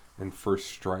Bronx and First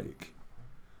Strike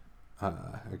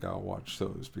I gotta watch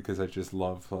those because I just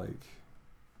love like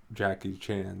Jackie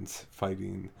Chan's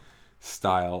fighting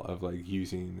style of like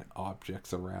using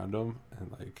objects around him.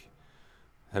 And like,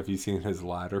 have you seen his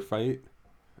ladder fight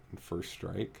in First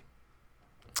Strike?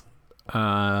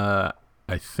 I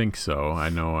think so. I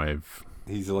know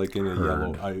he's like in a heard.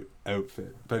 yellow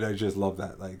outfit, but I just love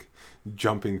that, like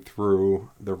jumping through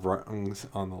the rungs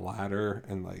on the ladder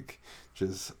and like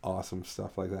just awesome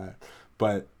stuff like that.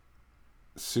 But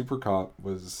Super Cop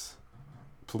was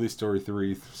Police Story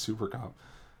 3 Super Cop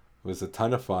was a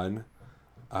ton of fun.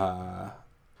 The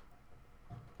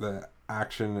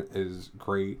action is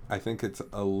great. I think it's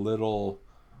a little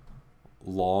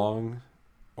long,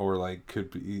 or like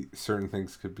could be certain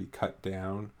things could be cut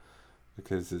down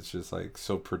because it's just like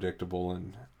so predictable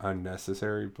and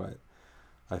unnecessary. But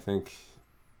I think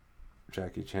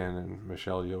Jackie Chan and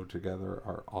Michelle Yeoh together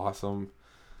are awesome.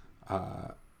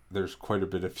 There's quite a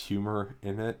bit of humor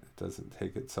in it. It doesn't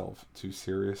take itself too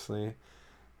seriously,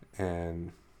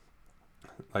 and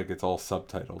like it's all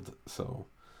subtitled. So,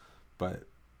 but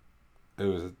it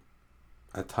was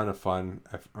a ton of fun.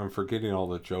 I'm forgetting all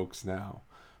the jokes now,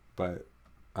 but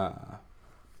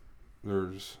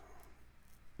there's,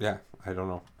 yeah, I don't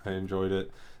know. I enjoyed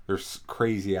it. There's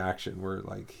crazy action where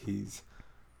like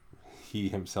he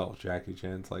himself, Jackie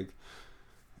Chan's like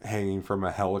hanging from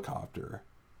a helicopter.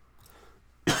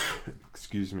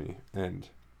 Excuse me. And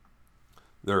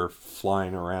they're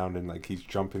flying around and like he's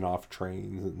jumping off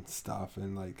trains and stuff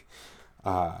and like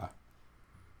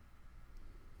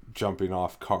jumping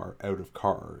off out of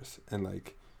cars, and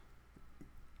like,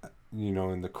 you know,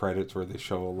 in the credits where they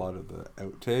show a lot of the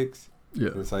outtakes,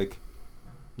 it's like,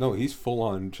 no, he's full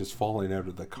on just falling out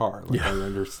of the car. Like, I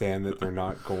understand that they're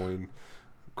not going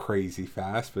crazy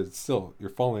fast, but it's still, you're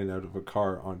falling out of a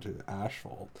car onto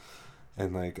asphalt.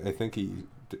 And like, I think he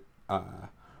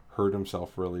hurt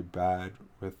himself really bad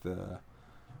with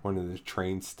one of the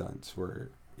train stunts where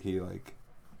he like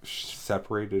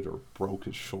separated or broke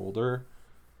his shoulder,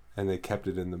 and they kept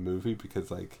it in the movie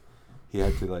because like he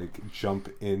had to like jump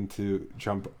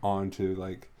onto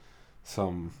like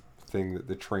some thing that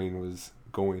the train was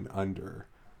going under,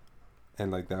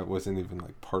 and like that wasn't even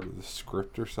like part of the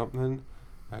script or something.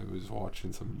 I was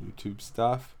watching some YouTube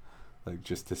stuff like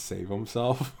just to save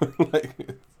himself.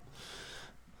 Like,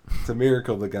 it's a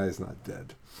miracle the guy's not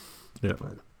dead. Yeah,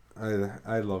 but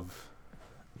I love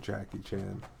Jackie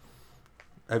Chan.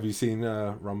 Have you seen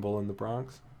Rumble in the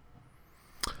Bronx?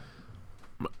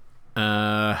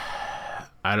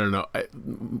 I don't know.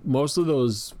 Most of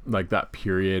those, like that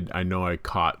period, I know I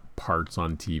caught parts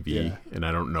on TV, and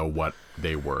I don't know what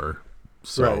they were.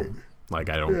 So, like,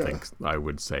 I don't think I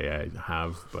would say I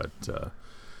have, but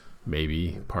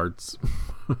maybe parts.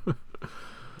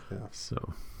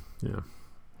 So, yeah.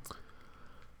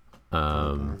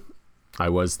 I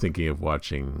was thinking of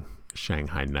watching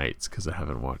Shanghai Nights because I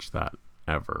haven't watched that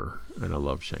ever, and I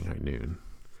love Shanghai Noon,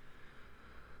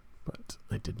 but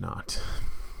I did not.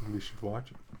 We should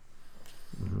watch it.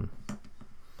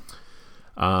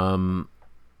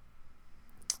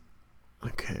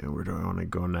 Okay, where do I want to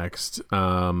go next?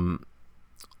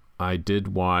 I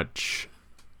did watch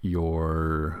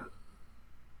your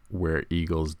Where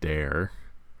Eagles Dare.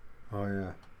 Oh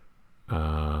yeah.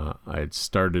 I had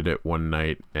started it one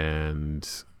night and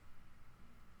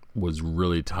was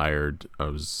really tired. I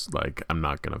was like, I'm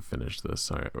not gonna finish this.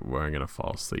 I'm gonna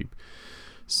fall asleep.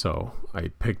 So I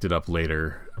picked it up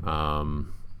later,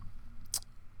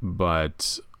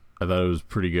 but I thought it was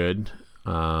pretty good.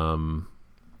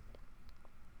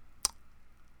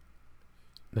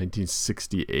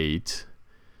 1968,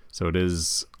 so it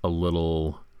is a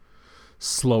little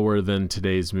slower than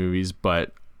today's movies,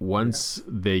 but once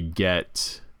they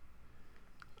get,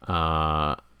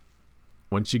 once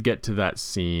you get to that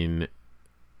scene,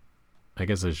 I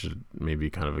guess I should maybe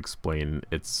kind of explain.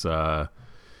 It's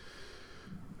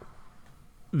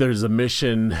there's a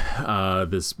mission,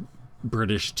 this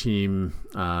British team,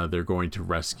 they're going to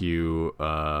rescue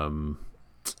an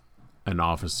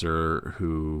officer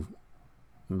who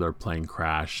their plane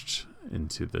crashed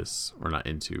into this, or not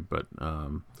into, but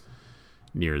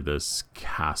near this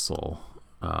castle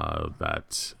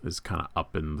that is kind of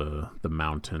up in the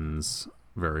mountains,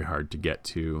 very hard to get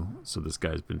to. So this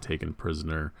guy's been taken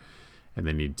prisoner, and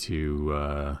they need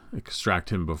to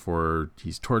extract him before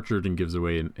he's tortured and gives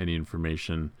away any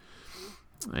information.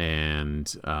 And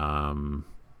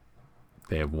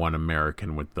they have one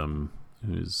American with them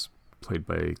who's played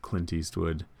by Clint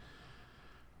Eastwood.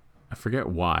 I forget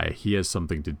why. He has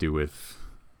something to do with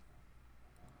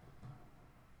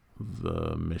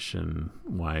the mission,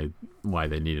 why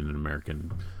they needed an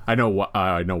American. I know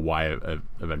why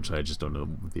eventually. I just don't know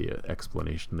the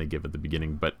explanation they give at the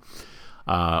beginning. But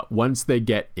once they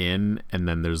get in, and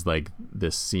then there's like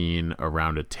this scene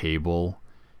around a table,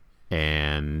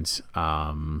 and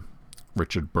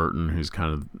Richard Burton,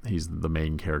 he's the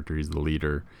main character, he's the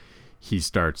leader. He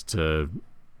starts to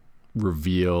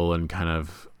reveal and kind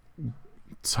of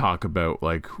talk about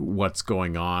like what's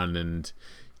going on, and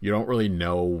you don't really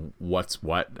know what's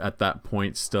what at that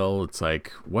point. Still, it's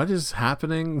like, what is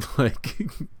happening? Like,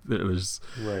 there's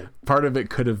part of it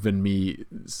could have been me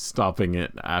stopping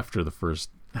it after the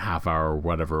first half hour or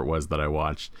whatever it was that I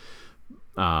watched.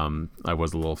 I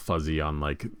was a little fuzzy on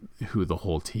like who the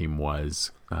whole team was,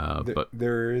 but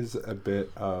there is a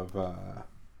bit of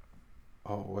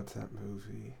what's that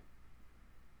movie?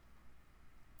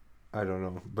 I don't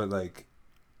know, but like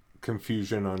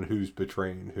confusion on who's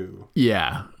betraying who.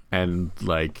 Yeah, and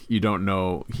like you don't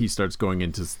know. He starts going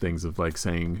into things of like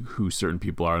saying who certain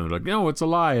people are, and they're like, no, it's a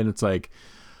lie, and it's like,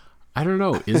 I don't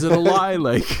know, is it a lie?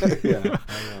 Like, yeah,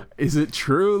 is it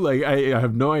true? Like, I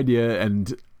have no idea,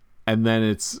 and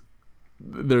then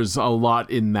there's a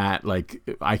lot in that, like,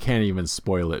 I can't even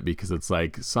spoil it because it's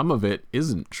like some of it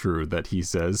isn't true that he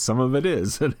says, some of it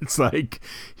is, and it's like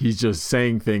he's just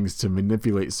saying things to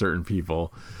manipulate certain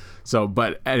people. So,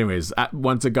 but anyways,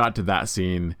 once it got to that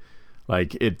scene,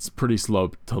 like, it's pretty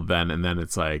slow till then, and then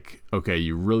it's like, okay,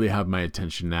 you really have my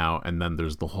attention now, and then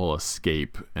there's the whole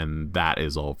escape, and that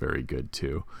is all very good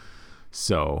too.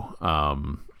 So,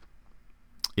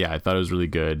 yeah, I thought it was really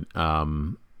good.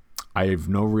 I have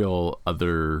no real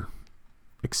other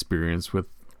experience with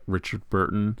Richard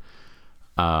Burton,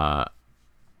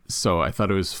 so I thought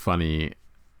it was funny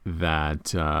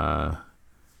that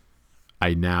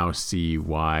I now see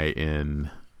why in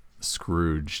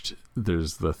Scrooged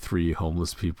there's the three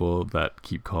homeless people that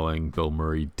keep calling Bill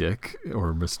Murray Dick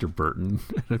or Mr. Burton.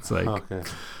 It's like,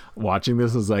 watching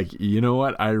this is like, you know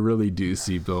what? I really do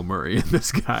see Bill Murray in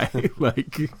this guy.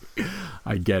 Like,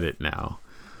 I get it now.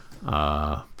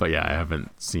 But yeah, I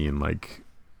haven't seen like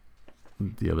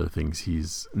the other things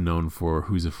he's known for.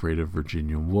 Who's Afraid of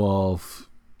Virginia Woolf,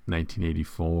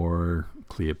 1984,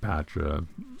 Cleopatra.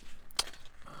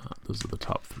 Those are the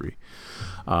top three.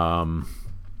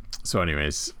 So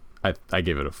anyways, I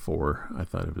gave it a 4. I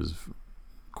thought it was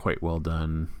quite well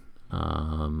done.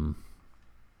 Yeah,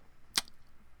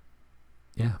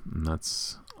 and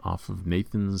that's off of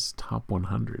Nathan's top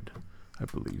 100, I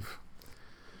believe.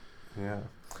 Yeah.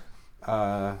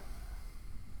 I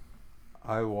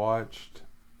watched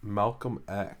Malcolm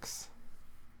X.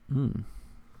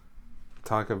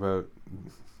 Talk about,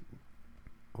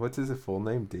 what's his full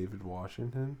name? David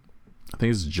Washington? I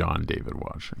think it's John David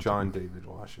Washington. John David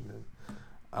Washington.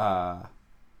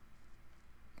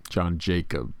 John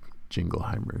Jacob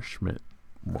Jingleheimer Schmidt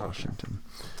Washington.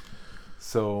 Okay.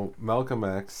 So Malcolm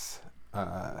X,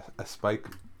 a Spike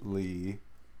Lee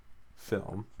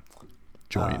film.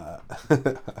 Joint. I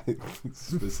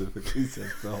specifically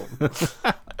said film.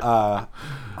 I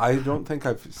don't think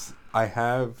I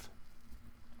have.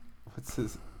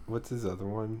 What's his other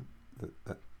one?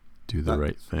 Do the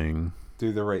Right Thing.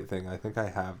 Do the Right Thing. I think I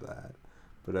have that,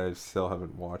 but I still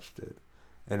haven't watched it.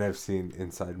 And I've seen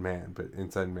Inside Man, but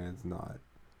Inside Man's not.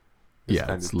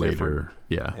 It's later.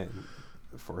 Yeah.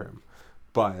 For him,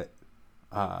 but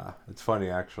it's funny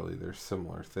actually. There's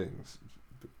similar things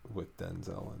with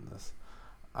Denzel in this.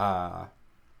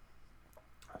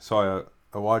 So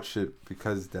I watched it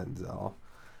because Denzel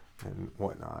and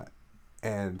whatnot,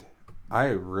 and I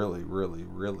really, really,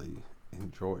 really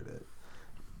enjoyed it.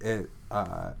 It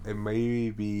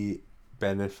maybe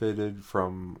benefited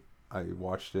from, I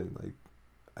watched it in like,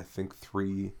 I think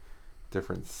 3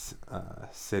 different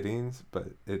sittings, but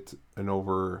it's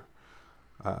over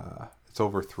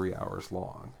 3 hours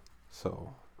long,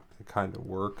 so it kind of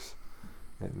works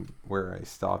and where I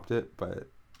stopped it. But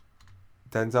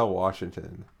Denzel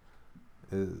Washington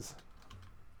is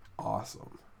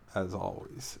awesome as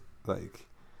always. Like,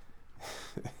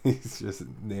 he's just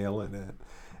nailing it.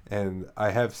 And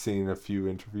I have seen a few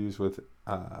interviews with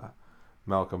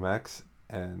Malcolm X,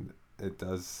 and it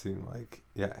does seem like,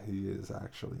 yeah, he is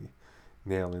actually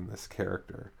nailing this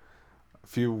character. A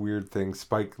few weird things.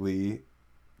 Spike Lee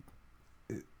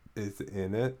is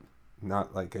in it.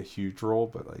 Not like a huge role,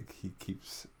 but like he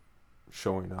keeps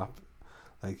showing up.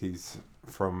 Like he's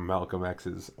from Malcolm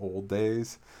X's old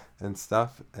days and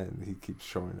stuff, and he keeps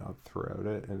showing up throughout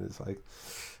it, and it's like,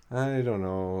 I don't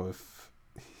know if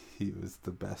he was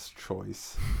the best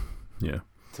choice. Yeah.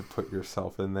 To put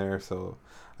yourself in there. So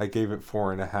I gave it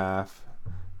 4.5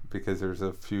 because there's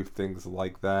a few things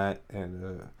like that,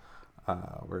 and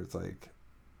where it's like,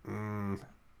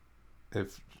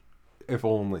 if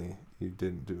only you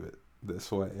didn't do it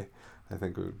this way, I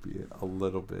think it would be a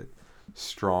little bit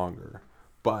stronger.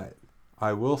 But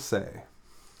I will say,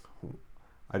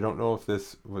 I don't know if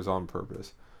this was on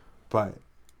purpose, but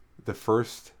the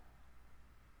first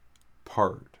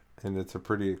part, and it's a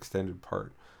pretty extended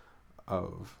part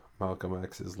of Malcolm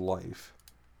X's life,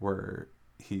 where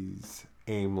he's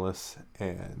aimless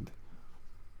and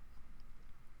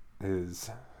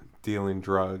is dealing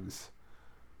drugs,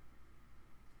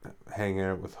 hanging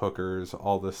out with hookers,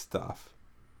 all this stuff,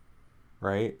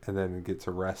 right? And then gets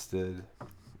arrested,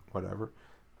 whatever.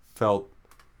 Felt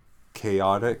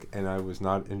chaotic, and I was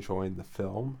not enjoying the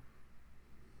film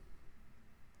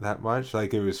that much.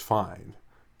 Like, it was fine,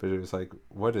 but it was like,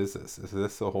 what is this? Is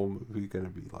this the whole movie going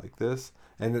to be like this?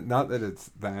 And not that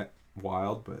it's that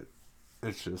wild, but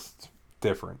it's just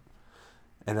different.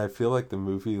 And I feel like the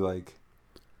movie, like,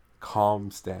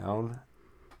 calms down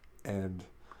and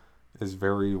is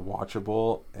very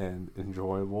watchable and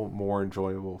enjoyable, more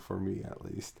enjoyable for me at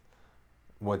least,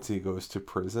 once he goes to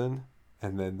prison.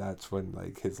 And then that's when,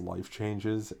 like, his life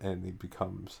changes and he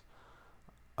becomes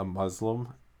a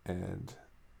Muslim and,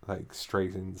 like,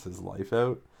 straightens his life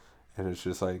out. And it's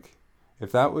just like,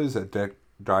 if that was a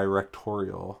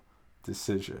directorial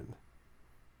decision,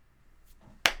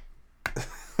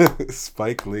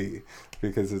 Spike Lee,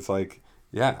 because it's like,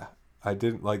 yeah, I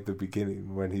didn't like the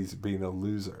beginning when he's being a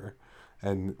loser,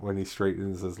 and when he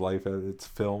straightens his life out, it's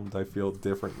filmed, I feel,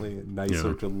 differently and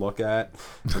nicer to look at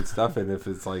and stuff. And if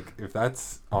it's like, if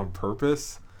that's on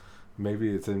purpose,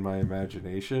 maybe it's in my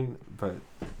imagination, but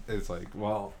it's like,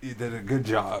 well, you did a good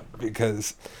job,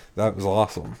 because that was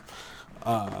awesome.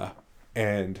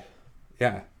 And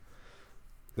yeah,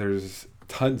 there's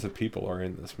tons of people are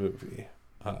in this movie.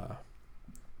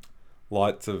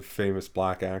 Lots of famous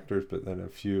black actors, but then a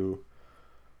few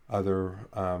other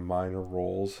minor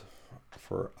roles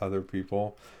for other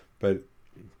people. But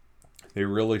they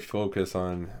really focus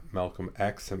on Malcolm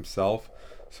X himself.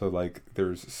 So, like,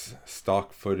 there's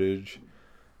stock footage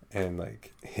and,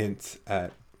 like, hints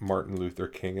at Martin Luther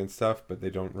King and stuff, but they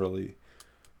don't really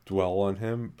dwell on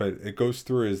him. But it goes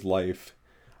through his life.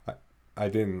 I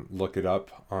didn't look it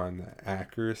up on the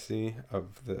accuracy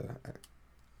of the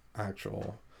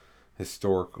actual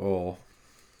historical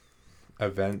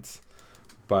events,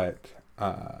 but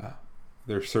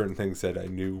there's certain things that I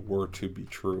knew were to be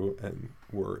true and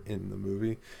were in the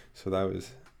movie, so that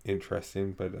was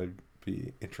interesting. But I'd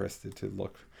be interested to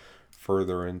look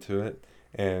further into it.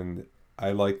 And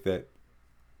I like that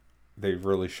they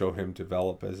really show him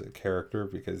develop as a character,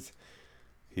 because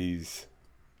he's,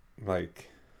 like,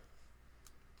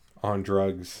 on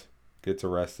drugs, gets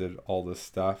arrested, all this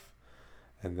stuff,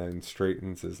 and then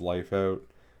straightens his life out,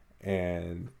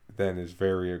 and then is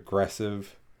very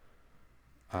aggressive,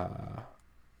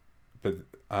 but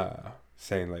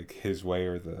saying, like, his way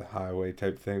or the highway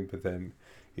type thing, but then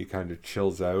he kind of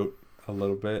chills out a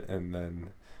little bit, and then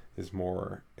is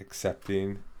more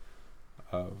accepting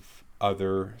of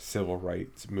other civil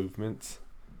rights movements,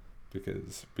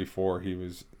 because before he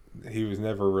was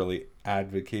never really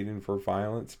advocating for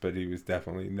violence, but he was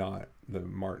definitely not the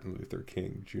Martin Luther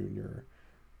King Jr.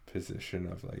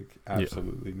 position of, like,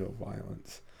 absolutely no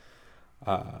violence.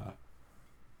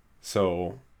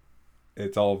 So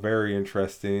it's all very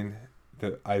interesting.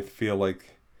 That I feel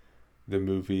like the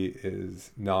movie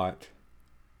is not,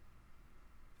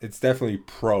 it's definitely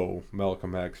pro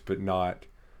Malcolm X, but not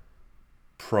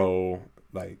pro,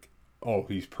 like, oh,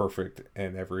 he's perfect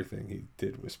and everything he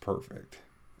did was perfect.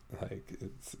 Like,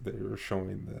 they were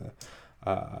showing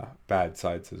the bad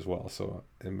sides as well, so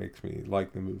it makes me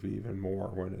like the movie even more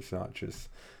when it's not just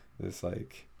this,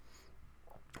 like,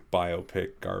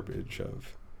 biopic garbage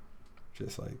of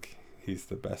just, like, he's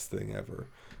the best thing ever.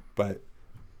 But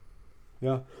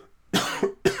yeah,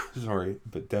 sorry,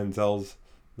 but Denzel's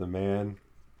the man,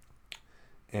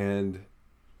 and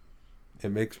it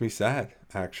makes me sad,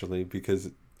 actually,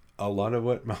 because a lot of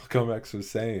what Malcolm X was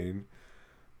saying,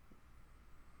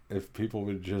 if people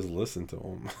would just listen to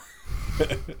him,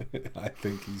 I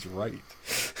think he's right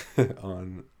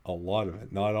on a lot of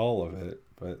it. Not all of it,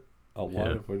 but a lot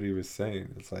of what he was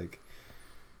saying. It's like,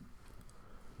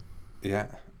 yeah,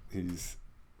 he's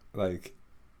like,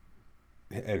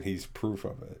 and he's proof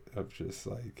of it, of just,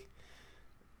 like,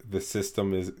 the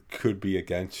system could be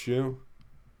against you,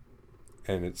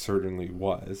 and it certainly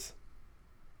was,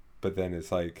 but then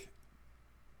it's like,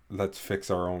 let's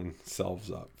fix our own selves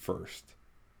up first,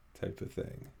 type of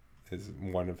thing, is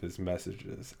one of his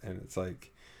messages. And it's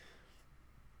like,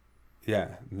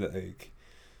 yeah, like,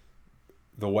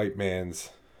 the white man's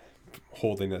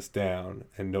holding us down,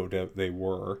 and no doubt they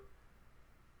were.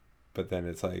 But then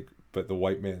it's like, but the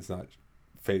white man's not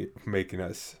making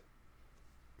us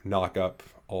knock up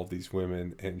all these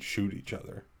women and shoot each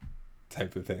other,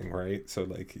 type of thing, right? So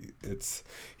like,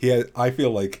 I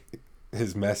feel like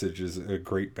his message is a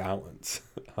great balance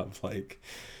of like,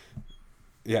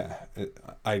 yeah,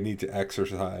 I need to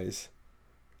exercise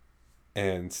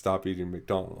and stop eating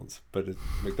McDonald's, but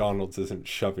McDonald's isn't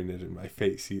shoving it in my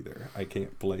face either. I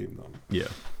can't blame them. Yeah.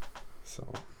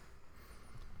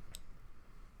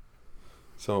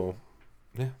 So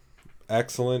yeah,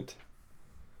 excellent,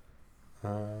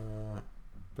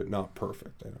 but not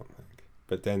perfect, I don't think.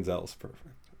 But Denzel's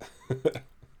perfect.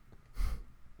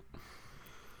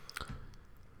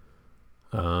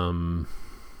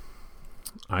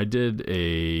 I did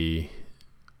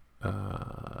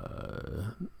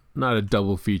not a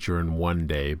double feature in one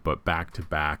day, but back to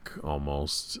back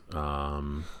almost.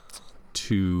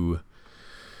 Two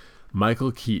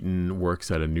Michael Keaton Works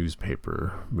at a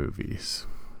Newspaper movies.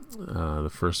 The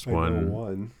first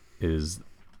one is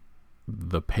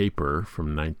The Paper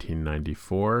from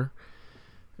 1994,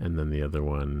 and then the other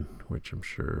one, which I'm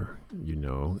sure you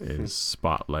know, is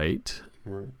Spotlight.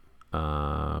 Right.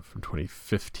 From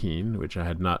 2015, which I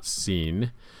had not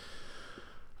seen.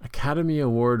 Academy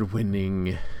Award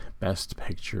winning Best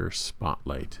Picture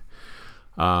Spotlight.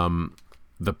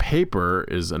 The Paper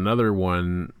is another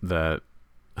one that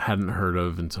I hadn't heard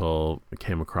of until I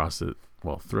came across it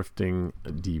while thrifting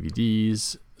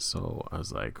DVDs. So I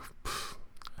was like,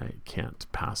 I can't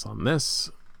pass on this.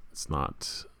 It's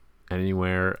not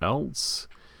anywhere else.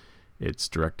 It's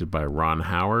directed by Ron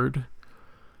Howard.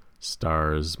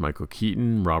 Stars Michael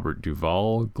Keaton, Robert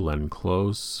Duvall, Glenn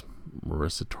Close,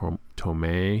 Marissa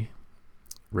Tomei,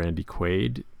 Randy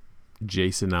Quaid,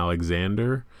 Jason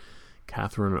Alexander,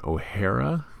 Catherine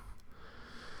O'Hara.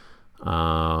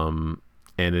 And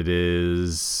it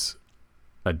is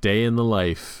a day in the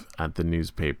life at the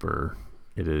newspaper.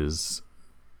 It is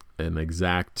an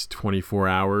exact 24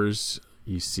 hours.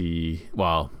 You see,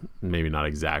 well, maybe not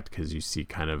exact, because you see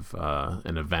kind of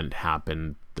an event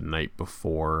happen the night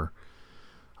before.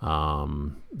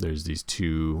 There's these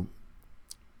two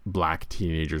black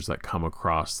teenagers that come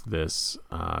across this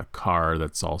car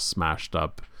that's all smashed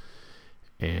up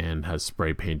and has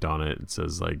spray paint on it. It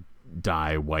says like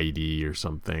 "Die Whitey" or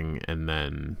something, and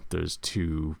then there's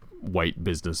two white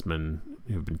businessmen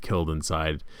who've been killed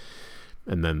inside,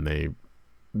 and then they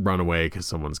run away because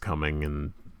someone's coming,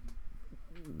 and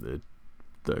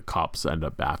the cops end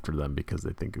up after them because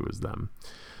they think it was them.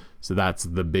 So that's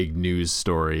the big news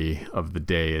story of the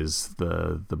day, is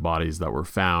the bodies that were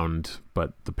found.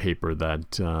 But the paper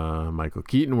that Michael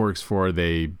Keaton works for,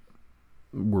 they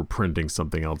were printing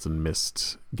something else and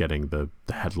missed getting the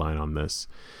headline on this.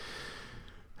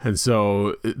 And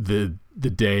so the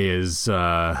day is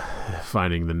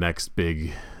finding the next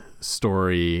big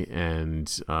story,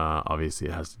 and obviously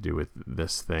it has to do with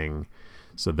this thing.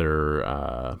 So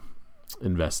they're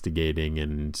investigating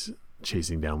and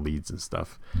chasing down leads and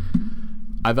stuff.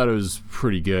 I thought it was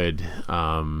pretty good.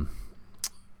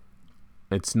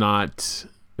 It's not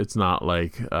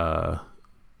like a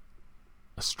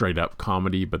straight up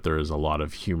comedy, but there is a lot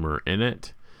of humor in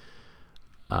it.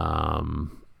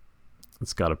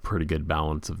 It's got a pretty good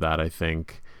balance of that, I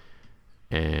think.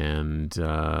 And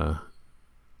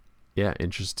yeah,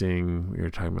 interesting. We were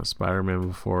talking about Spider-Man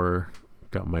before.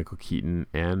 Got Michael Keaton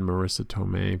and Marissa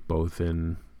Tomei both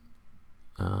in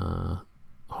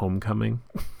Homecoming.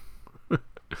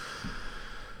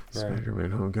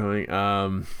 Spider-Man Homecoming.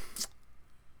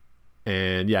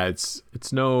 And yeah,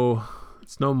 it's no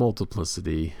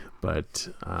Multiplicity, but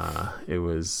it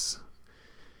was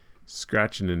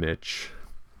scratching an itch,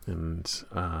 and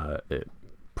it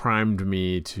primed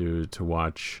me to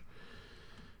watch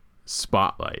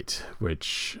Spotlight,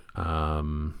 which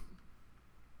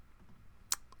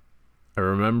I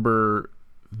remember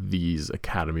these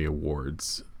Academy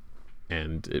Awards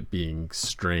and it being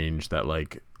strange that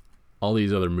like all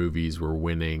these other movies were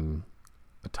winning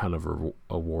a ton of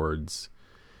awards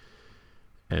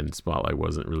and Spotlight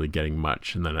wasn't really getting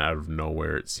much, and then out of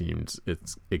nowhere it seems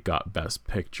it got Best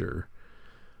Picture.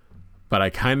 But I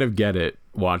kind of get it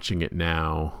watching it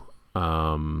now,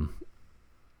 how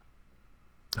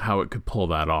it could pull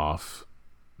that off,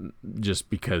 just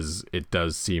because it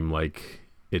does seem like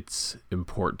it's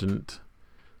important.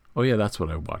 Oh yeah, that's what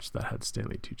I watched that had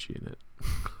Stanley Tucci in it.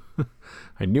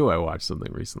 I knew I watched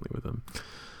something recently with him.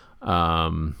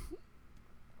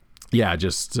 Yeah,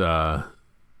 just I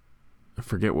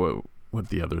forget what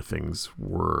the other things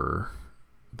were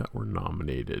that were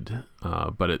nominated,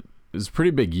 but it was a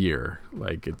pretty big year.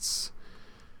 Like it's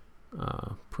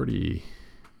Pretty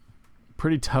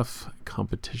tough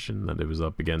competition that it was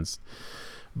up against.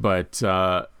 But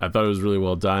I thought it was really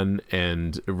well done,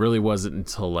 and it really wasn't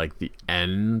until like the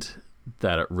end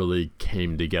that it really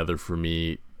came together for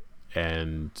me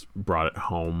and brought it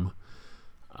home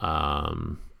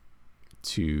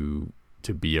to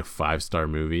be a 5-star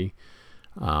movie.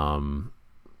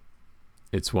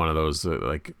 It's one of those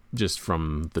like, just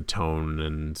from the tone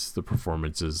and the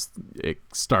performances, it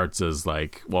starts as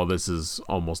like, well, this is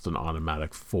almost an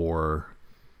automatic 4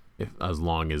 as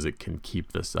long as it can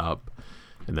keep this up,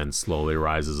 and then slowly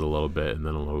rises a little bit and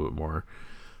then a little bit more.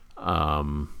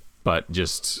 But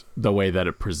just the way that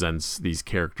it presents these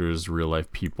characters, real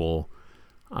life people,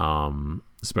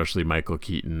 especially Michael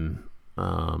Keaton,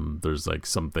 there's like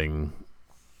something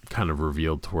kind of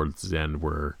revealed towards the end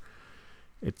where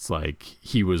it's like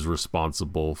he was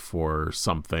responsible for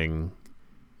something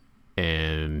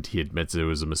and he admits it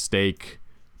was a mistake,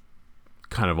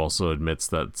 kind of also admits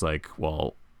that it's like,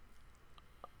 well,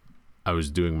 I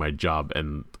was doing my job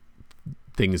and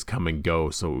things come and go,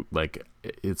 so like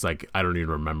it's like I don't even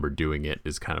remember doing it,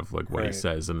 is kind of like what he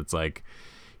says. And it's like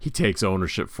he takes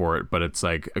ownership for it, but it's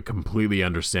like a completely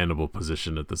understandable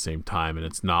position at the same time, and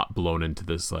it's not blown into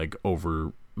this like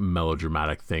over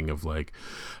melodramatic thing of like,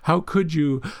 how could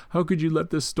you let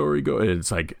this story go? And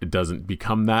it's like it doesn't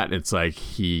become that. It's like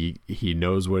he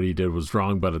knows what he did was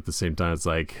wrong, but at the same time it's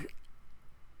like,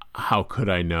 how could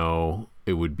I know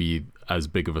it would be as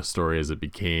big of a story as it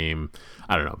became?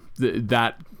 I don't know.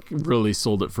 That really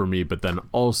sold it for me. But then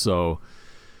also,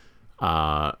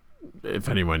 if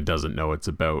anyone doesn't know, it's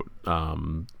about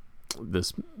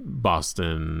the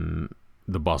Boston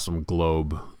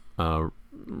Globe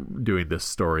doing this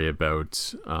story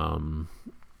about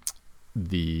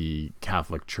the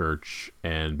Catholic Church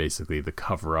and basically the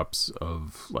cover-ups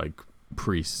of like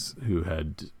priests who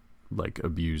had like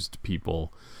abused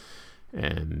people.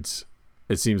 And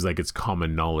it seems like it's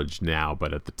common knowledge now,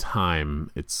 but at the time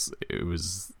it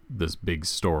was this big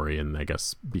story, and I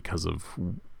guess because of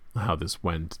how this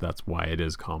went, that's why it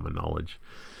is common knowledge.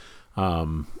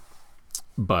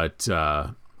 But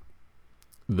the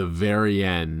very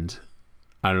end,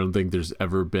 I don't think there's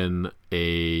ever been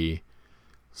a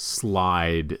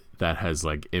slide that has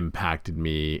like impacted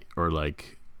me or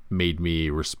like made me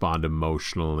respond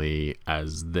emotionally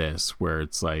as this, where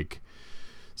it's like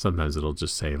sometimes it'll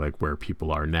just say like where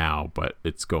people are now, but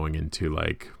it's going into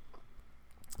like,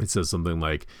 it says something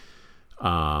like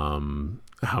how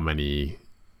many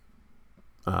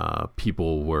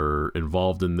people were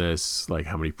involved in this, like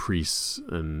how many priests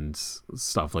and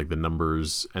stuff, like the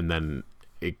numbers, and then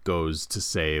it goes to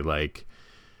say like,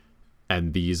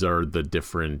 and these are the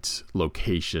different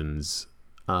locations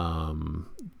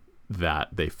that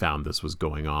they found this was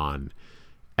going on.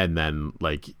 And then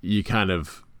like you kind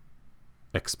of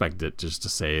expect it just to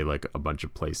say like a bunch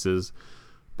of places,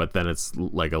 but then it's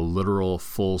like a literal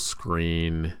full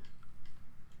screen,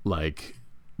 like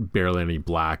barely any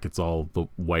black. It's all the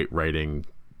white writing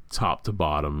top to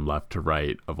bottom, left to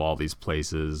right, of all these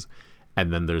places.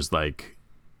 And then there's like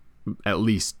at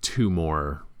least 2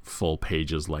 more full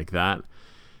pages like that.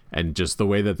 And just the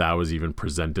way that was even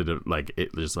presented, like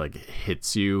it just like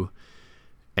hits you.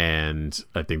 And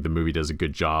I think the movie does a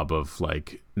good job of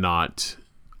like not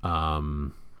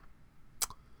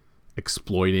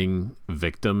exploiting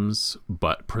victims,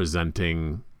 but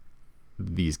presenting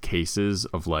these cases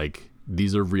of like,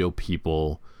 these are real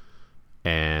people.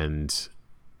 And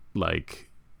like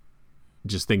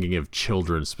just thinking of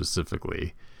children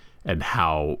specifically and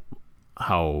how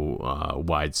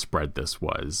widespread this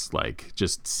was, like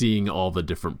just seeing all the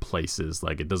different places,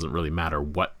 like it doesn't really matter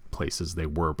what places they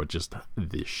were, but just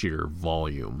the sheer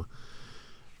volume.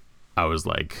 I was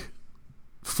like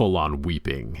full on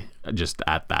weeping just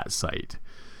at that site.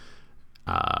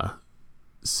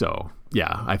 So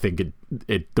yeah, I think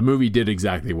the movie did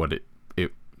exactly what it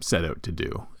set out to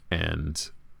do. And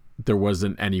there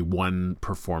wasn't any one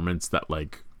performance that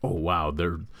like, oh wow,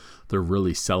 they're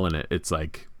really selling it. It's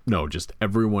like, no, just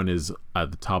everyone is at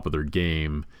the top of their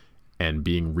game and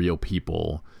being real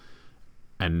people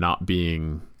and not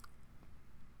being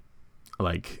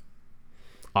like,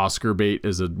 Oscar bait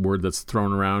is a word that's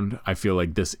thrown around. I feel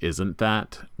like this isn't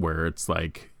that, where it's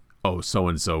like, oh,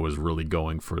 so-and-so was really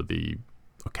going for the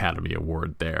Academy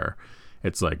Award there.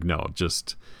 It's like, no,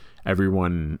 just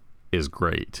everyone is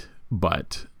great,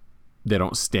 but they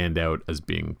don't stand out as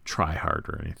being try hard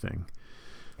or anything.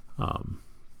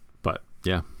 But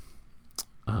yeah,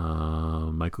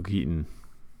 Michael Keaton,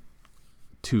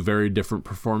 2 very different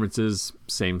performances,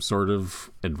 same sort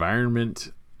of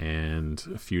environment and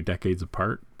a few decades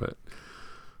apart, but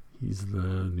he's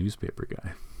the newspaper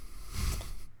guy.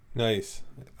 Nice.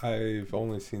 I've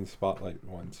only seen Spotlight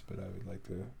once, but I would like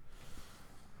to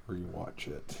rewatch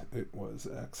it. It was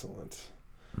excellent.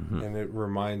 Mm-hmm. And it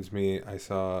reminds me, I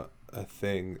saw a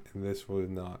thing, and this would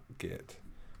not get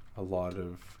a lot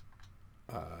of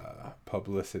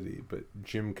publicity, but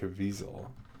Jim Caviezel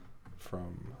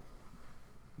from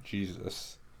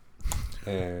Jesus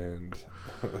and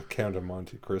Count of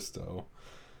Monte Cristo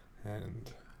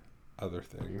and other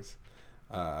things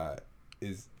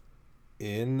is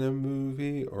in a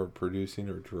movie or producing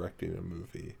or directing a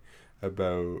movie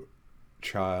about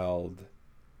child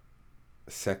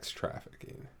sex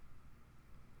trafficking,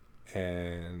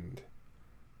 and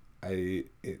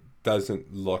it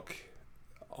doesn't look,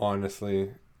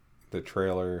 honestly, the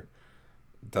trailer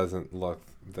doesn't look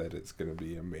that it's going to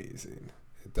be amazing.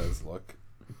 It does look,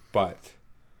 but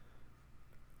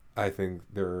I think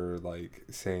they're like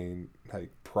saying like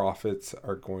profits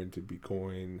are going to be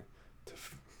going to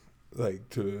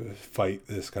to fight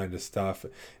this kind of stuff,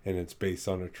 and it's based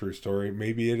on a true story.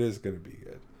 Maybe it is going to be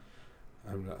good.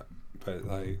 I'm not, but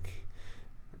like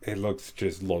it looks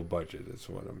just low budget is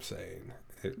what I'm saying.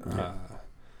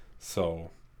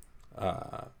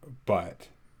 But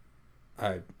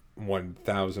I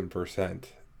 1000%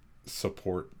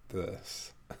 support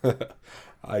this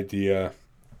idea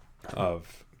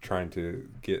of trying to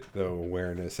get the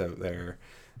awareness out there,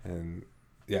 and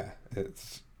yeah,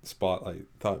 it's Spotlight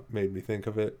made me think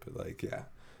of it, but like, yeah,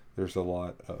 there's a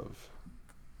lot of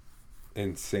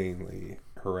insanely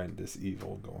horrendous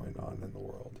evil going on in the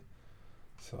world,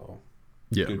 so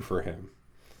yeah, good for him,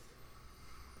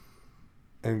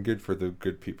 and good for the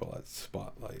good people at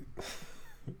Spotlight.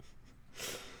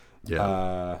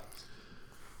 Yeah.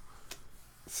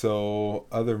 So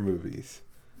other movies,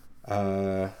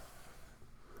 kind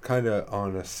of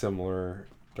on a similar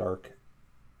dark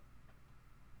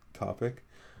topic,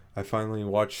 I finally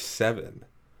watched Seven.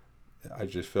 I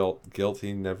just felt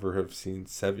guilty never have seen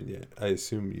Seven yet. I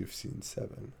assume you've seen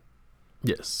Seven.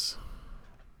 Yes.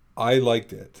 I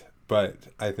liked it, but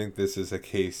I think this is a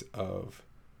case of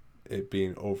it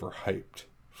being overhyped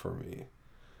for me,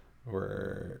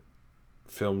 where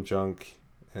Film Junk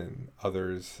and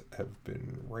others have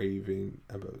been raving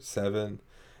about Seven,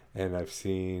 and I've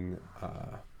seen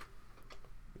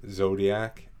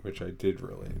Zodiac, which I did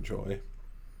really enjoy.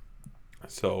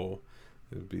 So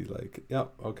it would be like,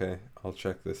 yep, okay, I'll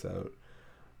check this out.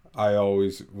 I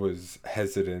always was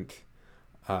hesitant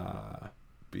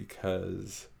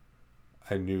because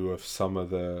I knew of some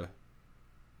of the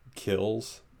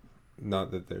kills.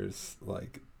 Not that this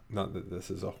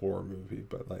is a horror movie,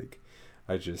 but like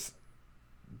I just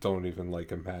don't even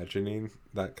like imagining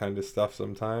that kind of stuff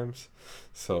sometimes.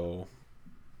 So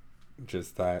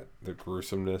just the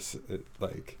gruesomeness,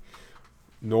 like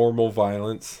normal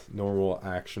violence, normal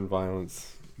action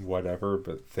violence, whatever,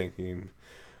 but thinking,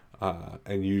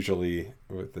 and usually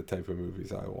with the type of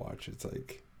movies I watch, it's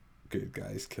like good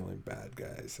guys killing bad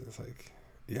guys. It's like,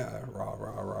 yeah, rah,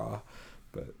 rah, rah.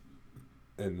 But,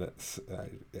 and that's,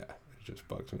 it just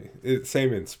bugs me. It's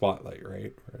same in Spotlight,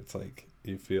 right? Where it's like,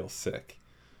 you feel sick.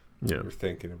 Yeah. You're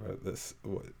thinking about this,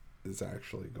 what is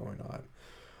actually going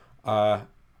on.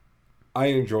 I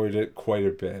enjoyed it quite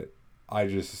a bit. I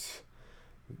just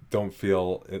don't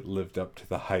feel it lived up to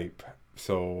the hype.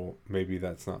 So maybe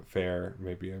that's not fair.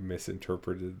 Maybe I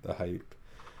misinterpreted the hype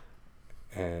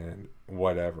and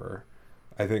whatever.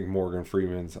 I think Morgan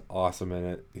Freeman's awesome in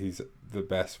it. He's the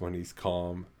best when he's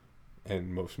calm.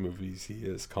 And most movies he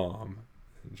is calm.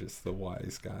 And just the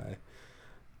wise guy.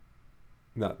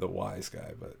 Not the wise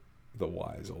guy, but the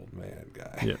wise old man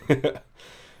guy. Yeah.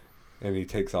 And he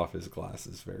takes off his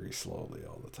glasses very slowly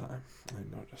all the time, I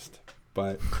noticed.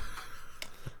 But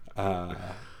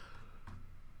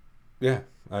yeah,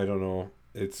 I don't know.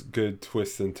 It's good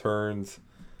twists and turns.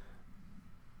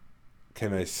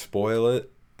 Can I spoil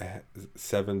it?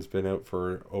 Seven's been out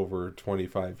for over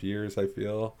 25 years, I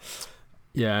feel.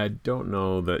 Yeah, I don't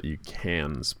know that you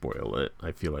can spoil it.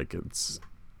 I feel like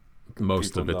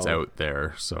most of it's out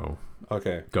there, so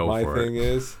okay. Go for it. My thing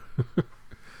is,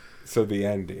 so the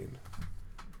ending.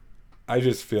 I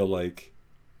just feel like,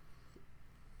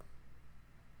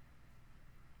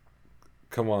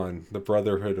 come on, the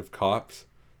Brotherhood of Cops.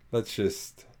 Let's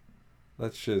just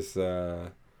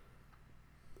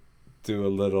do a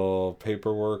little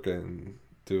paperwork and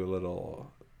do a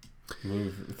little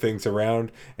move things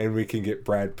around, and we can get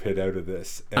Brad Pitt out of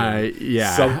this. And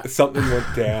something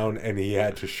went down, and he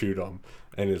had to shoot him,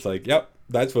 and it's like, yep,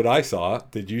 that's what I saw.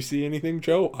 Did you see anything,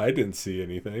 Joe? I didn't see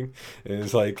anything. And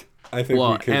it's like, I think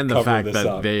we could and the cover fact this that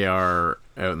up. they are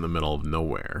out in the middle of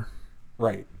nowhere,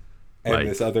 right? And like,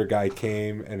 this other guy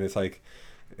came, and it's like,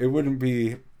 it wouldn't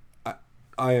be.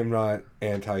 I am not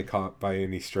anti-cop by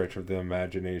any stretch of the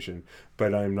imagination,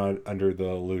 but I'm not under the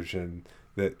illusion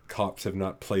that cops have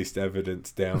not placed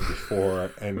evidence down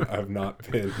before and have not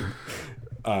been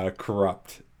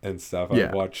corrupt and stuff. Yeah.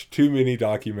 I've watched too many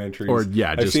documentaries. Or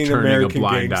I've just seen turning American a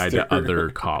blind eye Gangster. to other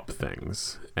cop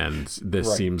things. And this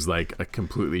Right. seems like a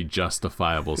completely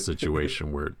justifiable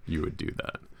situation where you would do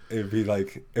that. It'd be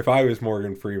like, if I was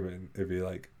Morgan Freeman, it'd be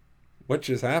like, what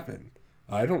just happened?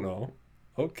 I don't know.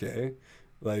 Okay.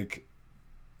 Like,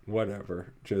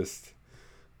 whatever. Just...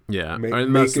 Yeah, Make-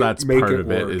 and make that's it- make part it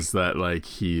of it work. is that like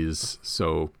he's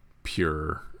so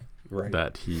pure Right.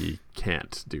 that he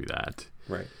can't do that.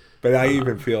 Right. But I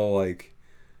even feel like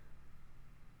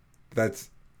that's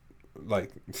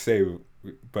like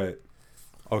but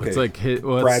okay. It's like it's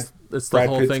the Brad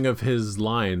whole Pitt's- thing of his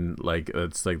line. Like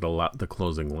it's like the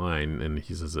closing line, and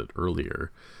he says it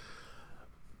earlier.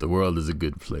 The world is a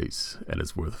good place, and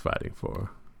it's worth fighting for.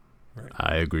 Right.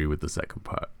 I agree with the second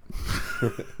part.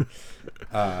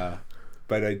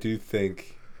 But I do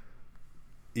think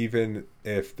even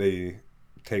if they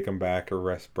take him back,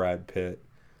 arrest Brad Pitt,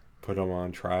 put him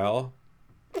on trial,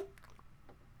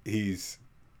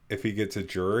 if he gets a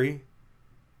jury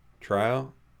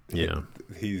trial, Yeah.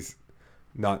 he's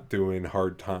not doing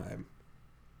hard time.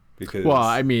 Because Well,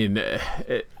 I mean,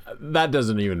 that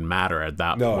doesn't even matter at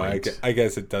that no, point. I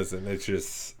guess it doesn't. It's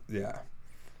just that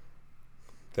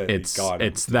he it's got him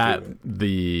it's to that do it.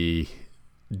 the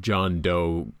John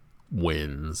Doe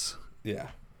wins, Yeah.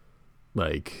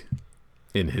 like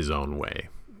in his own way,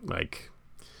 like.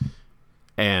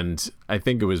 And I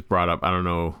think it was brought up. I don't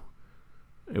know.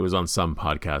 It was on some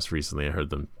podcast recently. I heard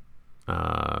them,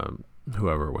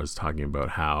 whoever was talking about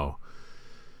how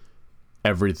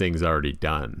everything's already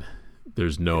done.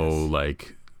 There's no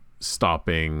like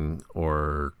stopping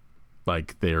or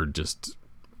like they're just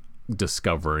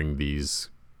discovering these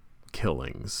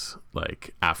killings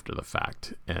like after the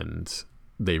fact, and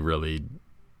they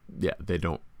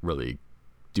don't really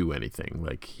do anything.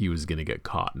 Like he was gonna get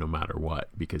caught no matter what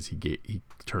because he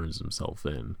turns himself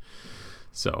in.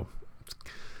 So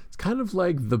it's kind of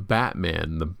like the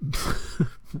Batman.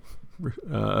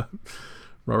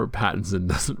 Robert Pattinson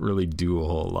doesn't really do a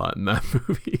whole lot in that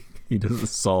movie. He doesn't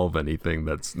solve anything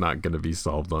that's not going to be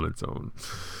solved on its own.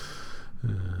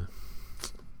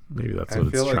 Maybe that's what I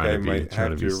feel it's like trying I to be. might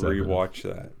Trying have to to be Seven. rewatch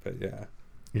that, but yeah.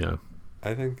 Yeah,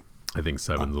 I think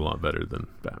Seven's a lot better than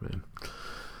Batman.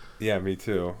 yeah, me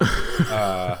too.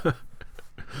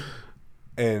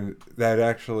 And that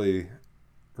actually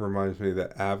reminds me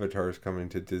that Avatar is coming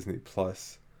to Disney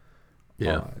Plus.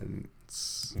 Yeah, on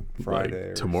it's Friday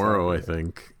like or tomorrow. Saturday. I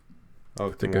think. Oh,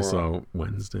 I think I saw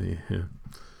Wednesday.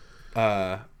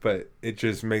 Yeah. But it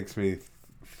just makes me,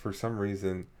 for some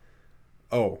reason,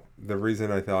 the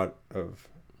reason I thought of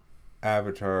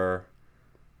Avatar,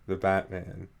 the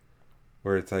Batman,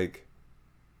 where it's like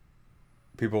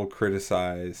people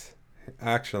criticize.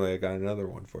 Actually, I got another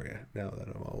one for you now that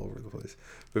I'm all over the place.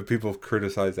 But people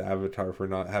criticize Avatar for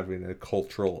not having a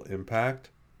cultural impact.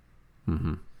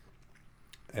 Mm-hmm.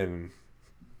 And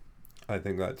I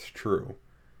think that's true.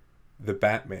 The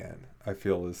Batman, I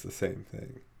feel, is the same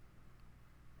thing.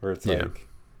 Where it's like,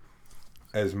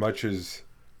 as much as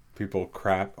people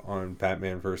crap on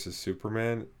Batman versus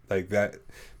Superman, like that,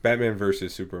 Batman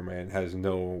versus Superman has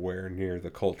nowhere near the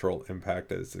cultural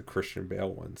impact as the Christian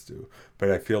Bale ones do.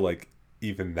 But I feel like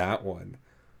even that one,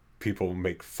 people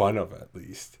make fun of at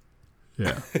least.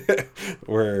 Yeah.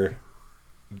 Where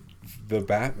the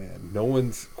Batman, no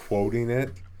one's quoting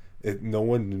it. No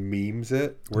one memes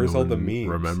it. Where's all the memes?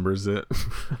 Remembers it.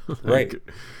 Right.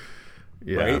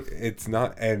 Yeah. Right? It's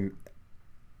not. And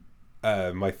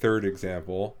my third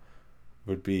example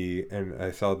would be, and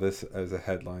I saw this as a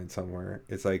headline somewhere,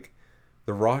 it's like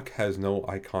The Rock has no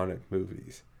iconic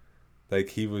movies. Like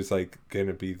he was like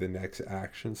gonna be the next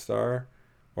action star,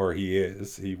 or he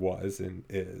was and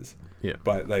is. Yeah.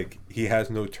 But like he has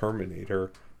no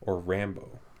Terminator or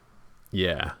Rambo.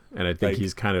 Yeah, and I think Like-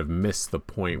 he's kind of missed the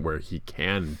point where he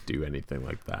can do anything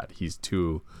like that. He's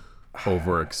too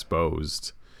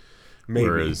overexposed. Maybe.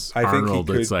 Whereas I think he Arnold,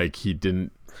 it's could- like he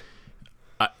didn't.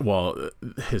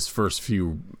 His first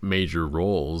few major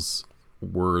roles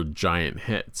were giant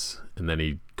hits, and then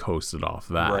he coasted off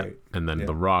that. Right. And then Yeah.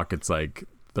 The Rock, it's like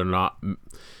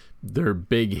they're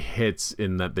big hits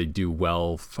in that they do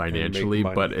well financially,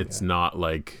 money, but it's not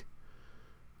like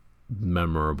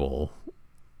memorable.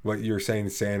 What you're saying,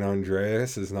 San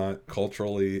Andreas is not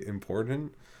culturally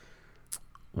important?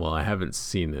 Well, I haven't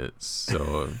seen it,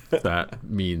 so if that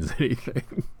means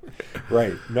anything.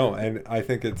 Right. No, and I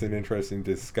think it's an interesting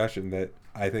discussion that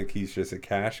I think he's just a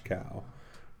cash cow,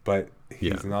 but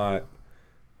he's Yeah. not.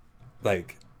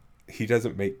 like, he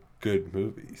doesn't make good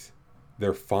movies.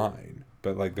 They're fine,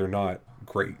 but like they're not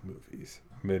great movies,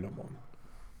 minimum.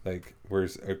 Like,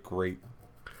 where's a great...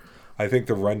 I think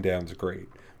The Rundown's great,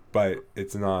 but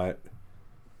it's not...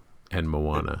 And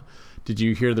Moana. Did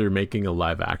you hear they're making a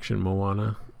live action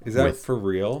Moana? Is that for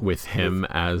real? With him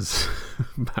as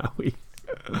Maui?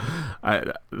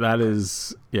 That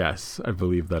is... Yes, I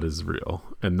believe that is real.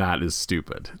 And that is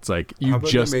stupid. It's like, you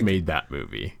just made that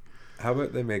movie. How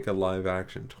about they make a live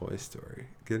action Toy Story?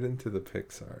 Get into the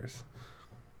Pixars.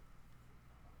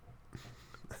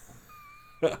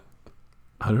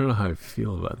 I don't know how I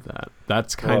feel about that.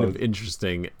 That's kind of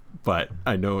interesting, but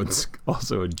I know it's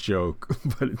also a joke.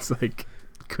 But it's like,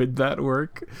 could that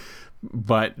work?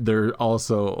 But they're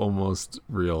also almost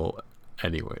real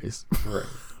anyways. Right.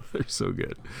 They're so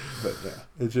good. But yeah,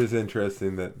 it's just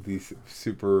interesting that these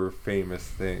super famous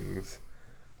things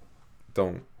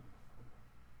don't,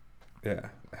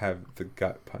 have the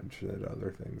gut punch that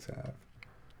other things have.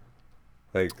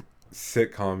 Like,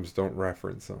 sitcoms don't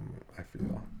reference them, I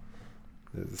feel.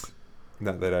 Is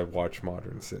not that I watch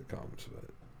modern sitcoms,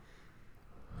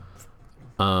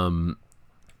 but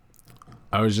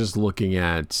I was just looking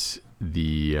at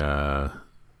the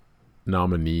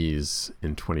nominees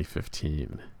in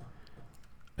 2015,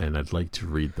 and I'd like to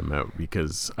read them out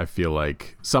because I feel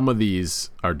like some of these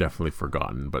are definitely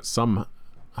forgotten, but some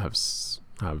have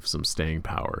some staying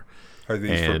power. Are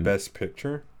these for Best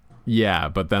Picture? Yeah,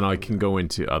 but then I can go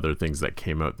into other things that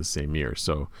came out the same year.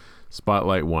 So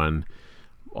Spotlight won.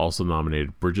 Also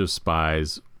nominated Bridge of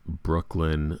Spies,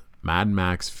 Brooklyn, Mad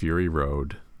Max Fury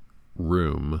Road,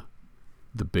 Room,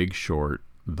 The Big Short,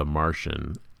 The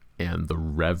Martian, and The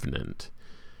Revenant.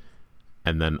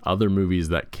 And then other movies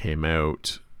that came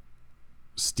out,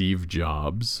 Steve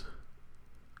Jobs,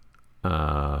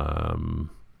 what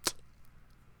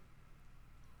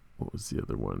was the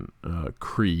other one?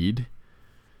 Creed,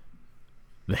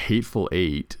 The Hateful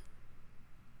Eight,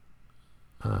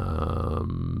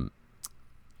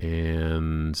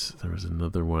 and there was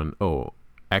another one. Oh,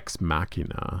 Ex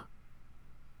Machina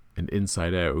and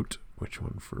Inside Out. Which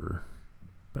one for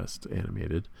Best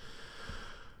Animated?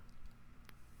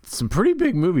 Some pretty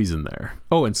big movies in there.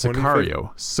 Oh, and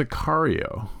Sicario.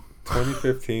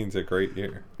 2015 is a great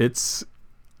year. It's...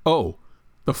 Oh,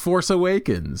 The Force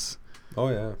Awakens. Oh,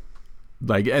 yeah.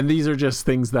 Like, and these are just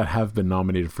things that have been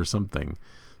nominated for something.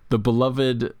 The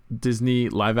beloved Disney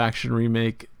live-action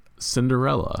remake,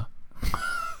 Cinderella.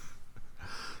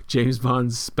 James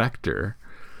Bond's Spectre.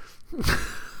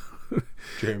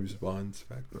 James Bond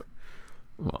Spectre.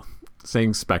 Well,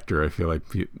 saying Spectre, I feel like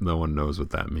no one knows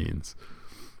what that means.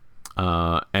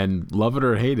 And love it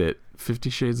or hate it, 50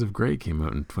 Shades of Grey came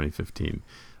out in 2015.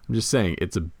 I'm just saying,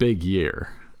 it's a big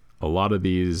year. A lot of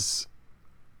these,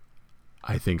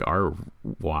 I think, are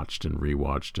watched and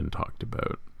rewatched and talked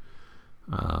about.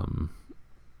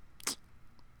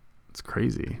 It's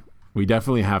crazy. We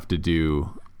definitely have to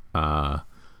do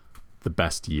the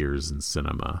best years in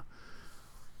cinema.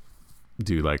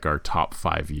 Do like our top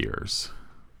 5 years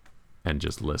and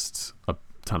just list a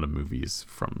ton of movies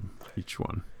from each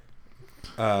one.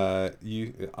 I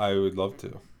would love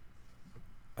to.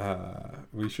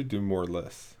 We should do more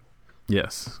lists.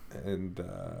 Yes. And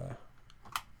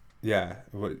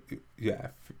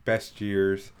best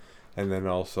years, and then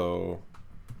also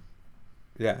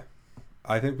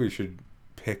I think we should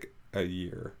pick a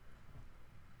year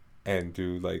and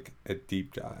do like a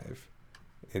deep dive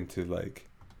into like,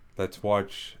 let's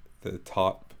watch the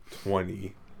top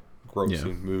 20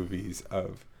 grossing movies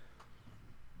of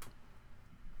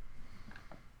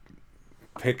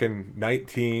picking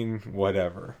 19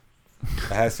 whatever.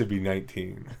 It has to be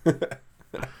 19.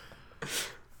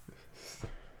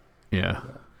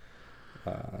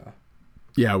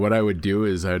 What I would do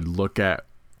is I'd look at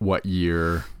what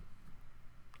year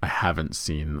I haven't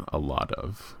seen a lot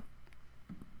of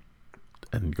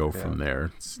and go from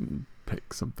there.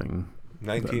 Pick something.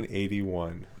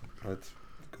 1981. Let's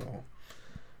go.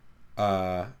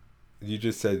 You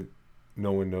just said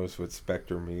no one knows what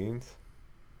Spectre means.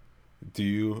 Do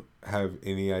you have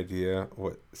any idea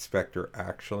what Spectre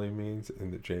actually means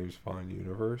in the James Bond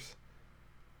universe?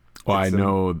 Well, I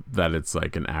know that it's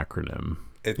like an acronym.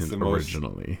 It's the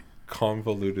originally most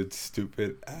convoluted,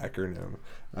 stupid acronym.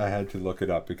 I had to look it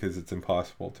up because it's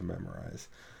impossible to memorize.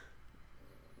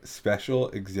 Special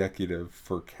Executive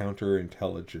for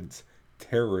Counterintelligence,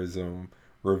 Terrorism,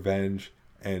 Revenge,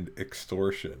 and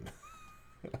Extortion.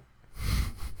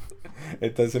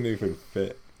 It doesn't even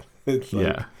fit. It's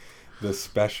like the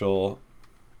special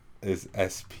is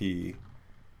SP.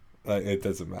 It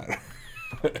doesn't matter.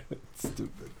 It's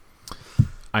stupid.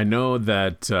 I know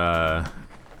that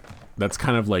That's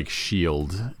kind of like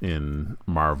S.H.I.E.L.D. in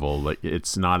Marvel. Like,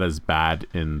 it's not as bad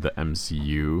in the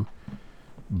MCU,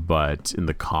 but in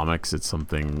the comics, it's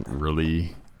something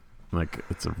really, like,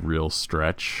 it's a real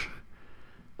stretch.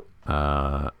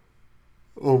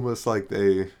 Almost like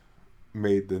they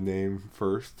made the name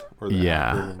first. Or the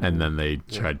actor and then they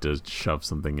tried to shove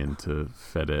something in to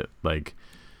fit it. Like,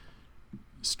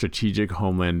 Strategic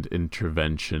Homeland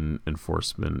Intervention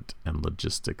Enforcement and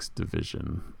Logistics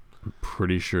Division. I'm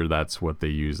pretty sure that's what they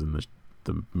use in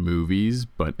the movies,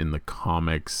 but in the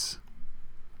comics,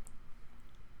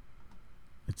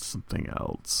 it's something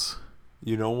else.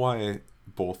 You know why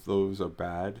both those are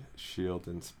bad? S.H.I.E.L.D.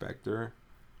 and Spectre.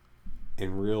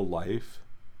 In real life,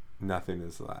 nothing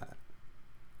is that.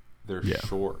 They're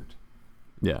short.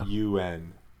 Yeah.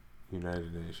 UN,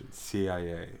 United Nations,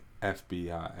 CIA,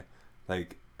 FBI.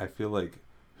 Like, I feel like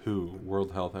WHO,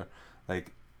 World Health,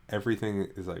 like, everything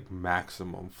is like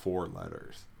maximum 4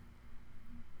 letters.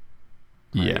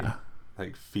 Right? Yeah.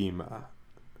 Like FEMA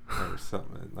or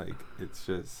something. Like, it's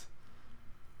just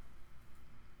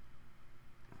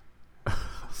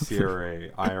CRA,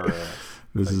 IRS.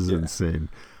 This is insane.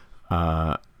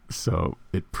 So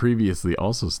it previously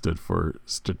also stood for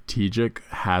Strategic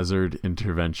Hazard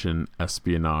Intervention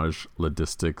Espionage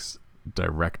Logistics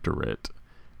Directorate,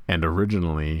 and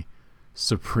originally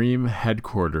Supreme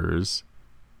Headquarters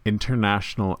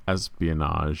International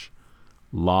Espionage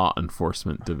Law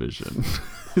Enforcement Division.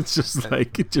 It's just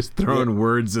like just throwing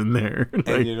words in there. And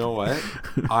like, you know what?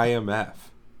 IMF.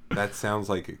 That sounds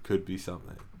like it could be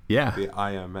something. Yeah. The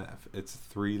IMF. It's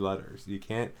 3 letters. You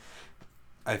can't.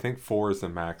 I think 4 is the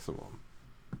maximum.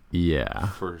 Yeah.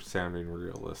 For sounding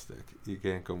realistic. You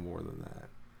can't go more than that.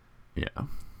 Yeah.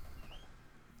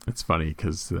 It's funny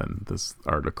because then this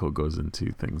article goes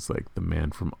into things like The Man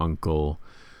from U.N.C.L.E.,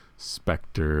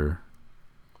 Spectre,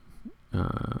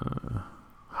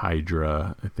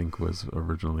 Hydra, I think was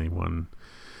originally one.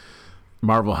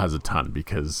 Marvel has a ton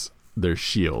because their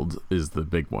S.H.I.E.L.D. is the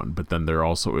big one, but then there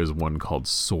also is one called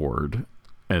Sword,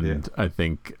 and I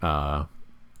think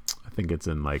it's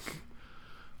in like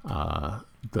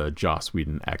the Joss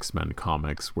Whedon X-Men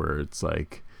comics where it's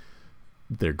like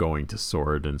they're going to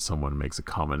Sword and someone makes a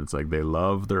comment. It's like they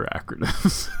love their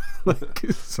acronyms,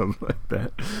 like something like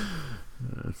that.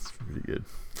 That's pretty good.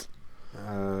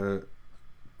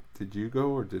 Did you go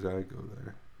or did I go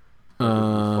there?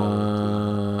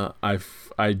 I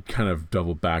kind of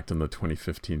double backed on the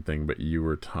 2015 thing, but you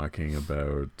were talking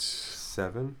about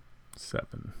 7.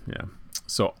 Yeah.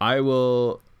 So I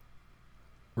will.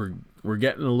 We're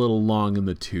getting a little long in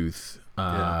the tooth.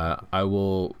 I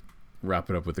will wrap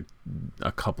it up with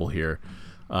a couple here.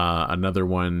 Another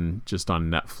one just on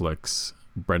Netflix.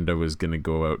 Brenda was going to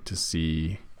go out to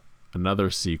see another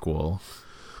sequel,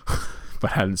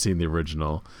 but hadn't seen the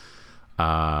original.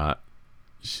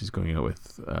 She's going out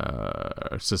with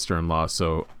her sister-in-law,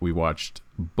 so we watched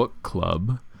Book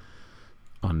Club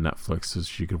on Netflix, so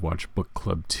she could watch Book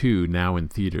Club 2 now in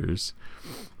theaters.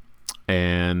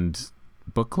 And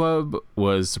Book Club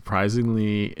was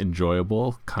surprisingly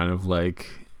enjoyable, kind of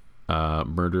like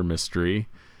murder mystery,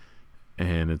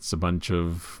 and it's a bunch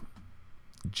of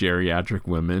geriatric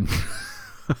women,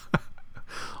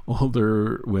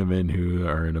 older women who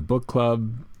are in a book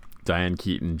club. Diane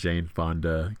Keaton, Jane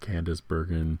Fonda, Candice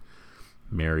Bergen,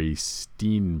 Mary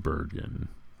Steenburgen.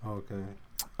 Okay.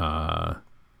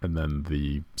 And then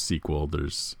the sequel,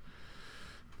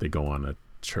 they go on a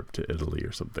trip to Italy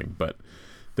or something. But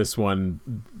this one,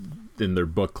 in their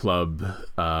book club,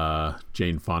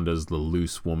 Jane Fonda's the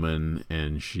loose woman,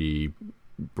 and she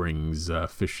brings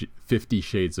 50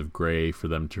 Shades of Grey for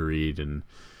them to read, and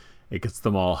it gets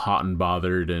them all hot and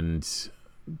bothered, and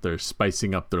they're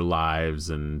spicing up their lives,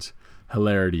 and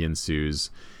hilarity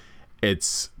ensues.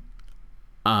 It's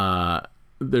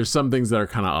there's some things that are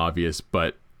kind of obvious,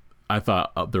 but I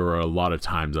thought there were a lot of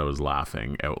times I was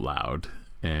laughing out loud,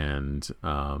 and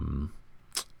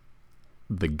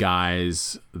the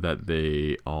guys that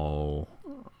they all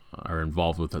are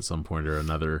involved with at some point or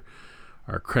another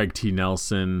are Craig T.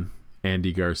 Nelson,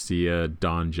 Andy Garcia,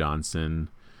 Don Johnson,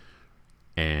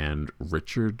 and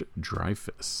Richard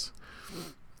Dreyfuss.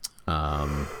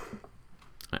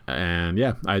 And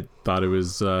yeah, I thought it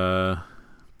was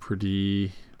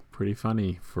pretty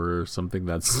funny for something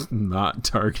that's not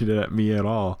targeted at me at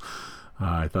all.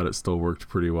 I thought it still worked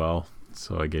pretty well,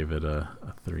 so I gave it a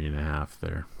 3.5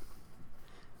 there.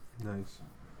 Nice.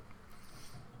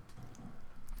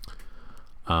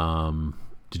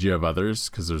 Did you have others?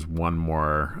 Because there's one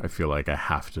more I feel like I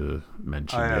have to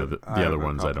mention. The other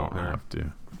ones I don't have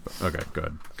to. Okay,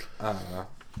 good.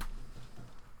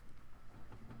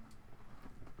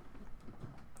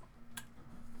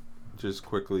 just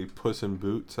quickly, Puss in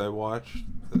Boots. I watched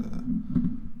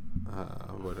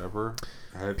whatever.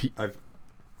 I've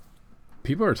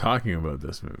People are talking about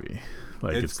this movie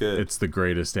like It's good. It's the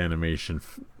greatest animation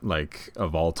like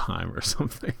of all time or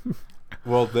something.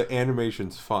 Well, the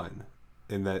animation's fun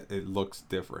in that it looks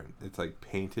different. It's like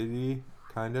painted-y,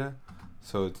 kind of.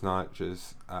 So it's not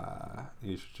just,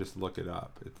 you should just look it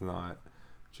up. It's not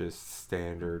just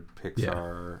standard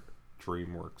Pixar,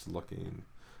 DreamWorks looking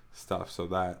stuff. So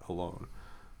that alone.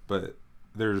 But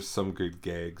there's some good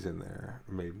gags in there.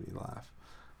 It made me laugh.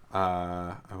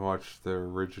 I watched the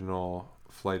original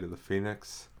Flight of the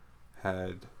Phoenix.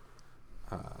 Had,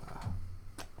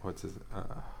 what's his,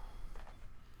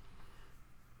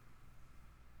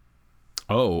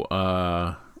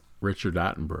 Richard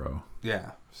Attenborough.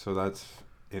 yeah, so that's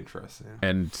interesting.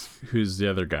 And who's the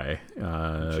other guy?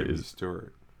 Jimmy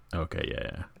Stewart. Okay,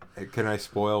 yeah. Can I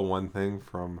spoil one thing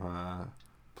from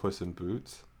Puss in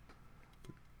Boots?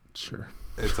 Sure.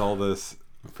 It's all this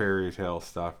fairy tale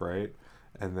stuff, right?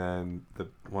 And then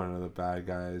one of the bad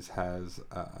guys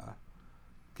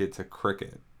gets a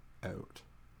cricket out,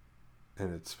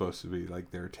 and it's supposed to be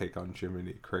like their take on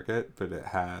Jiminy Cricket, but it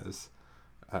has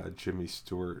Jimmy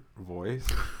Stewart voice,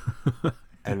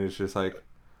 and it's just like,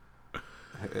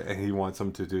 and he wants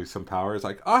him to do some powers.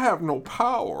 Like, I have no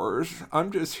powers.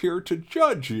 I'm just here to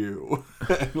judge you.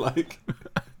 And like,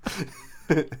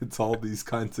 it's all these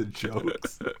kinds of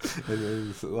jokes, and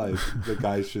it's like the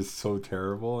guy's just so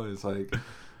terrible. It's like,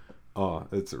 oh,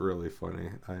 it's really funny.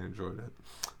 I enjoyed it.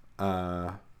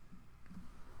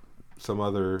 Some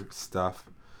other stuff,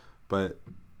 but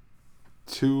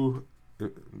two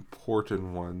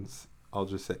important ones. I'll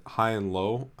just say High and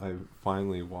Low. I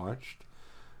finally watched.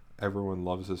 Everyone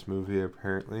loves this movie.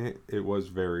 Apparently, it was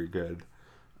very good.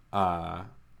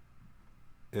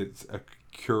 It's a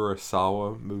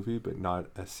Kurosawa movie, but not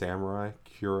a samurai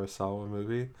Kurosawa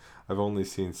movie. I've only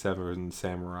seen Seven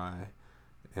Samurai,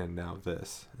 and now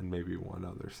this, and maybe one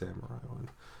other samurai one.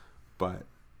 But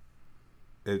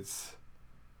it's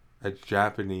a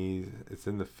Japanese. It's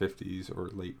in the 50s or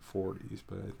late 40s,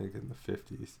 but I think in the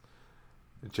 50s.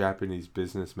 A Japanese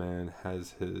businessman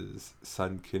has his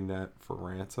son kidnapped for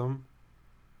ransom,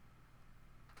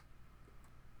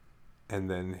 and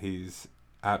then he's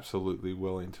absolutely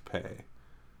willing to pay.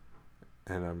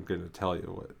 And I'm going to tell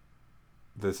you what,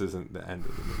 this isn't the end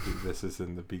of the movie. This is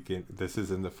in the begin. This is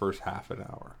in the first half an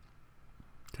hour.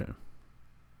 Okay.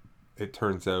 It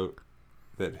turns out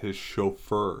that his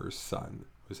chauffeur's son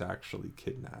was actually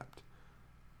kidnapped,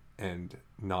 and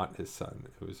not his son.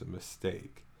 It was a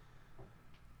mistake.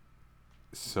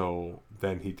 So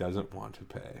then he doesn't want to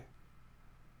pay,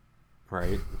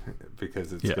 right?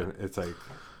 Because it's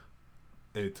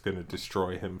gonna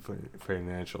destroy him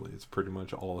financially. It's pretty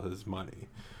much all his money,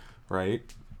 right?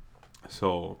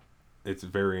 So it's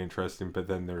very interesting. But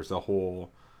then there's a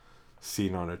whole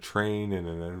scene on a train and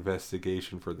an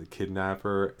investigation for the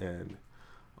kidnapper and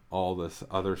all this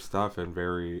other stuff, and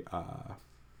very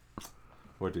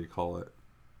what do you call it?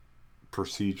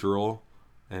 Procedural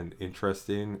and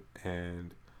interesting,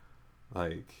 and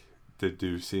like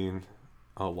deducing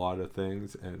a lot of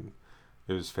things, and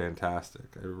it was fantastic.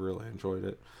 I really enjoyed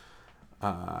it.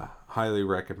 Highly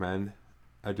recommend.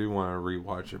 I do want to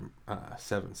rewatch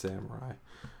Seven Samurai.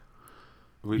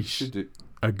 We should do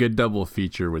a good double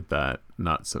feature with that,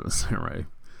 not Seven Samurai,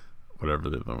 whatever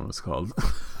the other one was called.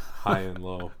 High and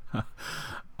Low.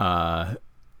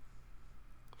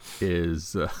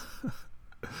 Is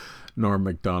Norm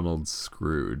Macdonald's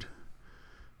Screwed.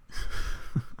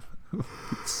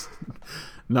 It's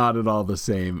not at all the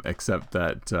same, except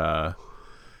that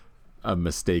a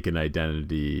mistaken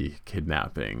identity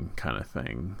kidnapping kind of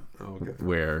thing. Okay.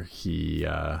 Where he,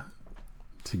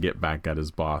 to get back at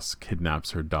his boss,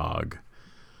 kidnaps her dog,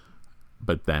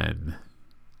 but then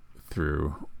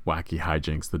through wacky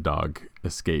hijinks the dog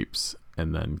escapes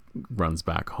and then runs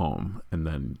back home, and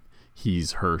then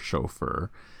he's her chauffeur,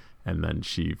 and then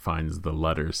she finds the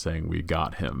letter saying, "We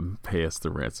got him, pay us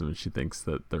the ransom," and she thinks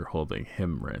that they're holding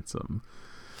him ransom.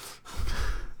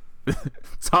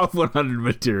 Top 100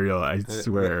 material, I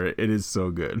swear. It is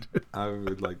so good. I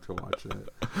would like to watch it.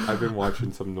 I've been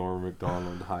watching some Norm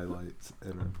Macdonald highlights,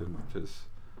 and I've been just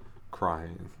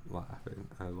crying, laughing.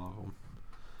 I love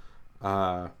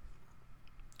them.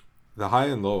 The High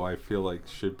and Low, I feel like,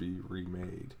 should be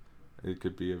remade. It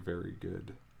could be a very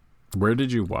good. Where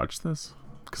did you watch this?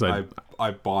 Because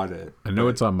I bought it. I know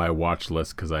it's on my watch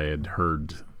list because I had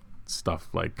heard stuff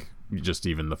like just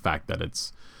even the fact that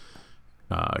it's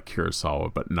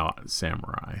Kurosawa but not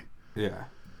samurai. Yeah.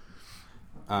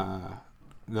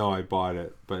 No, I bought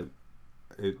it, but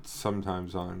it's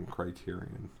sometimes on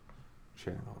Criterion,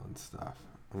 channel and stuff.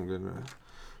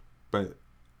 But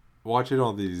watching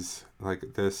all these,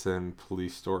 like this and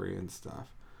Police Story and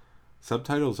stuff,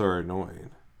 subtitles are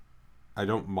annoying. I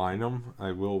don't mind them.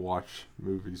 I will watch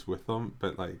movies with them,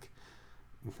 but like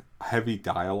heavy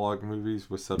dialogue movies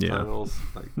with subtitles,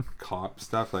 like cop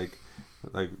stuff, like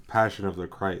Passion of the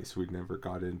Christ, we never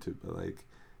got into, but like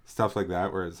stuff like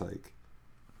that where it's like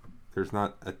there's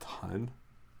not a ton,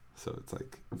 so it's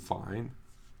like fine.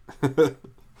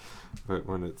 But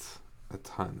when it's a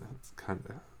ton, it's kind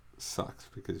of sucks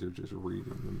because you're just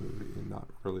reading the movie and not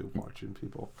really watching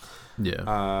people.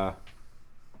 Yeah.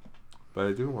 But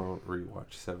I do want to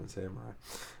rewatch Seven Samurai.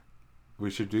 We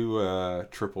should do a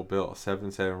triple bill: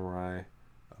 Seven Samurai,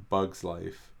 A Bug's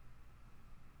Life,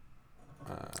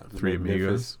 Three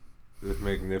Amigos, The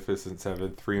Magnificent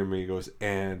Seven, Three Amigos,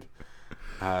 and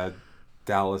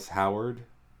Dallas Howard.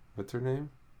 What's her name?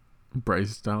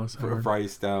 Bryce Dallas Howard.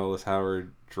 Bryce Dallas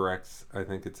Howard directs. I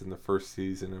think it's in the first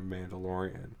season of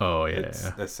Mandalorian. Oh yeah. It's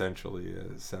essentially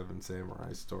a Seven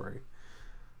Samurai story.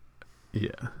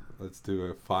 Yeah. Let's do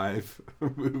a 5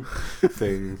 move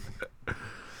thing.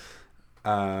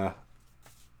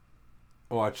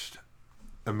 Watched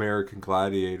American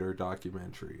Gladiator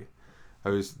documentary. I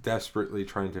was desperately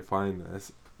trying to find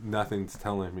this. Nothing's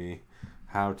telling me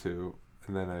how to,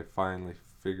 and then I finally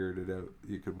figured it out.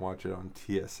 You could watch it on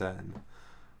TSN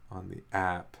on the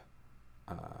app.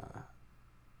 I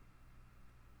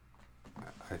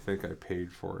think I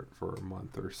paid for it for a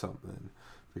month or something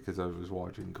because I was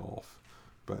watching golf.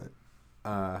 But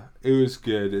it was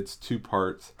good. It's 2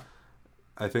 parts.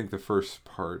 I think the first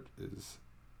part is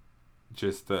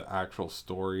just the actual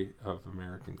story of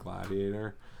American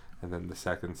Gladiator, and then the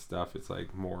second stuff is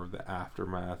like more of the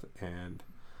aftermath, and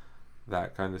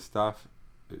that kind of stuff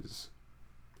is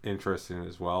interesting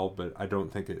as well, but I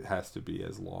don't think it has to be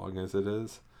as long as it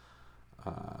is.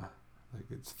 Like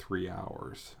it's 3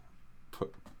 hours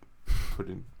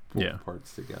putting both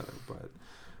parts together, but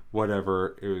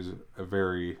whatever. It was a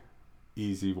very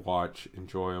easy watch,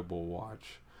 enjoyable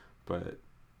watch, but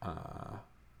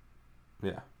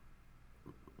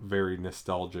very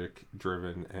nostalgic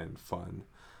driven and fun.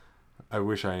 I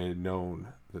wish I had known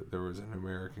that there was an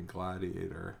American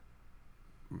Gladiator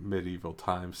medieval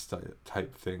times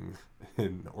type thing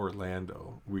in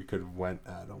Orlando. We could have went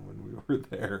at them when we were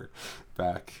there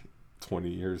back 20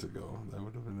 years ago. That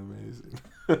would have been amazing.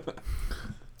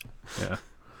 Yeah.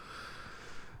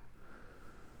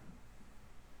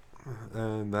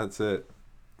 And that's it.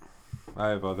 I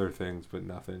have other things, but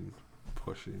nothing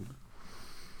pushing.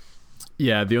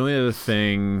 Yeah, the only other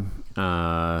thing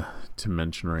to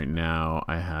mention right now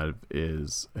I have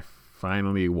is I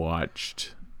finally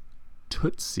watched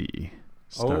Tootsie,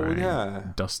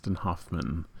 starring Dustin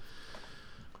Hoffman,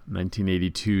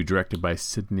 1982, directed by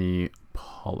Sidney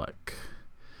Pollack.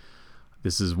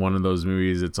 This is one of those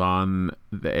movies. It's on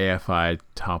the AFI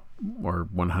top or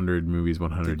 100 movies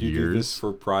 100 years. Did you do this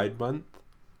for Pride Month?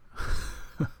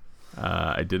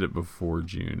 I did it before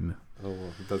June. Oh,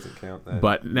 well, it doesn't count then.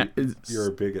 But you're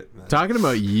a bigot. Then. Talking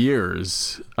about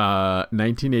years,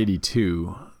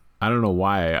 1982. I don't know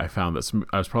why I found this.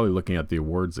 I was probably looking at the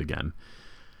awards again.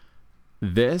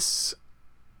 This,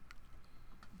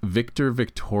 Victor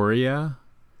Victoria,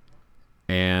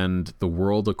 and The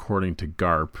World According to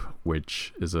Garp,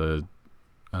 which is a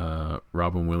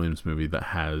Robin Williams movie that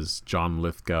has John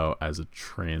Lithgow as a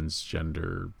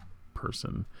transgender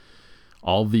person.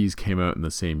 All these came out in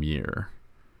the same year.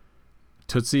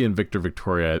 Tootsie and Victor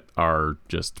Victoria are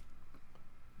just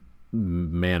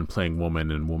man playing woman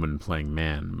and woman playing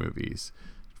man movies,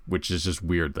 which is just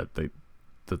weird that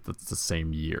that's the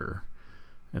same year,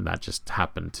 and that just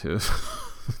happened to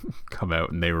come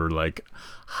out, and they were like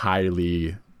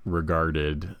highly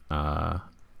regarded. There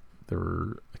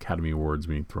were Academy Awards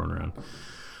being thrown around,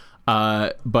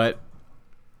 but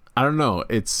I don't know.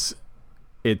 It's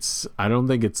I don't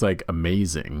think it's like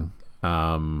amazing.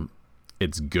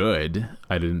 It's good.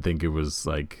 I didn't think it was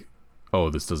like,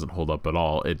 oh, this doesn't hold up at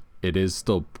all. It is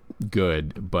still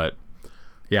good, but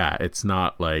yeah, it's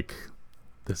not like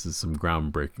this is some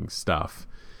groundbreaking stuff.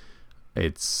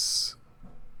 It's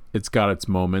got its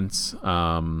moments.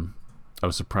 I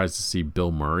was surprised to see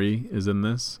Bill Murray is in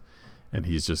this, and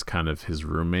he's just kind of his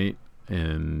roommate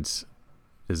and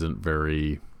isn't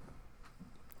very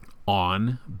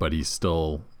on, but he's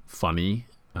still funny.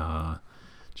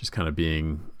 Just kind of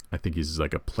being, I think he's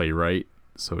like a playwright,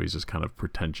 so he's just kind of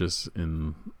pretentious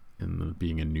in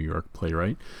being a New York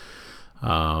playwright.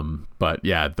 But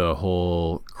yeah, the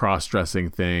whole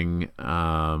cross-dressing thing,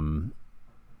 the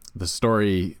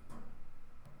story,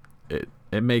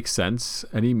 it makes sense.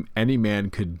 Any man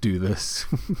could do this,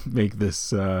 make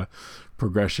this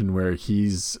progression where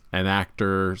he's an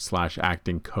actor /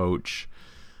 acting coach.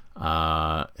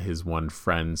 His one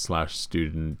friend /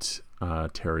 student,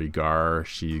 Terry Garr,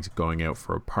 she's going out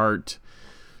for a part.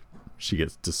 She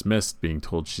gets dismissed, being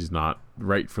told she's not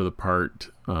right for the part.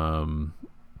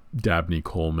 Dabney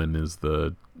Coleman is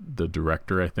the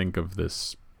director, I think, of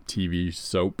this TV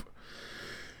soap.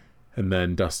 And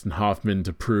then Dustin Hoffman,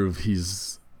 to prove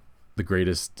he's the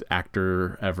greatest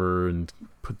actor ever and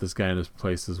put this guy in his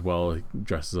place as well, he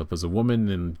dresses up as a woman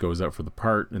and goes out for the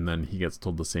part, and then he gets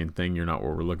told the same thing, you're not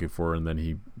what we're looking for, and then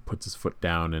he puts his foot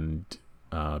down, and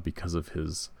because of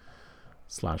his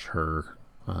 / her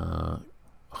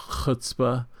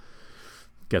chutzpah,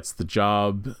 gets the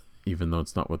job even though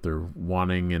it's not what they're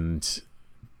wanting, and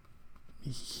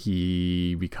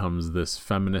he becomes this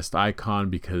feminist icon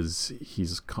because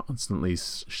he's constantly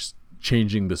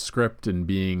changing the script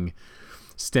and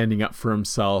standing up for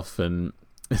himself. And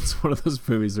it's one of those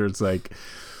movies where it's like,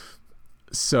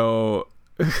 so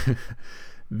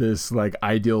this like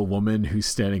ideal woman who's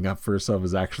standing up for herself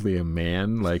is actually a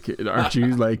man. Like, aren't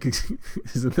you like,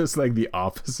 isn't this like the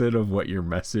opposite of what your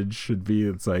message should be?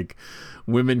 It's like,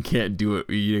 women can't do it,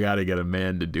 you gotta get a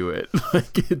man to do it.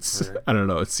 Like, it's right. I don't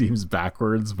know, it seems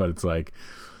backwards, but it's like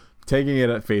taking it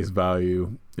at face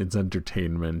value, it's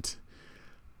entertainment.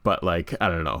 But like, I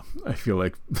don't know, I feel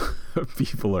like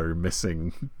people are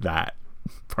missing that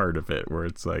part of it, where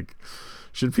it's like,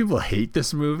 should people hate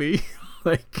this movie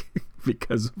like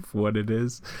because of what it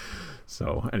is?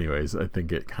 So anyways, I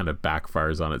think it kind of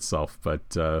backfires on itself.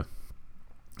 But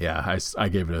yeah, I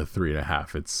gave it a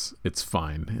 3.5. It's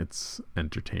fine, it's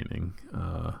entertaining.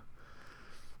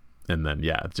 And then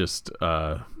yeah, just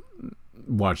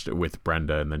watched it with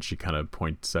Brenda, and then she kind of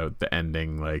points out the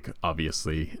ending. Like,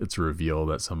 obviously it's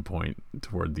revealed at some point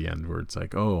toward the end where it's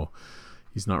like, oh,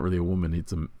 he's not really a woman,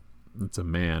 it's a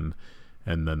man.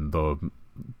 And then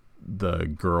the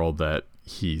girl that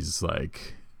he's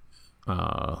like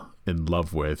in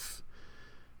love with,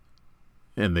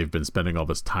 and they've been spending all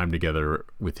this time together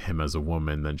with him as a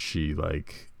woman, then she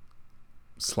like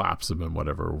slaps him and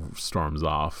whatever, storms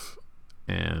off.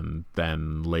 And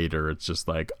then later it's just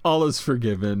like, all is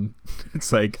forgiven.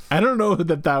 It's like, I don't know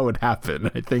that would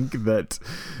happen. I think that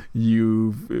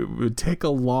it would take a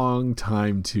long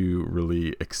time to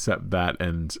really accept that,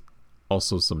 and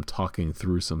also some talking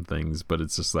through some things. But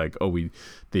it's just like,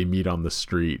 they meet on the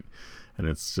street, and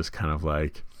it's just kind of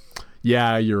like,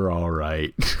 yeah, you're all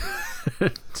right.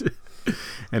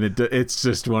 And it's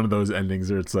just one of those endings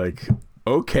where it's like,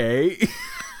 okay.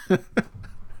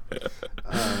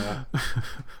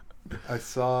 I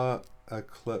saw a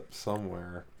clip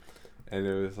somewhere, and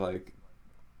it was like,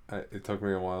 it took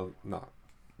me a while,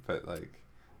 but like,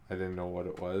 I didn't know what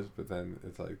it was, but then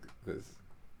it's like this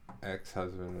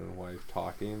ex-husband and wife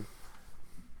talking,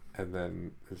 and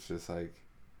then it's just like,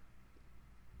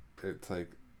 it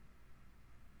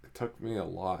took me a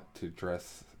lot to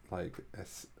dress like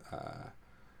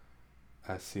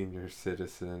a senior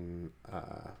citizen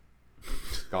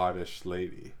Scottish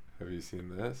lady. Have you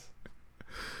seen this?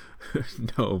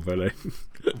 No, but I'm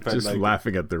just like,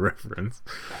 laughing at the reference.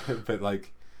 But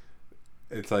like,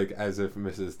 it's like as if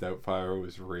Mrs. Doubtfire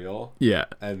was real. Yeah.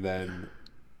 And then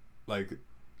like,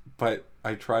 but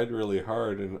I tried really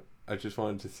hard, and I just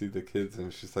wanted to see the kids,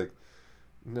 and she's like,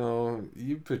 no,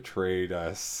 you betrayed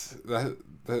us. That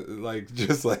like,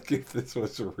 just like if this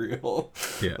was real.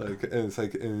 Yeah. Like, and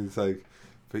it's like,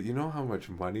 but you know how much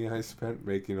money I spent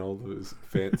making all those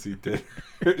fancy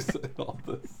dinners and all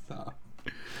this stuff?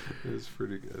 It was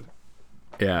pretty good.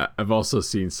 Yeah, I've also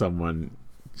seen someone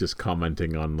just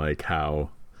commenting on like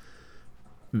how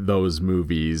those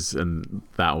movies, and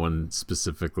that one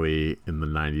specifically in the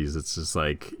 90s, it's just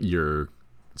like you're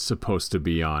supposed to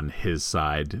be on his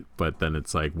side, but then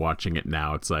it's like watching it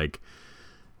now, it's like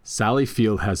Sally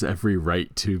Field has every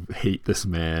right to hate this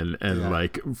man and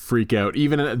like freak out,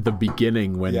 even at the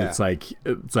beginning when it's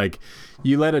like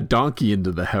you let a donkey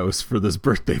into the house for this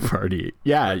birthday party.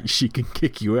 Yeah, she can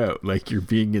kick you out. Like, you're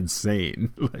being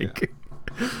insane. Like,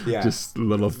 just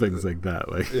little things like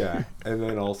that. Like, and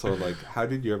then also like, how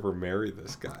did you ever marry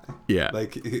this guy? Yeah,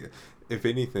 like, if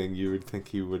anything, you would think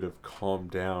he would have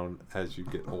calmed down as you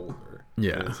get older.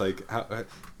 Yeah, and it's like, how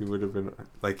he would have been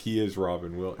like, he is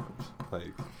Robin Williams.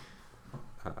 Like,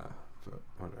 but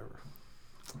whatever.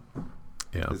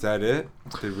 Yeah. Is that it?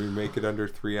 Did we make it under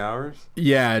 3 hours?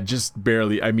 Yeah, just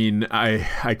barely. I mean,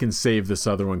 I can save this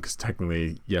other one because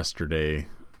technically yesterday,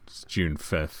 June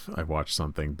 5th, I watched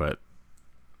something, but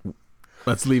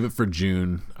let's leave it for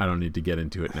June. I don't need to get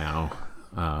into it now.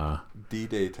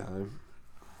 D-Day time.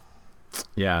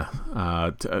 Yeah,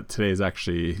 today is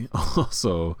actually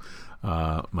also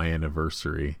my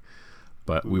anniversary,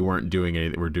 but we weren't doing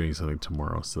anything. We're doing something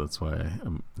tomorrow, so that's why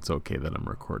it's okay that I'm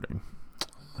recording.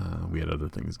 We had other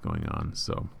things going on,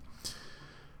 so.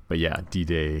 But yeah,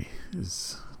 D-Day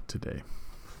is today.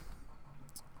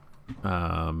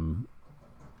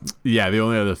 Yeah, the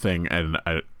only other thing, and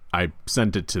I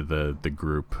sent it to the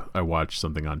group. I watched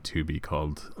something on Tubi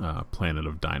called Planet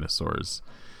of Dinosaurs.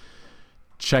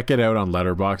 Check it out on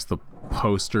Letterboxd. The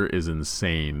poster is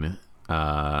insane.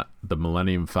 The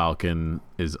Millennium Falcon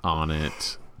is on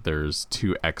it. There's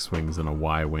 2 X-Wings and a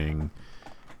Y-Wing.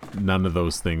 None of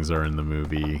those things are in the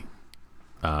movie.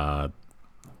 I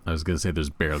was going to say there's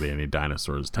barely any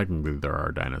dinosaurs. Technically, there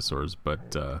are dinosaurs,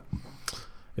 but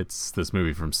it's this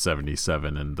movie from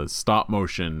 1977, and the stop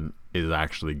motion is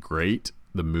actually great.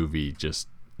 The movie just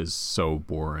is so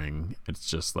boring. It's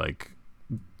just like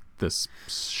this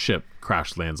ship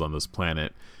crash lands on this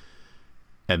planet,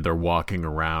 and they're walking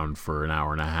around for an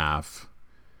hour and a half.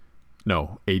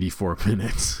 No, 84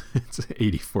 minutes. It's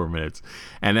 84 minutes.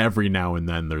 And every now and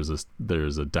then there's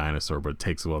a dinosaur, but it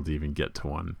takes a while to even get to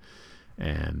one.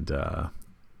 And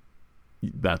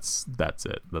that's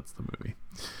it. That's the movie.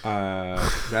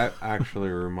 That actually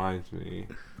reminds me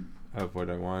of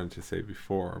what I wanted to say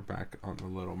before, back on The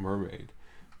Little Mermaid.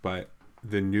 But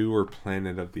the newer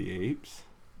Planet of the Apes,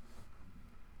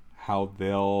 how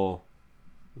they'll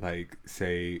like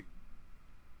say,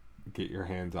 "Get your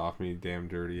hands off me, damn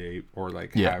dirty ape," or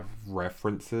like have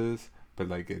references, but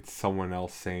like it's someone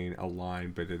else saying a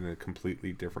line but in a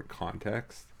completely different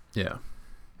context. Yeah.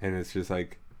 And it's just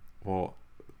like, well,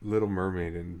 Little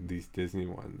Mermaid and these Disney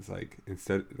ones, like,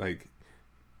 instead, like,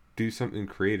 do something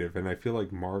creative. And I feel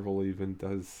like Marvel even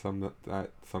does some of that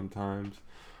sometimes,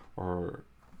 or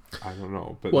I don't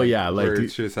know, but well, like, yeah, like where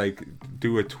it's just like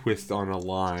do a twist on a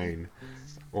line,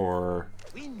 or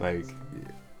like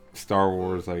Star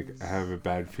Wars, like, I have a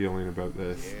bad feeling about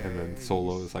this, and then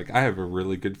Solo is like, I have a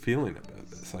really good feeling about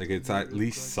this. Like, it's at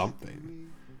least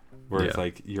something where it's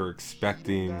like you're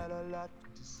expecting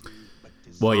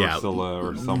Ursula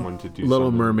or someone to do Little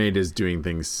something. Mermaid is doing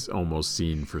things almost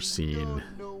scene for scene,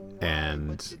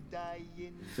 and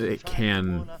it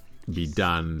can be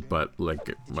done, but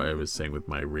like I was saying with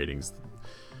my ratings,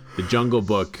 the Jungle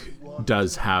Book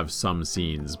does have some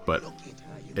scenes, but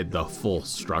the full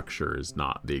structure is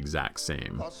not the exact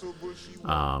same.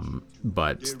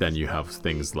 But then you have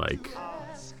things like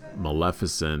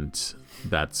Maleficent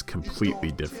that's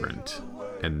completely different,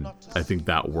 and I think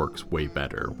that works way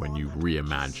better when you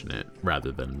reimagine it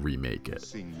rather than remake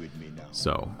it.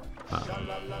 So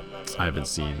I haven't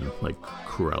seen like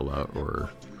Cruella, or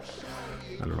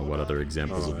I don't know what other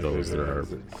examples of those there are,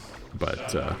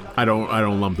 but I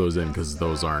don't lump those in because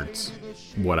those aren't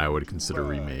what I would consider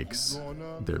remakes.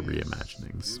 They're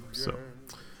reimaginings. So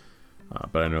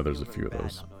but I know there's a few of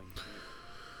those,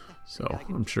 so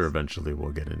I'm sure eventually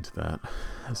we'll get into that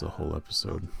as a whole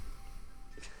episode.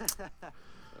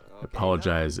 I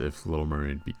apologize if Little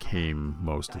Mermaid became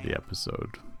most of the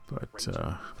episode, but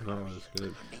I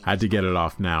had to get it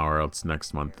off now, or else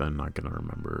next month I'm not going to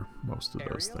remember most of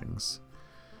those things.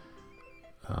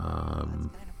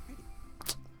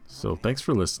 So thanks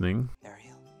for listening.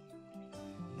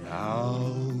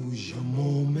 Now's your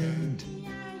moment,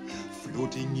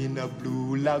 floating in a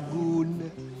blue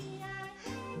lagoon.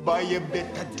 But you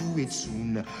better do it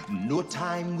soon, no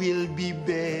time will be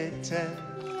better.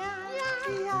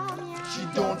 She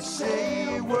don't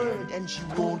say a word, and she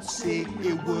won't say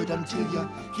a word until you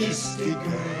kiss the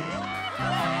girl.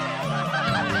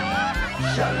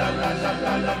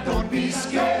 Sha-la-la-la-la-la, don't be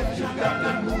scared, you got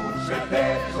the moves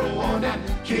prepared. Go on and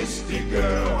kiss the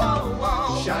girl.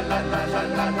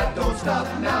 Sha-la-la-la-la-la, don't stop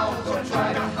now, don't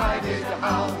try to hide it.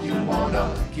 How you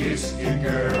wanna kiss the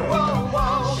girl?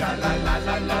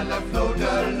 Sha-la-la-la-la-la, float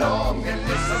along and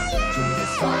listen to the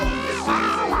song. This is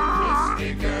kiss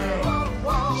the girl.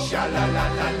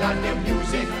 Sha-la-la-la-la, the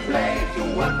music play. Do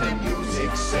what the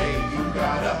music say. You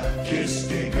gotta kiss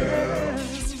the girl.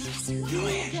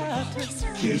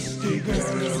 Kiss the girl.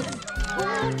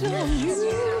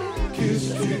 Kiss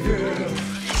the girl.